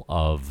level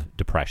of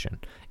depression.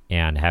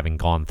 And having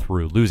gone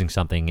through losing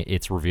something,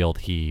 it's revealed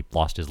he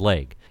lost his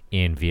leg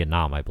in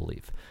Vietnam, I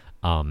believe.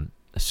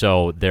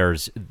 So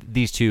there's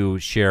these two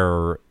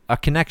share a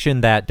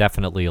connection that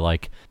definitely,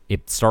 like,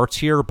 it starts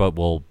here, but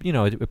will, you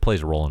know, it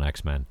plays a role in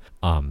X-Men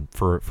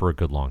for a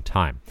good long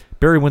time.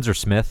 Barry Windsor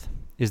Smith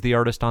is the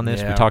artist on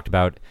this. We talked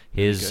about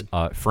his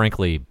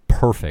frankly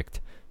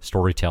perfect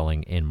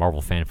storytelling in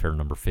Marvel Fanfare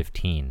number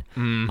 15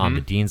 on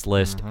the Dean's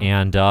List,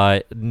 and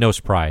no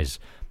surprise,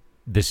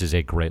 this is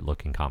a great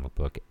looking comic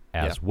book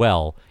as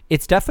well.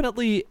 It's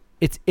definitely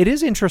it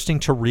is interesting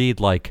to read.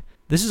 Like,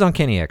 this is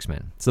Uncanny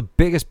X-Men. It's the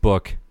biggest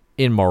book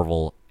in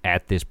Marvel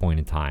at this point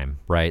in time,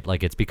 right?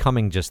 Like, it's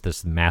becoming just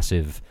this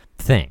massive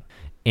thing,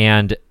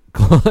 and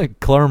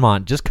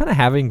Claremont just kind of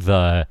having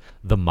the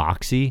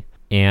moxie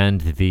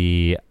and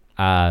the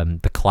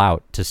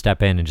clout to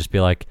step in and just be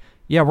like,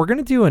 yeah, we're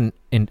gonna do an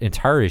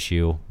entire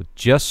issue with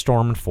just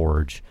Storm and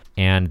Forge,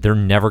 and they're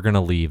never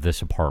gonna leave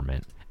this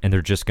apartment, and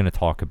they're just gonna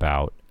talk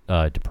about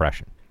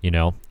depression, you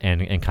know,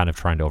 and kind of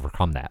trying to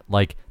overcome that.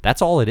 Like,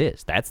 that's all it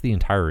is. That's the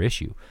entire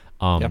issue.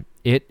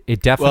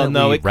 It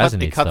definitely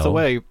resonates. It cuts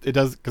away. It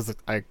does, because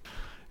it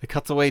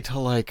cuts away to,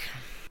 like,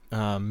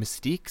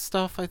 Mystique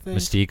stuff, I think.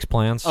 Mystique's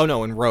plans. Oh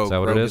no, and Rogue. Is that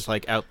what Rogue it is? is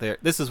like out there.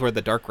 This is where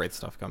the Dark Wraith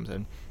stuff comes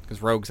in,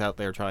 because Rogue's out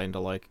there trying to,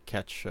 like,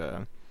 catch.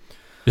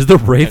 Is the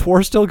Wraith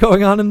War still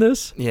going on in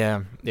this?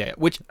 Yeah.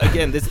 Which,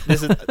 again, this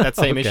is that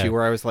same issue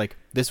where I was like,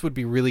 this would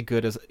be really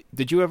good as.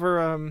 Did you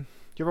ever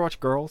watch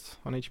Girls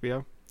on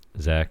HBO?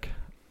 Zach,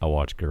 I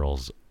watch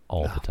Girls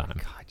all the time.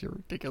 God, you're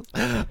ridiculous.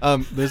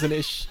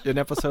 There's an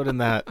episode in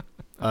that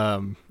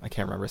I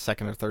can't remember,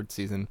 second or third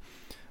season,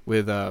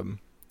 with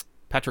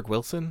Patrick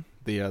Wilson,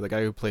 the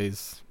guy who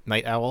plays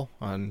Night Owl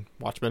on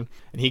Watchmen,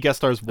 and he guest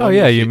stars.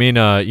 You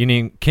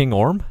mean King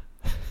Orm?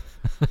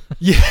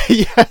 Yeah,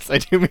 yes, I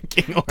do mean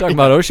King Orm. Talking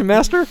about Ocean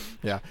Master?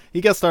 Yeah,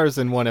 he guest stars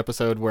in one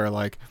episode where,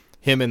 like,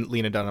 him and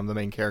Lena Dunham, the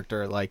main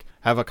character, like,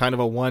 have a kind of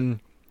a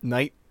one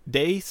night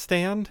day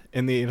stand,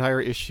 and the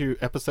entire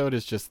episode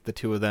is just the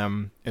two of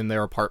them in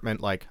their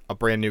apartment, like a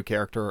brand new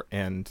character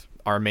and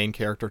our main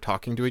character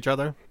talking to each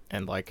other,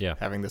 and like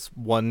having this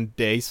one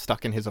day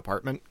stuck in his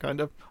apartment, kind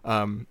of.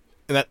 And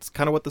that's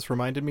kind of what this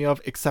reminded me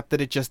of, except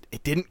that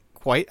it didn't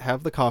quite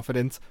have the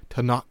confidence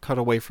to not cut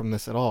away from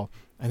this at all.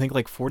 I think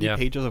like 40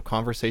 pages of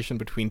conversation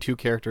between two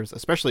characters,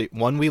 especially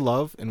one we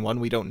love and one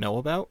we don't know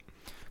about,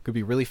 could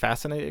be really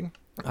fascinating.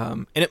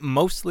 And it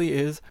mostly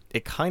is,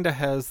 it kind of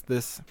has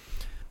this,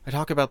 I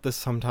talk about this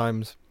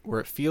sometimes, where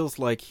it feels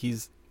like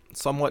he's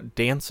somewhat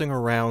dancing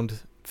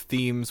around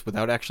themes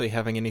without actually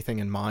having anything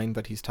in mind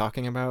that he's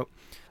talking about.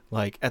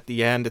 Like, at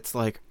the end, it's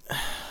like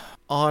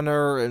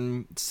honor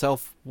and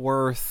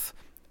self-worth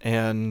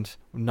and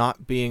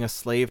not being a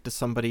slave to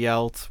somebody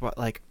else. But,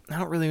 like, I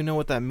don't really know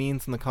what that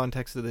means in the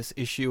context of this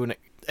issue, and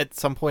at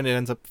some point it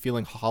ends up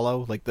feeling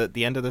hollow. Like,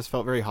 the end of this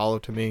felt very hollow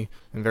to me,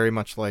 and very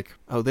much like,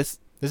 oh, this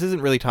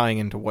isn't really tying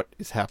into what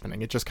is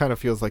happening. It just kind of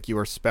feels like you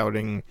are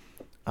spouting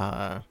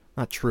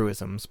not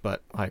truisms,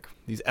 but like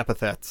these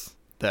epithets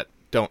that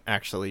don't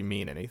actually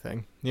mean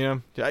anything.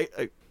 You know,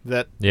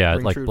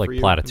 like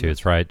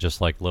platitudes, right?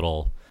 Just like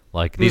little,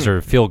 like these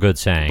are feel good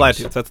sayings.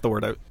 Platitudes. That's the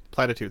word.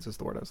 Platitudes is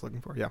the word I was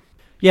looking for. Yeah.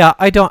 Yeah,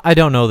 I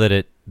don't know that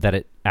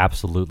it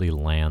absolutely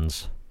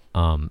lands.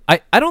 I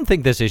don't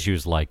think this issue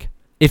is like,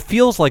 it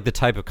feels like the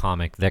type of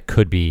comic that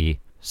could be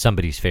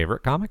somebody's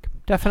favorite comic.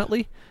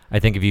 Definitely. I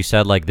think if you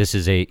said like this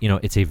is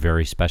it's a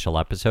very special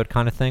episode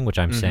kind of thing, which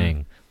I'm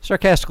saying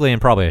sarcastically,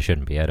 and probably I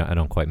shouldn't be. I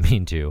don't quite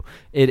mean to.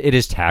 It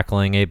is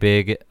tackling a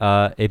big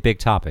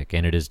topic,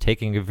 and it is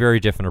taking a very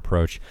different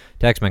approach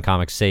to X-Men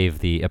comics, save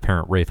the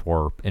apparent Wraith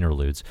War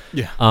interludes.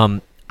 Yeah.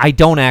 I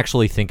don't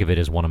actually think of it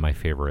as one of my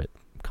favorite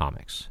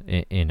comics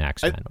in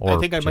X-Men, or I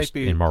think I might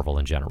be in Marvel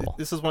in general.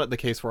 This is one of the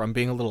case where I'm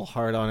being a little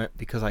hard on it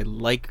because I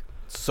like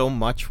so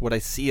much what I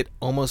see.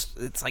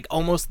 It's like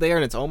almost there,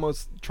 and it's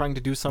almost trying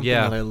to do something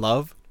that I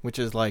love. Which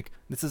is like,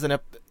 this is an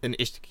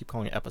issue, keep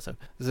calling it episode.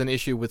 This is an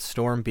issue with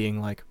Storm being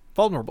like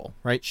vulnerable,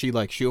 right? She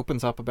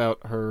opens up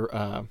about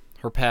her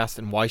past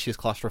and why she's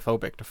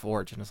claustrophobic to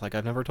Forge, and it's like,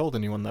 I've never told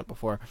anyone that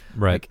before.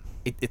 Right.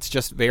 Like, it's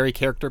just very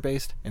character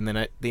based, and then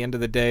at the end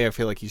of the day, I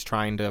feel like he's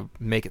trying to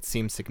make it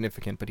seem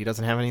significant, but he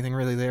doesn't have anything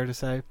really there to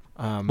say.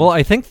 Well,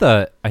 I think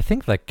the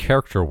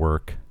character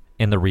work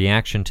and the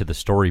reaction to the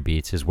story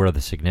beats is where the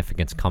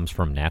significance comes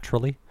from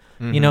naturally.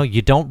 You know,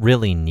 you don't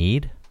really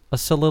need a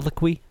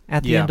soliloquy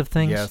at the end of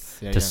things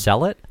to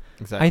sell it.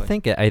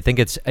 Exactly. I think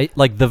it's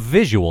like the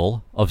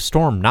visual of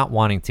Storm not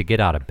wanting to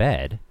get out of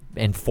bed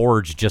and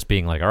Forge just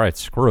being like, all right,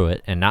 screw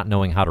it, and not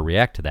knowing how to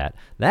react to that.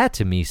 That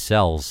to me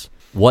sells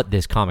what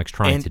this comic's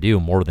trying to do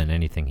more than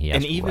anything he has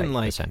and to even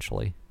write,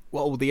 essentially.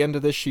 Well, the end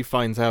of this, she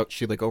finds out,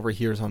 she like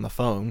overhears on the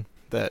phone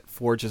that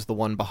Forge is the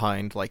one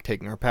behind like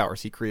taking her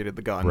powers. He created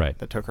the gun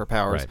that took her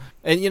powers.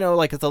 And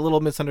like it's a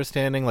little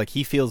misunderstanding. Like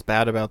he feels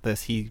bad about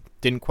this. He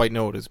didn't quite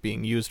know what it was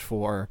being used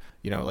for.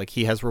 Like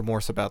he has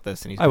remorse about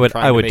this, and he's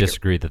I would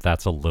disagree that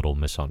that's a little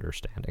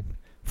misunderstanding.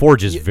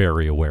 Forge is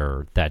very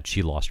aware that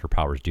she lost her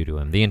powers due to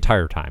him. The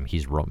entire time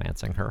he's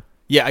romancing her.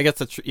 Yeah, I guess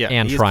that's true. Yeah,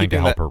 and trying to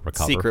help her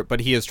recover. Secret, but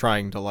he is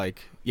trying to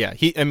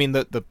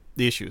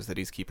the issue is that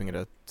he's keeping it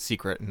a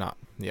secret and not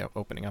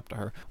opening up to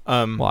her.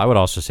 Well, I would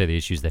also say the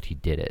issue is that he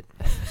did it.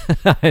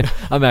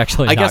 I'm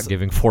actually not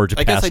giving Forge a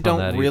pass on that. I guess I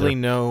don't really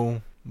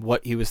know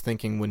what he was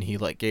thinking when he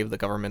like gave the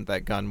government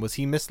that gun. Was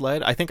he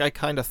misled? I think I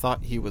kind of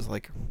thought he was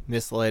like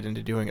misled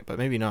into doing it, but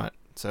maybe not.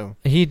 So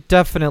he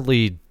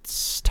definitely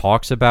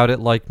talks about it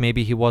like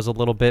maybe he was a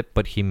little bit,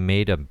 but he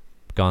made a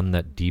gun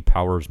that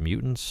depowers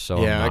mutants.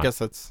 So yeah, I guess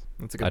that's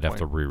a good point. I'd have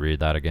to reread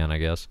that again, I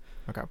guess.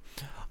 Okay.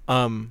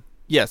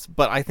 Yes,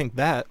 but I think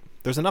that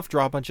there's enough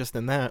drama just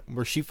in that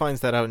where she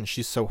finds that out and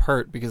she's so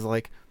hurt because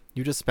like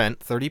you just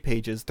spent 30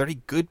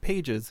 good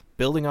pages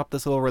building up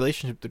this little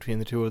relationship between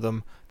the two of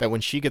them that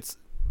when she gets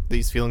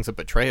these feelings of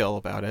betrayal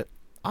about it,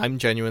 I'm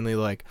genuinely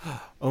like,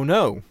 oh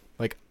no,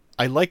 like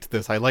I liked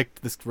this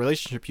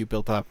relationship you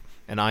built up,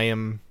 and I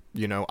am,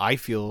 I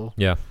feel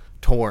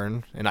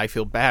torn and I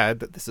feel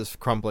bad that this is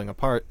crumbling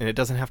apart, and it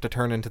doesn't have to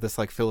turn into this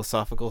like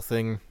philosophical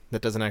thing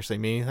that doesn't actually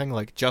mean anything.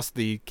 Like just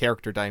the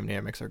character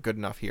dynamics are good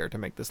enough here to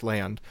make this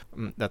land.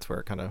 That's where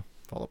it kind of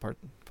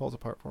falls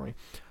apart for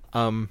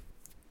me.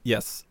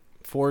 Yes,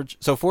 Forge.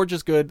 So Forge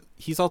is good.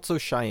 He's also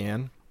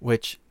Cheyenne,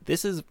 which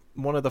this is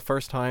one of the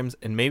first times,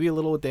 and maybe a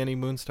little with Danny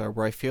Moonstar,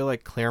 where I feel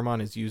like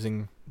Claremont is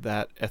using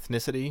that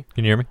ethnicity.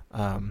 Can you hear me?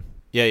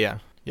 Yeah.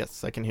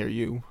 Yes, I can hear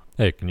you.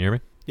 Hey, can you hear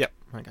me? Yep.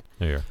 Okay.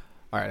 There you are.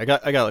 All right,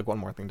 I got like one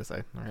more thing to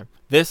say. All right.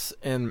 This,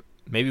 and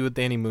maybe with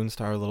Danny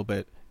Moonstar a little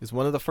bit, is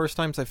one of the first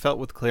times I felt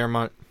with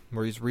Claremont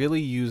where he's really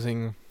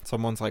using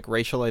someone's like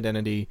racial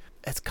identity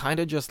as kind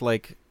of just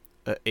like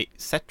a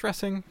set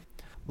dressing.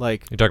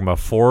 Like you're talking about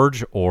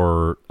Forge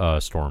or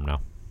Storm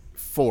now?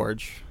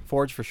 Forge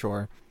for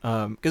sure.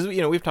 Because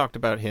we've talked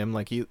about him.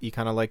 Like he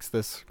kind of likes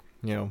this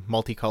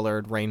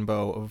multicolored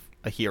rainbow of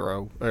a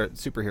hero or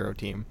superhero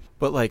team.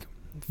 But like,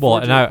 well,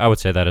 and I would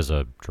say that is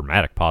a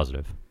dramatic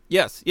positive.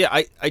 Yes,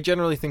 yeah, I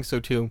generally think so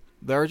too.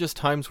 There are just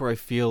times where I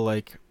feel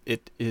like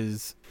it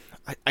is.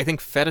 I think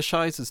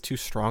fetishize is too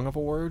strong of a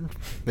word.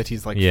 That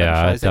he's like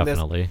fetishizing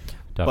definitely.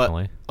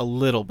 But a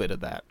little bit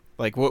of that,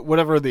 like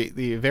whatever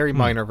the very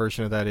minor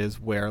version of that is,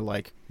 where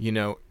like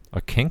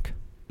a kink.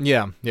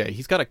 Yeah,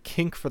 he's got a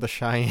kink for the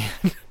Cheyenne.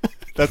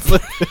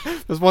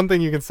 That's one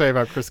thing you can say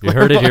about Chris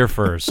Claremont. You heard it here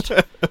first.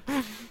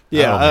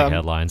 Yeah, I don't make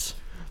headlines.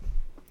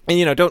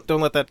 And don't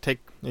let that take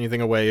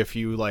anything away if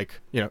you like,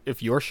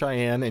 if you're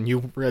Cheyenne and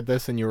you read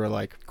this and you were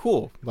like,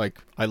 cool, like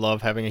I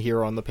love having a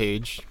hero on the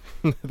page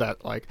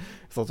that like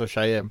is also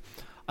Cheyenne.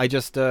 I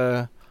just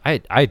I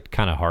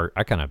kind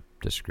of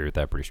disagree with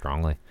that pretty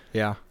strongly.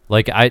 Yeah.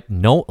 Like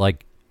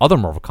other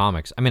Marvel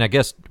comics. I mean, I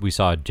guess we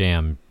saw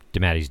J.M.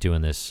 DeMatteis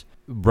doing this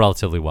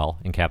relatively well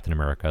in Captain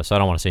America, so I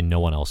don't want to say no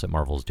one else at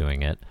Marvel's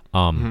doing it.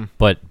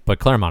 But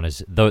Claremont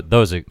is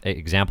those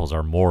examples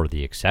are more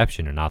the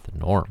exception and not the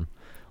norm.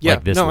 Yeah,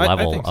 like this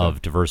level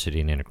of diversity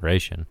and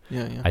integration.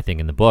 Yeah. I think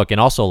in the book, and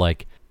also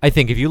like I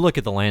think if you look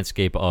at the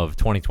landscape of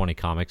 2020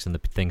 comics and the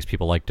things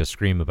people like to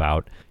scream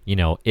about,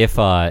 if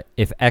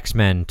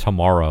X-Men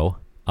tomorrow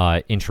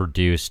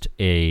introduced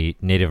a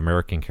Native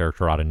American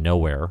character out of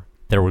nowhere,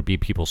 there would be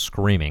people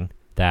screaming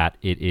that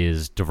it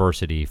is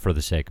diversity for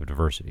the sake of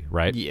diversity,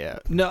 right? Yeah.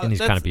 No, and these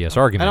kind of BS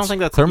arguments. I don't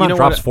think that's Claremont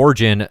drops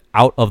Forge in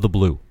out of the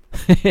blue.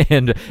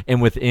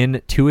 and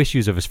within 2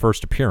 issues of his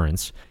first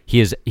appearance, he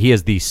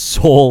is the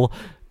sole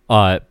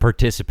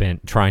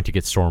participant trying to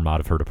get Storm out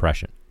of her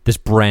depression. This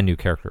brand new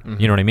character.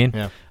 You know what I mean?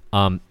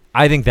 Yeah.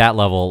 I think that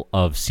level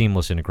of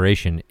seamless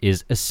integration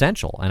is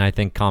essential, and I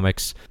think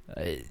comics,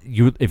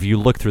 if you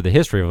look through the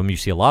history of them, you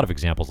see a lot of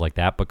examples like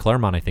that, but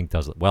Claremont, I think,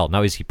 does it well.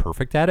 Now, is he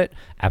perfect at it?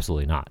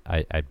 Absolutely not.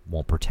 I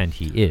won't pretend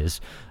he is,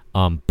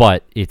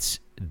 but it's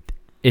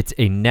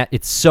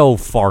so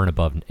far and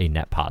above a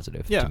net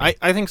positive. Yeah,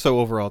 I think so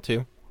overall,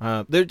 too.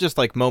 There are just,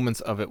 like,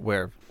 moments of it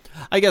where,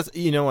 I guess,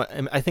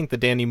 I think the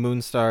Danny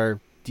Moonstar,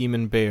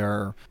 Demon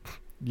Bear,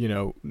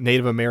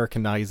 Native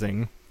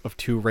Americanizing of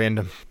 2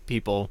 random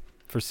people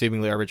for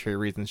seemingly arbitrary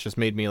reasons just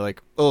made me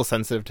like a little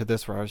sensitive to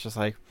this, where I was just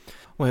like,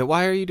 wait,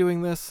 why are you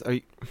doing this? Are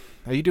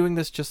you doing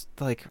this just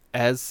like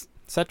as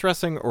set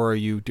dressing, or are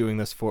you doing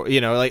this for,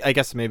 like, I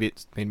guess maybe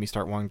it's made me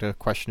start wanting to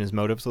question his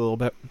motives a little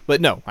bit.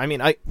 But no, I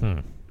mean,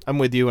 I'm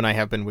with you, and I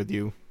have been with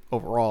you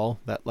overall,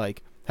 that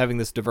like having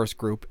this diverse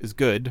group is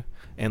good,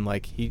 and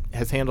like he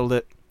has handled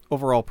it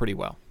overall pretty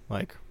well.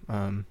 Like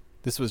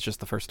this was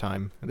just the first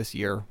time this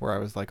year where I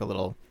was like a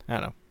little, I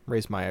don't know,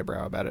 raised my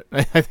eyebrow about it.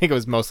 I think it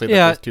was mostly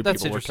that those 2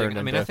 people were turned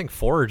into... I think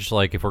Forge,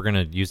 like if we're going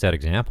to use that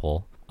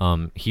example,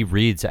 he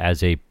reads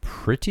as a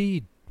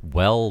pretty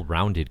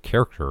well-rounded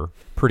character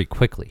pretty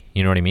quickly.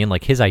 You know what I mean?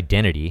 Like his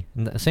identity,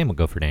 and the same would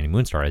go for Danny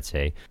Moonstar, I'd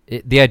say.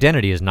 The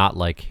identity is not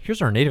like,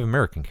 here's our Native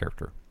American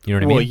character. You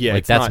know what I mean? Yeah,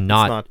 like that's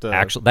not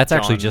actually, that's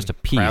actually just a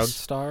piece.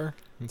 Proudstar?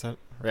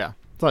 Yeah.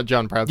 It's not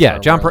John Proudstar. Yeah,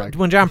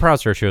 when John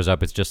Proudstar shows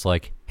up, it's just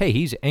like, hey,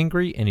 he's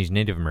angry and he's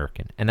Native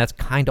American. And that's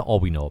kind of all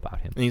we know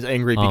about him. And he's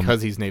angry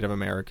because he's Native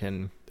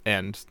American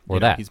and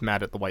he's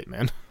mad at the white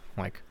man.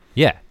 Like,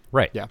 yeah,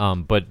 right. Yeah.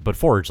 But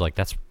Forge, like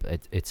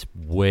it's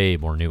way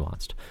more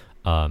nuanced.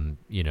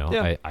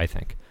 I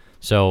think.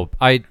 So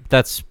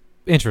that's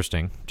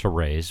interesting to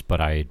raise, but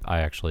I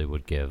actually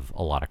would give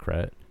a lot of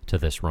credit to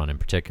this run in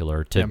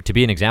particular to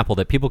be an example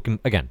that people can,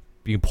 again,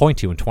 you can point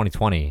to in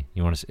 2020.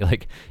 You want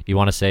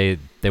to say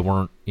they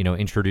weren't,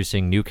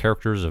 introducing new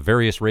characters of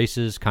various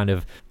races kind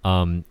of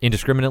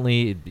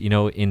indiscriminately,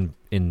 in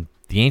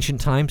the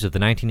ancient times of the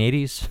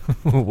 1980s.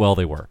 Well,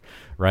 they were,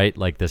 right?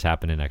 Like this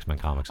happened in X-Men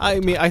comics. I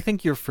mean, I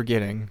think you're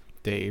forgetting,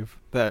 Dave,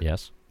 that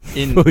yes.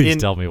 Please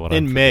tell me what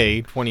in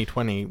May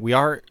 2020, we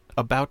are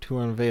about to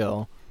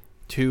unveil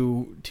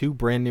two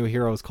brand new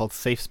heroes called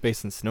Safe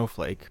Space and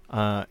Snowflake.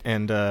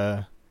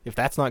 If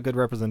that's not good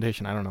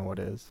representation, I don't know what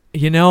is.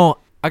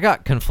 I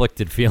got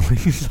conflicted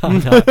feelings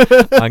on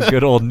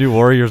good old New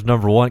Warriors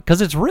 #1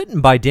 because it's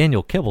written by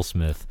Daniel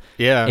Kibblesmith,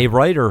 a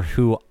writer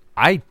who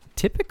I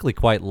typically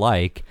quite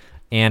like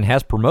and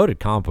has promoted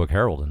Comic Book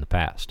Herald in the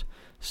past.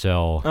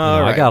 So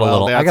I got a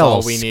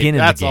little skin in the game.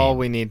 That's all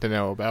we need to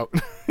know about.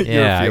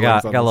 Yeah, I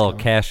got a little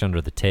cash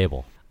under the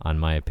table on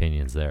my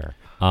opinions there.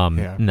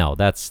 No,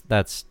 that's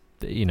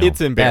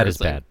it's embarrassing. Bad is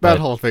bad. That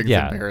whole thing's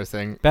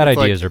embarrassing. Bad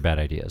ideas are bad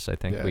ideas. I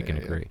think we can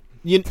agree.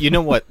 You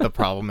know what the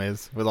problem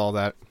is with all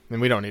that, and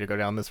we don't need to go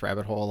down this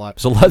rabbit hole a lot.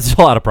 So there's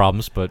a lot of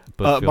problems, but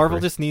Marvel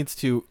just needs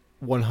to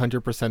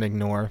 100%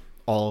 ignore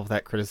all of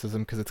that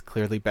criticism because it's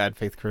clearly bad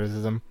faith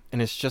criticism,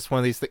 and it's just one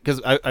of these things.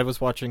 Because I was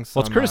watching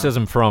some. Well, it's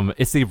criticism from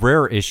it's the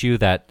rare issue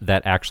that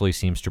actually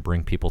seems to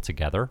bring people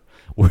together,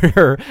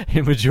 where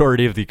a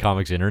majority of the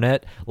comics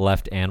internet,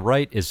 left and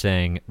right, is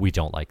saying we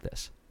don't like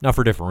this. Not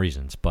for different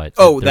reasons, but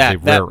there's a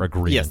rare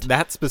agreement. Yes,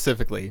 that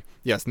specifically.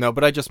 Yes, no,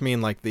 but I just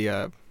mean like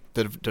the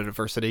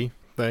diversity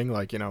thing,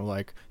 like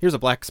here's a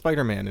black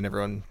Spider-Man and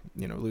everyone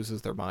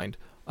loses their mind.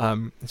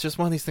 It's just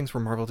one of these things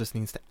where Marvel just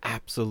needs to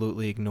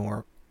absolutely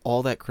ignore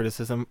all that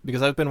criticism,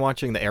 because I've been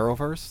watching the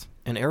Arrowverse,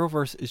 and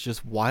Arrowverse is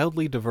just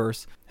wildly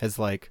diverse, has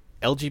like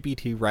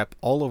LGBT rep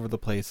all over the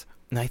place,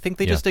 and I think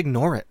they just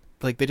ignore it.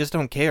 Like they just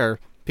don't care.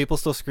 People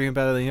still scream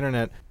about it on the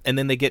internet, and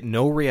then they get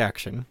no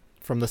reaction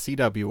from the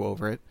CW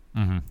over it.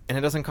 Mm-hmm. And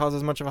it doesn't cause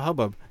as much of a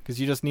hubbub because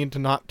you just need to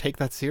not take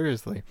that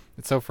seriously.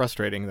 It's so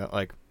frustrating that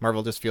like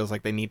Marvel just feels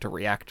like they need to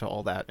react to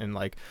all that and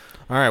like,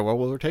 all right, well,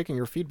 we're taking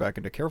your feedback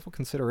into careful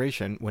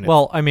consideration.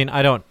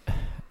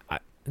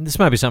 This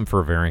might be something for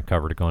a variant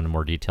cover to go into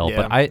more detail,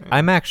 but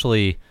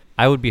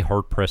I would be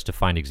hard pressed to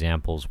find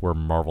examples where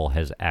Marvel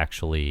has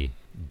actually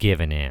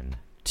given in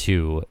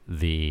to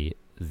the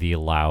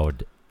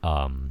loud,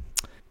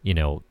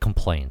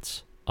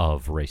 complaints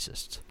of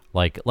racists.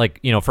 Like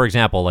for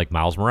example, like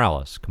Miles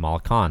Morales, Kamala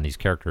Khan, these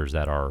characters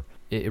that are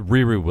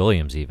Riri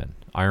Williams, even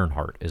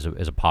Ironheart is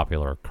a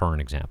popular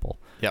current example.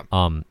 Yeah.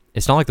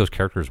 It's not like those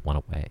characters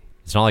went away.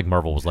 It's not like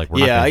Marvel was like, we're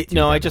not going to do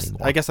that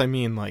anymore. I guess I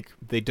mean like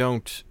they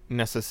don't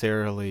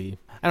necessarily.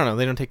 I don't know.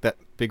 They don't take that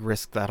big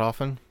risk that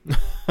often.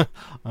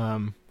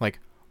 Like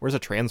where's a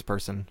trans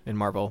person in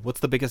Marvel? What's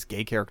the biggest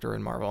gay character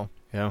in Marvel?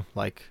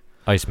 Like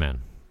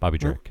Iceman, Bobby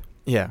Drake.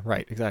 Yeah,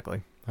 right.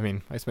 Exactly. I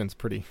mean, Iceman's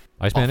pretty.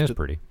 Iceman is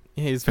pretty.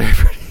 Yeah, he's very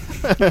pretty.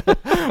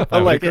 I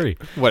like agree.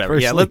 Whatever.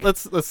 Yeah,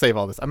 let's save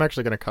all this. I'm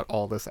actually going to cut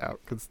all this out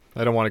because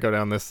I don't want to go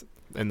down this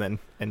and then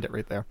end it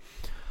right there.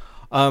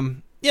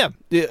 Yeah.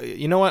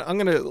 You know what?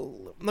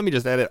 Let me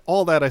just edit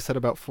all that I said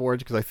about Forge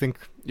because I think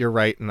you're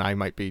right and I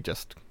might be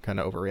just kind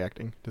of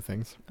overreacting to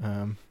things.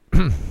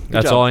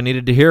 That's all I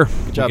needed to hear.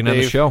 Good job,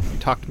 Dave. The show. You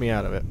talked me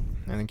out of it.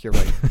 I think you're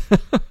right.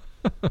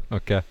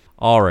 Okay.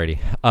 Alrighty.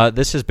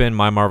 This has been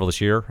My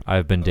Marvelous Year.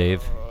 I've been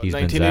Dave. He's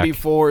been Zach.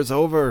 1984 is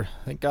over.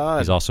 Thank God.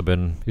 He's also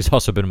been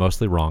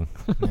mostly wrong.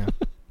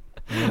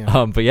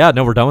 Yeah. But yeah,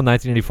 no, we're done with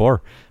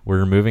 1984.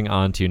 We're moving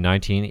on to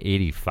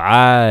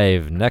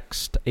 1985.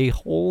 Next, a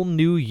whole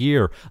new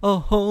year. A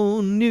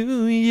whole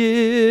new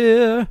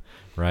year.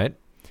 Right?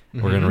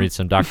 Mm-hmm. We're going to read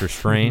some Doctor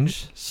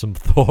Strange, some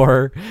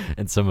Thor,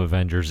 and some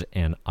Avengers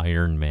and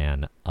Iron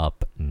Man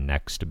up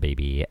next,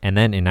 baby. And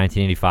then in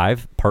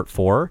 1985, Part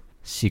 4,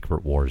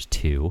 Secret Wars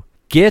 2.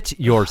 Get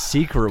your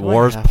Secret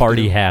Wars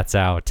party hats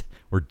out.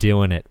 We're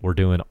doing it. We're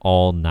doing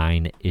all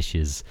 9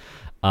 issues.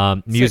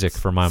 Music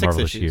for My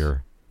Marvelous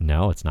Year.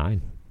 No, it's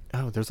 9.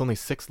 Oh, there's only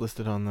 6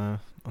 listed on the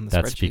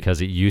That's spreadsheet.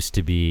 Because it used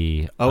to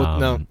be.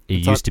 No,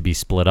 it used to be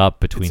split up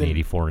between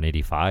 84 and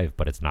 85,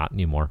 but it's not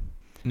anymore.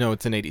 No,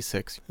 it's in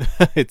 86.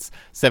 It's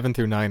 7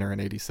 through 9 are in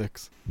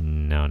 86.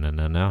 No.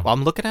 Well,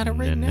 I'm looking at it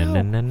right now.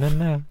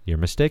 No. You're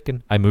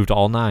mistaken. I moved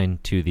all 9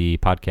 to the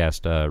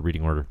podcast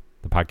reading order,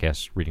 the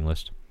podcast reading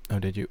list. Oh,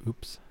 did you?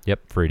 Oops.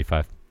 Yep, for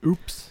 85.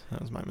 Oops. That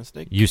was my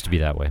mistake. Used to be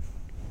that way.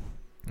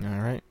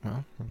 All right.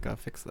 Well, I've got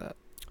to fix that.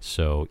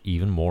 So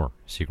even more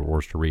Secret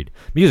Wars to read.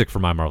 Music for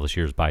My Marvelous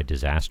Year is by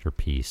Disaster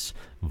Piece.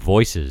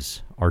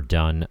 Voices are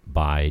done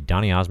by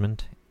Donny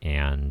Osmond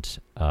and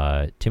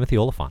Timothy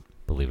Oliphant,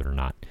 believe it or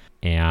not.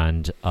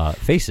 And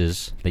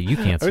faces that you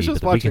can't see,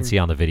 but that we can see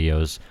on the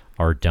videos,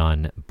 are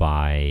done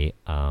by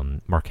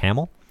Mark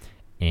Hamill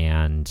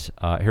and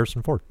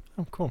Harrison Ford.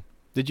 Oh, cool.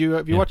 Have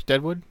you watched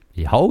Deadwood?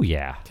 Oh,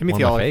 yeah.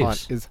 Timothy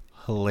Oliphant is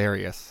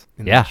hilarious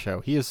in that show.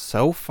 He is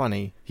so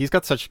funny. He's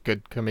got such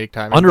good comedic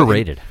timing.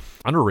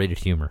 Underrated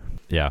humor.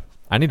 Yeah.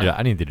 I need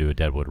to do a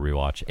Deadwood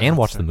rewatch and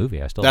watch the movie.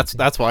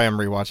 That's why I'm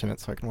rewatching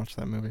it, so I can watch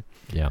that movie.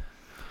 Yeah.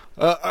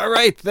 All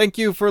right. Thank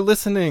you for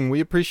listening.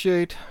 We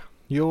appreciate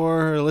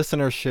your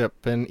listenership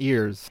and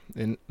ears.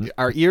 In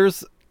our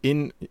ears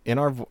in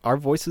our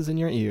voices in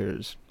your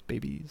ears,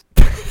 babies.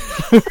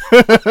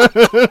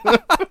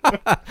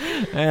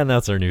 And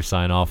that's our new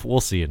sign off.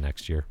 We'll see you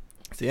next year.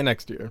 See you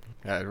next year.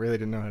 I really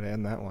didn't know how to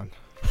end that one.